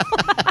 this is so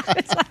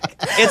hard.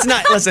 It's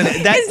not, listen,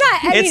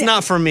 it's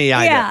not for me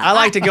either. Yeah, I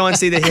like to go and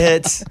see the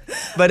hits,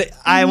 but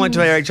I went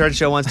to an Eric Church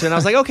show once too and I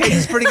was like, okay,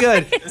 this is pretty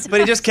good. But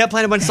he just kept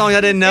playing a bunch of songs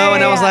I didn't know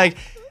and I was like,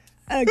 okay.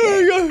 I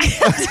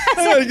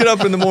gotta get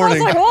up in the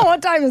morning. I was like, oh,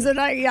 what time is it?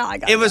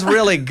 It was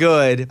really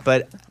good,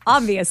 but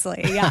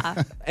obviously,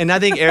 yeah. And I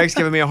think Eric's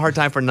given me a hard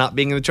time for not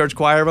being in the church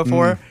choir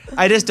before.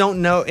 I just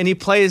don't know. And he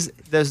plays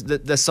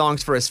the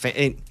songs for his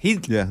fan.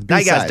 That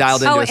guy's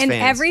dialed into his fans.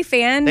 Every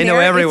fan, they know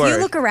every word. If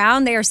you look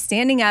around, they are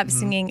standing up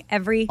singing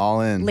every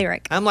all in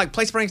lyric. I'm like,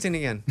 play Springsteen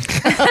again.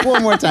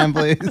 One more time,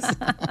 please.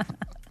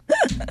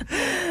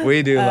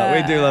 We do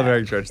love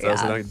Eric Church though,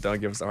 so don't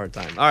give us a hard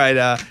time. All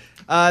right,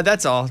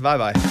 that's all.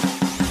 Bye.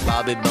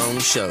 Bobby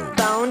Bones Show.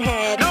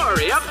 Bonehead.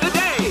 Story of the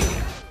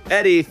day.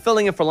 Eddie,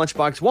 filling in for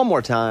Lunchbox one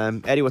more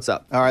time. Eddie, what's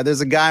up? All right,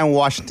 there's a guy in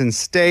Washington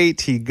State.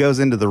 He goes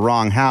into the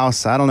wrong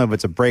house. I don't know if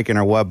it's a break-in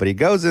or what, but he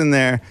goes in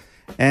there,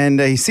 and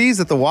he sees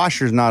that the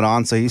washer's not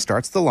on, so he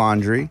starts the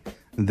laundry.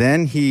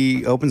 Then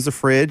he opens the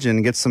fridge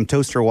and gets some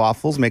toaster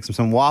waffles, makes him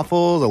some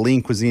waffles, a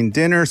lean cuisine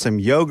dinner, some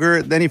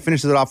yogurt. Then he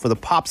finishes it off with a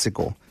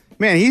popsicle.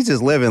 Man, he's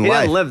just living life. He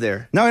doesn't live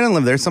there. No, he doesn't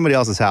live there. It's somebody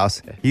else's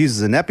house. He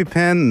uses an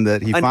EpiPen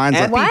that he finds.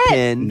 An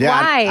EpiPen?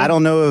 Yeah, Why? I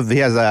don't know if he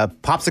has a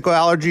popsicle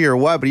allergy or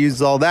what, but he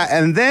uses all that.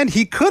 And then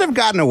he could have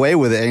gotten away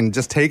with it and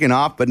just taken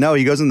off, but no,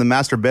 he goes in the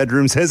master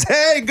bedroom, says,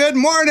 "Hey, good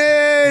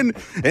morning!"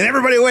 And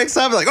everybody wakes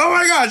up like, "Oh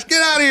my gosh,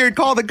 get out of here!"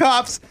 Call the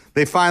cops.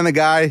 They find the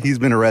guy. He's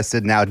been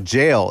arrested. Now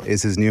jail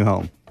is his new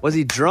home. Was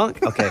he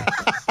drunk? Okay.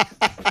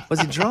 Was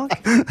he drunk?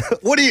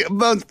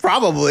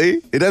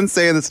 Probably. It doesn't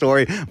say in the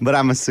story, but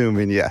I'm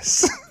assuming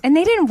yes. And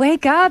they didn't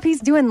wake up.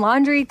 He's doing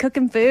laundry,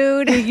 cooking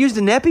food. He used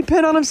an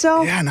EpiPen on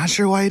himself? Yeah, not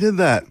sure why he did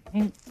that.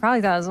 He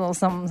probably thought it was a little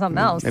something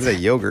else. Maybe that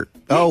yogurt.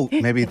 Oh,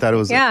 maybe he thought it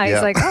was. Yeah,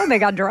 he's like, oh, they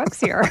got drugs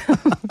here.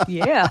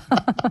 Yeah.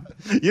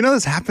 You know,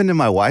 this happened to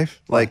my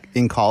wife, like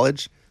in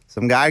college.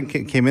 Some guy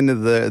came into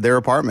their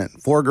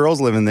apartment. 4 girls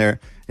living there.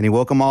 And he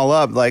woke them all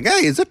up like,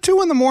 hey, is it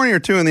 2 in the morning or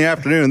 2 in the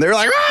afternoon? And they're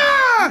like,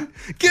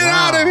 get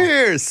out of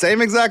here.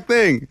 Same exact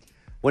thing.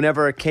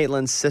 Whenever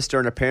Caitlin's sister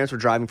and her parents were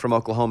driving from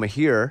Oklahoma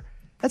here,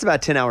 that's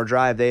about a 10-hour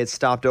drive. They had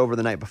stopped over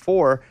the night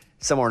before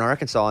somewhere in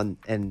Arkansas,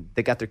 and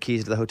they got their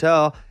keys to the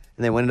hotel,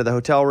 and they went into the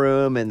hotel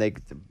room, and they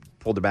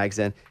pulled their bags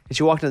in. And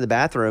she walked into the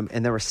bathroom,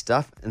 and there was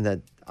stuff on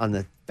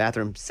the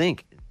bathroom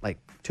sink, like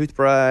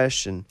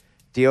toothbrush and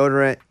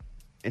deodorant.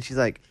 And she's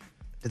like,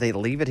 did they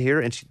leave it here?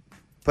 And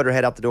put her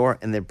head out the door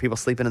and there were people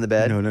sleeping in the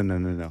bed?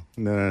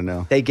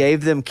 No. They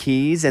gave them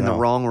keys in the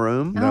wrong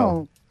room.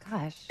 Oh,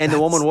 gosh. And the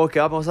woman woke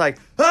up and was like,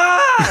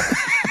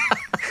 ah!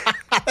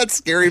 That's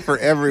scary for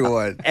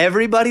everyone.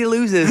 Everybody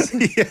loses.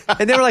 And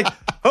they were like,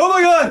 oh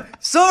my God,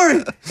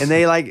 sorry. And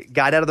they like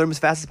got out of the room as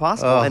fast as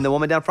possible. Oh. And the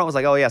woman down front was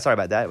like, oh yeah, sorry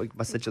about that. We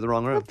must have sent you the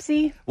wrong room.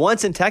 Oopsie.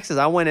 Once in Texas,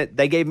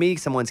 they gave me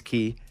someone's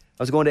key.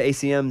 I was going to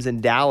ACM's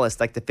in Dallas,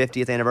 like the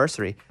 50th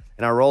anniversary.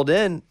 And I rolled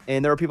in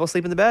and there were people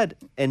asleep in the bed.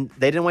 And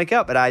they didn't wake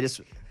up, but I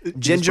just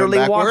gingerly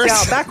walked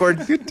out backward.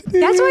 That's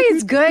why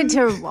it's good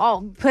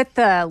to put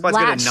the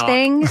latch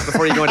thing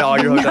before you go into all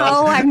your hotels.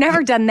 No, I've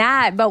never done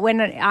that. But when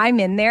I'm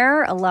in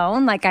there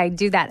alone, like I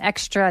do that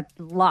extra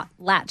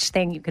latch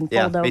thing you can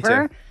fold me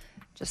over. too.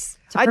 Just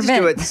to I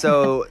prevent. just do it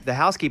so the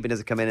housekeeping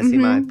doesn't come in and see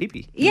my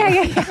pee-pee. Yeah.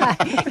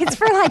 It's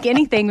for like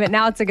anything, but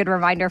now it's a good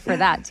reminder for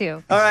that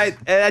too. All right,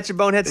 that's your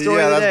bonehead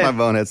story of the day. That's my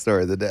bonehead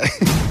story of the day.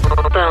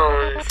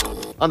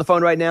 On the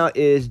phone right now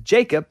is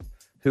Jacob,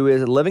 who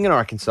is living in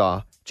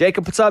Arkansas.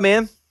 Jacob, what's up,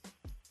 man?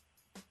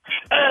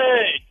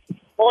 Hey,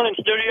 morning,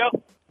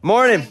 studio.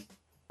 Morning.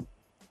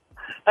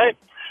 Hey,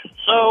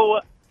 so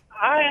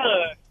I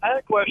had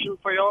a question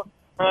for y'all.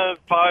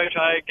 Probably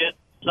try to get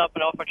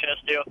something off my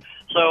chest here.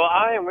 So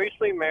I am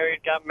recently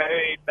married, got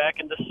married back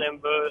in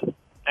December,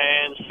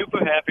 and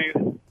super happy.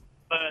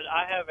 But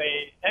I have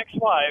a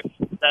ex-wife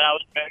that I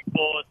was married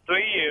for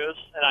 3 years,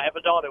 and I have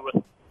a daughter with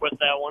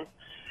that one.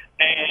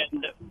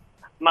 And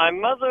my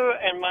mother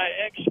and my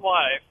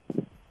ex-wife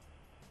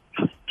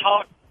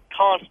talk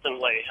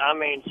constantly. I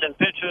mean, send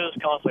pictures,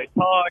 constantly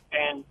talk,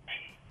 and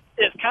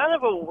it's kind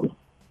of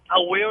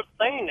a weird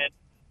thing. It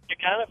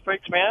kind of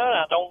freaks me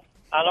out.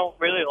 I don't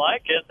really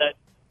like it that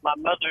my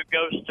mother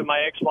goes to my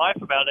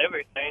ex-wife about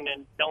everything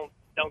and don't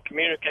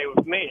communicate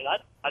with me. And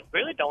I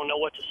really don't know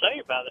what to say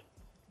about it.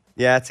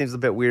 Yeah, it seems a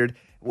bit weird.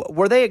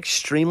 Were they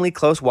extremely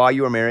close while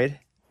you were married?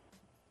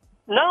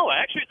 No,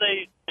 actually,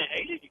 they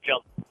hated each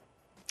other.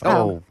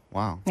 Oh,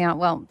 wow. Yeah,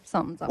 well,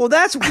 something's up. Well,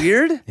 that's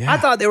weird. I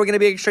thought they were going to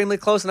be extremely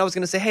close, and I was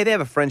going to say, hey, they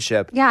have a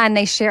friendship. Yeah, and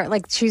they share,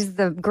 like, she's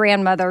the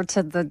grandmother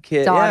to the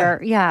Kid,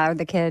 daughter. Yeah, or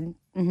the kid.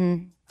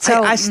 Mm-hmm.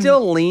 So I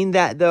still lean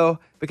that, though,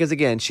 because,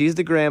 again, she's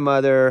the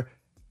grandmother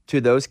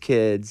to those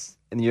kids,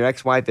 and your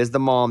ex-wife is the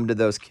mom to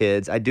those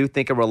kids. I do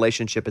think a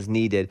relationship is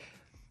needed.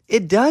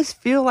 It does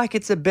feel like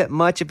it's a bit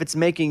much if it's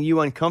making you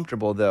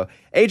uncomfortable, though.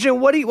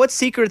 Adrian, what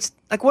secrets,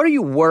 like, what are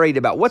you worried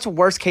about? What's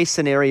worst-case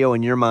scenario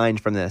in your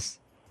mind from this?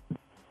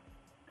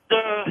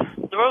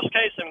 The worst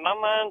case in my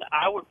mind,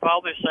 I would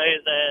probably say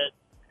that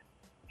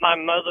my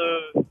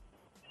mother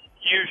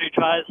usually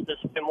tries to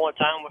spend more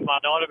time with my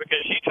daughter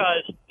because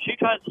she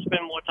tries to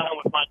spend more time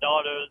with my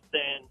daughter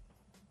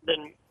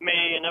than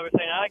me and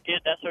everything. I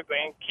get that's her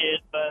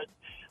grandkid, but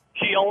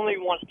she only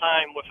wants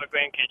time with her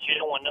grandkid. She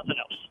don't want nothing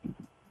else.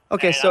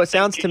 Okay, And so I it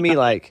sounds think to me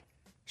like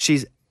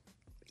she's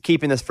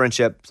keeping this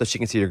friendship so she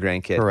can see her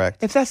grandkid.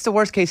 Correct. If that's the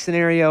worst-case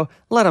scenario,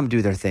 let them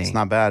do their thing. It's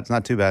not bad. It's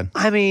not too bad.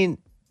 I mean,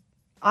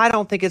 I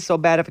don't think it's so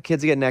bad if a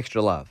kid's getting extra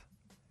love.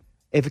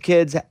 If a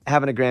kid's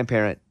having a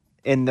grandparent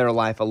in their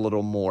life a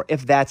little more,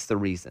 if that's the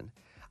reason.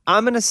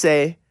 I'm going to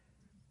say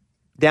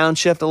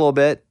downshift a little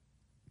bit.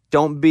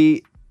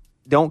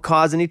 Don't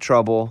cause any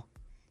trouble.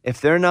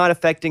 If they're not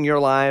affecting your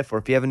life or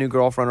if you have a new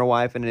girlfriend or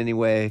wife in any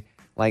way,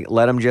 like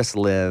let them just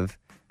live.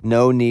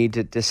 No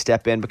need to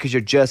step in because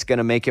you're just going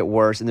to make it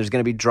worse and there's going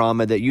to be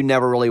drama that you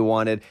never really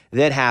wanted.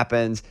 That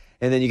happens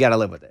and then you got to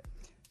live with it.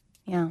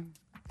 Yeah.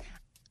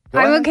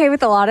 I'm okay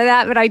with a lot of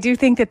that, but I do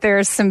think that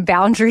there's some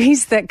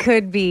boundaries that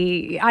could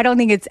be, I don't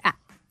think it's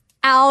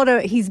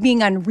he's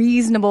being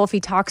unreasonable if he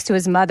talks to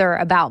his mother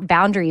about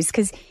boundaries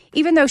because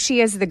even though she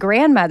is the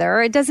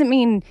grandmother, it doesn't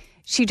mean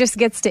she just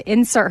gets to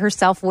insert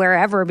herself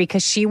wherever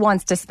because she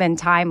wants to spend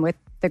time with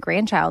the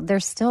grandchild.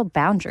 There's still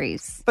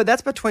boundaries. But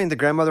that's between the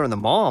grandmother and the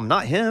mom,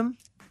 not him.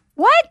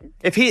 What?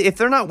 If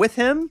they're not with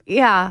him?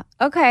 Yeah.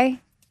 Okay.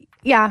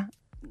 Yeah.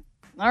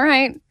 All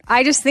right.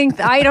 I just think,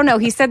 I don't know.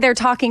 He said they're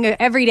talking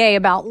every day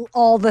about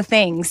all the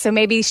things. So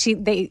maybe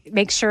they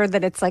make sure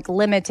that it's like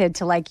limited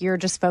to like you're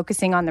just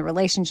focusing on the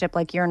relationship,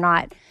 like you're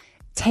not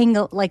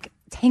tangling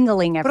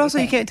everything. But also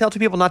you can't tell two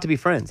people not to be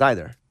friends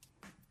either.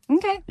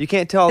 Okay. You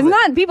can't tell. It's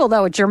not people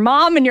though. It's your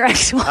mom and your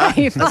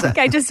ex-wife. Like,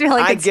 I just feel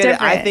like it's different.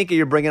 I think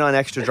you're bringing on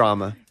extra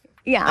drama.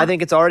 Yeah. I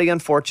think it's already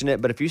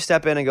unfortunate, but if you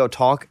step in and go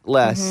talk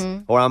less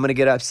or I'm going to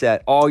get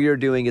upset, all you're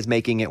doing is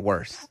making it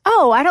worse.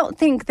 Oh, I don't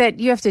think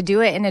that you have to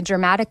do it in a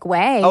dramatic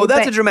way. Oh,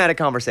 that's a dramatic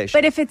conversation.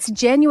 But if it's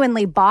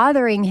genuinely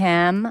bothering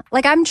him,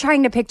 like I'm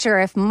trying to picture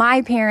if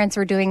my parents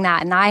were doing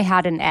that and I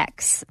had an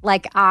ex,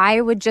 like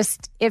I would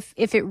just, if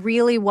it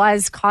really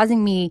was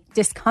causing me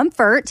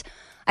discomfort,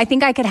 I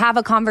think I could have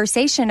a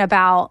conversation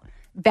about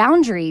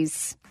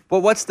boundaries.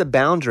 Well, what's the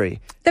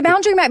boundary? The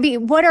boundary might be,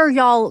 what are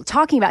y'all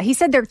talking about? He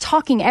said they're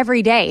talking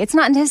every day. It's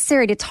not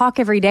necessary to talk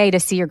every day to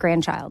see your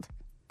grandchild.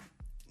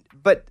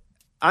 But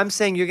I'm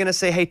saying you're going to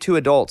say, hey, two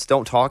adults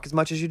don't talk as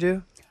much as you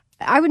do?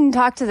 I wouldn't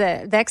talk to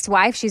the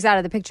ex-wife. She's out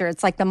of the picture.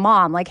 It's like the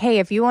mom. Like, hey,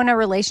 if you want a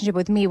relationship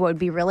with me, what would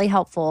be really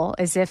helpful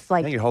is if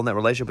like... I think you're holding that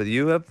relationship with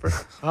you up for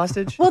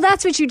hostage? Well,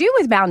 that's what you do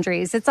with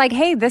boundaries. It's like,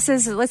 hey, this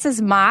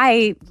is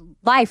my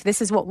life.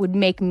 This is what would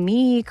make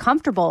me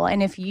comfortable.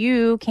 And if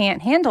you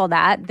can't handle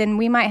that, then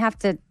we might have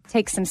to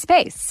take some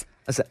space.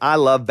 Listen, I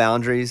love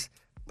boundaries,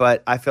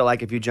 but I feel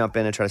like if you jump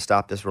in and try to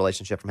stop this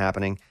relationship from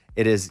happening,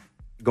 it is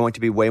going to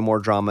be way more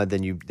drama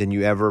than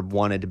you ever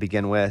wanted to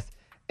begin with.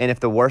 And if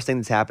the worst thing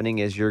that's happening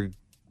is your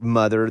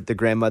mother, the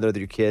grandmother of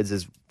your kids,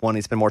 is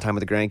wanting to spend more time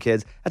with the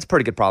grandkids, that's a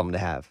pretty good problem to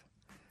have.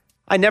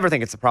 I never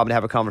think it's a problem to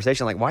have a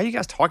conversation like, why are you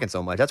guys talking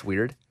so much? That's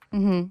weird.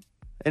 Mm-hmm.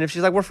 And if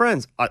she's like, we're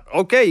friends,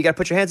 okay, you got to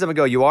put your hands up and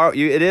go,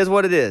 it is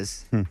what it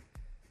is.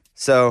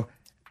 So,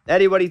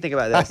 Eddie, what do you think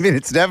about this? I mean,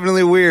 it's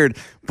definitely weird,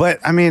 but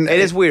I mean... It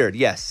is weird,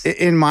 yes.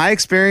 In my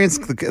experience,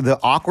 the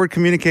awkward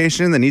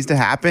communication that needs to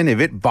happen, if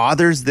it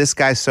bothers this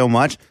guy so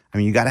much, I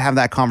mean, you got to have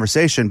that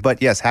conversation.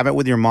 But yes, have it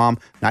with your mom,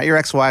 not your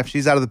ex-wife.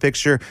 She's out of the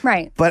picture.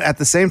 Right. But at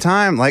the same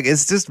time, like,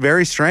 it's just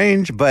very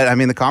strange. But I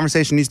mean, the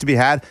conversation needs to be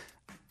had.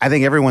 I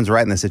think everyone's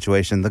right in this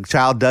situation. The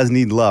child does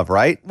need love,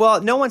 right?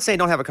 Well, no one's saying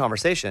don't have a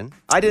conversation.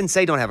 I didn't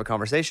say don't have a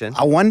conversation.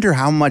 I wonder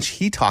how much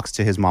he talks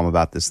to his mom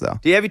about this, though.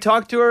 Have you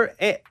talked to her,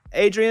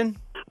 Adrian?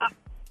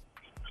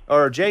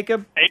 Or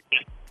Jacob?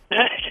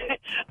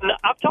 No,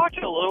 I've talked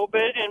to her a little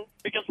bit, and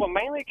because what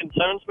mainly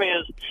concerns me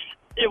is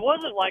it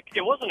wasn't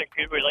a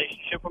good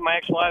relationship with my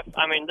ex-wife.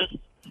 I mean, this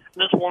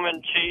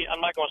woman,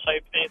 I'm not going to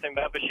say anything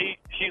bad, but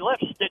she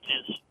left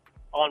stitches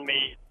on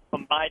me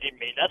from biting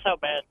me. That's how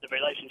bad the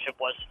relationship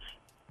was.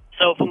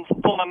 So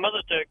for my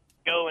mother to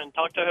go and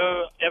talk to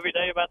her every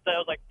day about that, I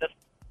was like,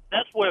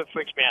 that's what it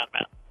freaks me out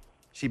about.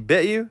 She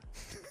bit you?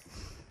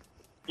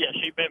 Yeah,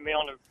 she bit me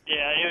on the.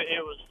 Yeah,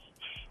 it was.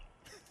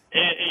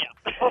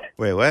 Yeah.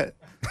 Wait, what?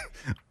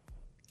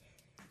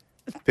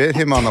 Bit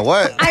him on the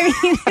what? I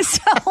mean,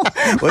 so...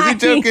 Was he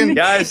joking?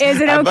 Guys,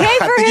 is it okay for him to have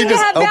boundaries? I think you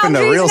just opened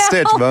a real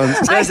stitch, Bones.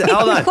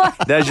 Hold on.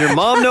 Does your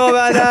mom know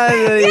about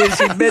that?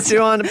 She bit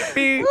you on the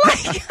feet?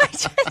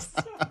 Guys.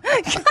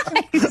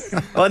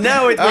 Well,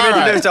 now we've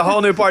introduced a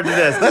whole new part to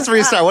this. Let's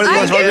restart. What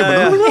is going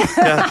on?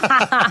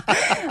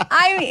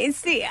 I mean,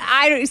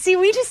 see,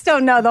 we just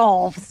don't know the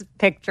whole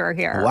picture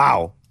here.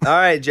 Wow. All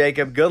right,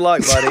 Jacob. Good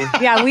luck, buddy.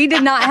 Yeah, we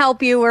did not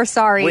help you. We're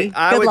sorry.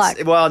 Good luck.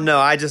 Well, no,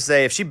 I just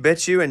say if she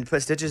bit you and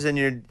put stitches in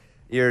your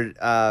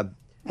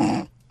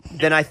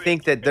then I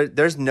think that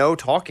there's no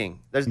talking.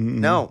 There's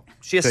no.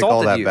 She assaulted Take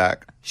all that you.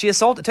 back. She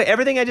assaulted. To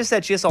everything I just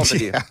said, she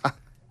assaulted you.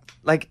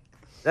 Like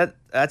that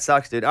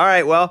sucks, dude. All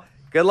right, well,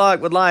 good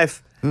luck with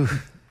life. Thank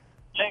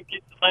you.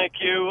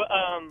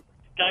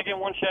 Can I get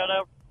one shout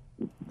out?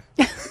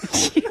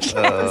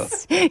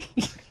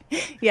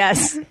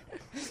 Yes.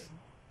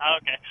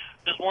 Okay.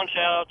 Just one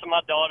shout out to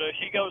my daughter.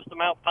 She goes to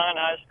Mount Pine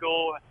High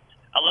School.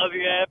 I love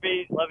you,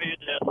 Abby. Love you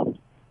to death.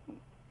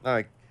 All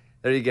right,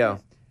 there you go.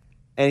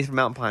 And he's from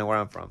Mountain Pine, where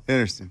I'm from.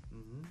 Interesting.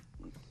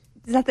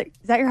 Is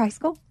that your high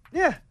school?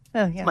 Yeah.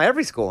 Oh, yeah. My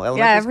every school.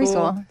 Yeah, every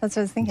school. That's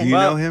what I was thinking. Do you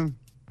know him?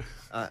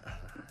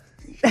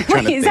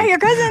 Wait, is that your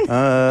cousin?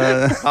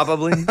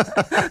 Probably.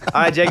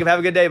 All right, Jacob, have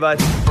a good day, bud.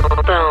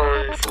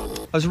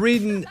 I was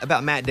reading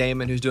about Matt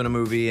Damon, who's doing a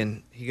movie,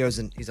 and he goes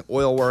and he's an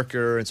oil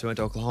worker, and so he went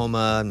to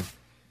Oklahoma, and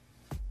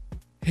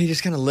he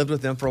just kind of lived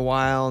with them for a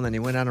while, and then he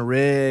went on a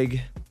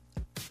rig.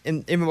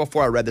 And even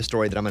before I read the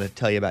story that I'm going to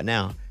tell you about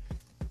now,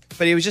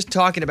 but he was just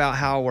talking about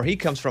how where he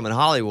comes from in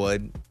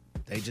Hollywood,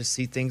 they just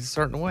see things a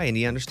certain way, and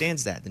he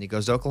understands that. Then he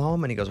goes to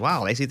Oklahoma, and he goes,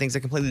 wow, they see things a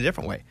completely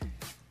different way.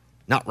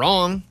 Not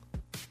wrong,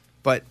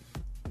 but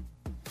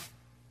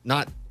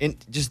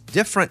just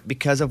different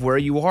because of where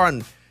you are.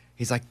 And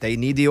he's like, they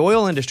need the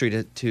oil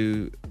industry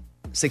to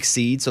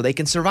succeed so they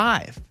can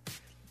survive.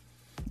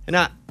 And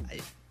I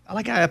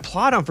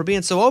applaud him for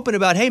being so open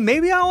about, hey,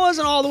 maybe I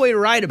wasn't all the way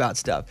right about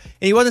stuff.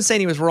 And he wasn't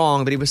saying he was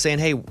wrong, but he was saying,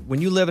 hey,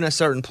 when you live in a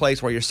certain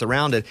place where you're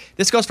surrounded,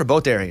 this goes for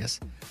both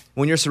areas.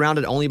 When you're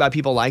surrounded only by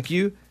people like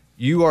you,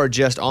 you are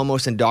just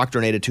almost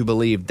indoctrinated to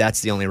believe that's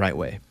the only right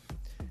way.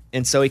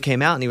 And so he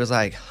came out and he was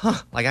like,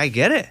 I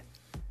get it.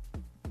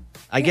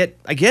 I get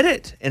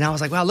it. And I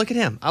was like, wow, look at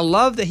him. I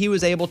love that he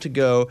was able to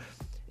go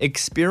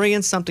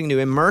experience something new,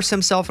 immerse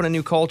himself in a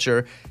new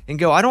culture, and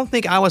go, I don't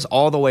think I was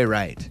all the way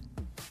right.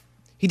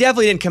 He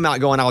definitely didn't come out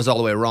going, I was all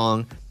the way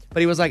wrong.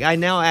 But he was like, I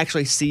now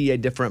actually see a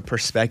different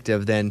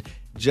perspective than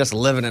just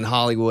living in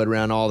Hollywood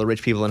around all the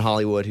rich people in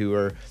Hollywood who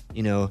are,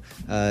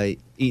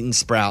 eating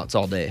sprouts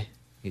all day.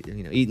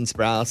 Eating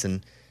sprouts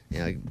and,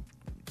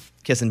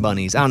 kissing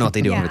bunnies. I don't know what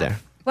they do over there.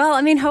 Well,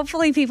 I mean,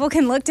 hopefully people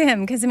can look to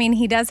him because, I mean,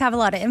 he does have a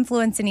lot of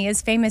influence and he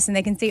is famous and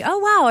they can see, oh,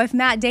 wow, if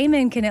Matt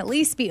Damon can at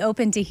least be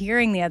open to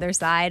hearing the other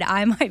side,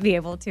 I might be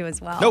able to as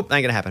well. Nope,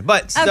 ain't going to happen.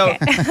 But so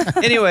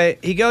anyway,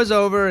 he goes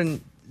over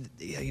and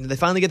they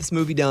finally get this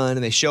movie done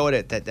and they show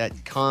it at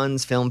that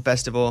Cannes Film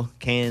Festival,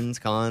 Cannes,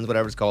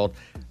 whatever it's called.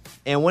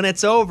 And when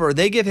it's over,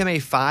 they give him a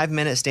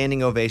 5-minute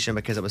standing ovation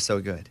because it was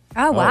so good.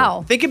 Oh,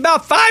 wow. Think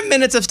about 5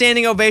 minutes of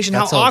standing ovation,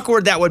 how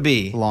awkward that would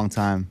be. A long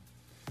time.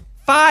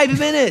 5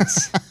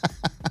 minutes.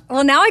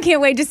 Well, now I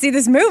can't wait to see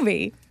this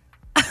movie.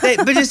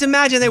 But just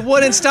imagine they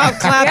wouldn't stop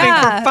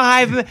clapping for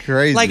 5 minutes.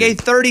 Crazy. Like a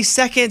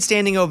 30-second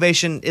standing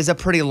ovation is a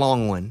pretty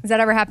long one. Does that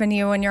ever happen to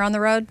you when you're on the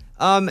road?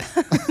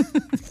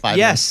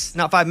 Yes,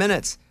 not 5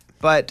 minutes.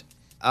 But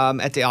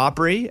at the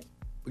Opry,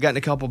 we gotten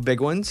a couple big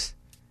ones.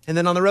 And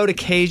then on the road,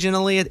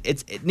 occasionally,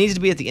 it needs to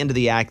be at the end of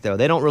the act, though.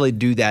 They don't really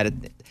do that.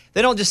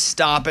 They don't just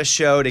stop a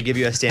show to give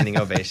you a standing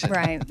ovation.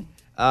 Right.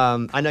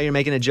 I know you're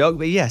making a joke,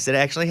 but yes, it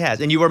actually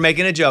has. And you were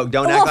making a joke.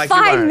 Don't act like you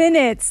weren't. 5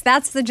 minutes.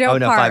 That's the joke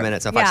part. Oh, no, 5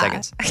 minutes, not 5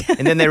 seconds.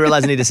 And then they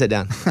realize they need to sit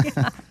down.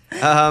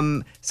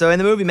 So in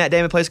the movie, Matt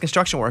Damon plays a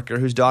construction worker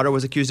whose daughter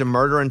was accused of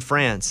murder in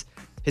France.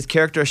 His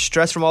character is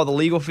stressed from all the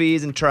legal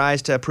fees and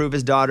tries to prove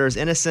his daughter's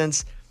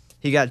innocence.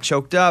 He got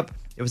choked up.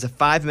 It was a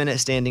 5-minute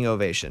standing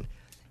ovation.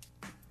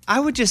 I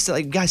would just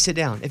guys, sit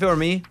down. If it were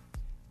me,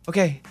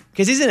 okay,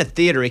 because he's in a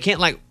theater. He can't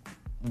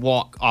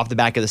walk off the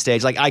back of the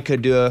stage like I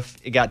could do if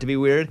it got to be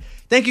weird.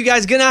 Thank you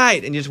guys, good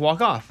night, and you just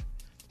walk off.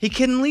 He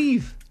couldn't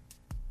leave.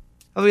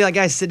 I'll be like,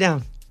 guys, sit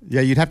down.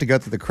 Yeah, you'd have to go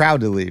through the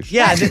crowd to leave.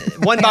 Yeah,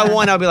 one by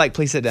one, I'll be like,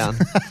 please sit down.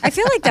 I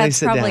feel like that's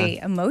sit probably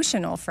down.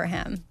 emotional for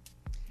him.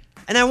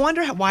 And I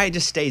wonder why it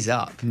just stays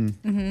up.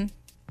 Mm-hmm.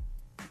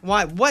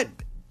 Why? What?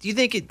 Do you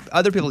think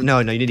other people? No,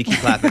 you need to keep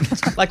clapping.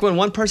 Like when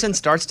one person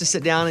starts to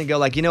sit down and go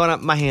like, you know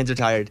what, my hands are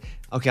tired.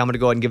 Okay, I'm gonna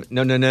go ahead and give it.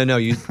 No.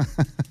 You.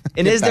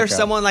 And is there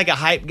someone like a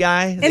hype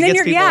guy that And then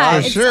gets people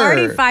up? it's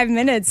already 5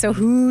 minutes, so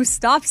who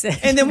stops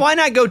it? And then why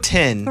not go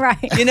 10? Right.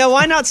 You know,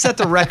 why not set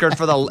the record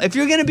for if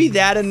you're gonna be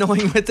that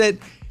annoying with it,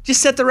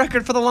 just set the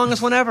record for the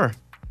longest one ever.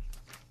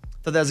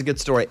 Thought that was a good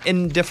story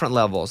in different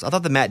levels. I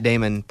thought the Matt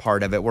Damon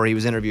part of it, where he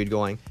was interviewed,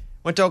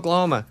 went to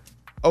Oklahoma,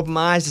 opened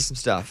my eyes to some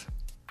stuff.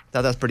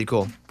 Thought that was pretty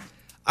cool.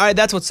 All right,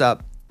 that's what's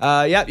up.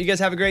 You guys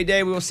have a great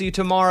day. We will see you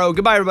tomorrow.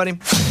 Goodbye, everybody.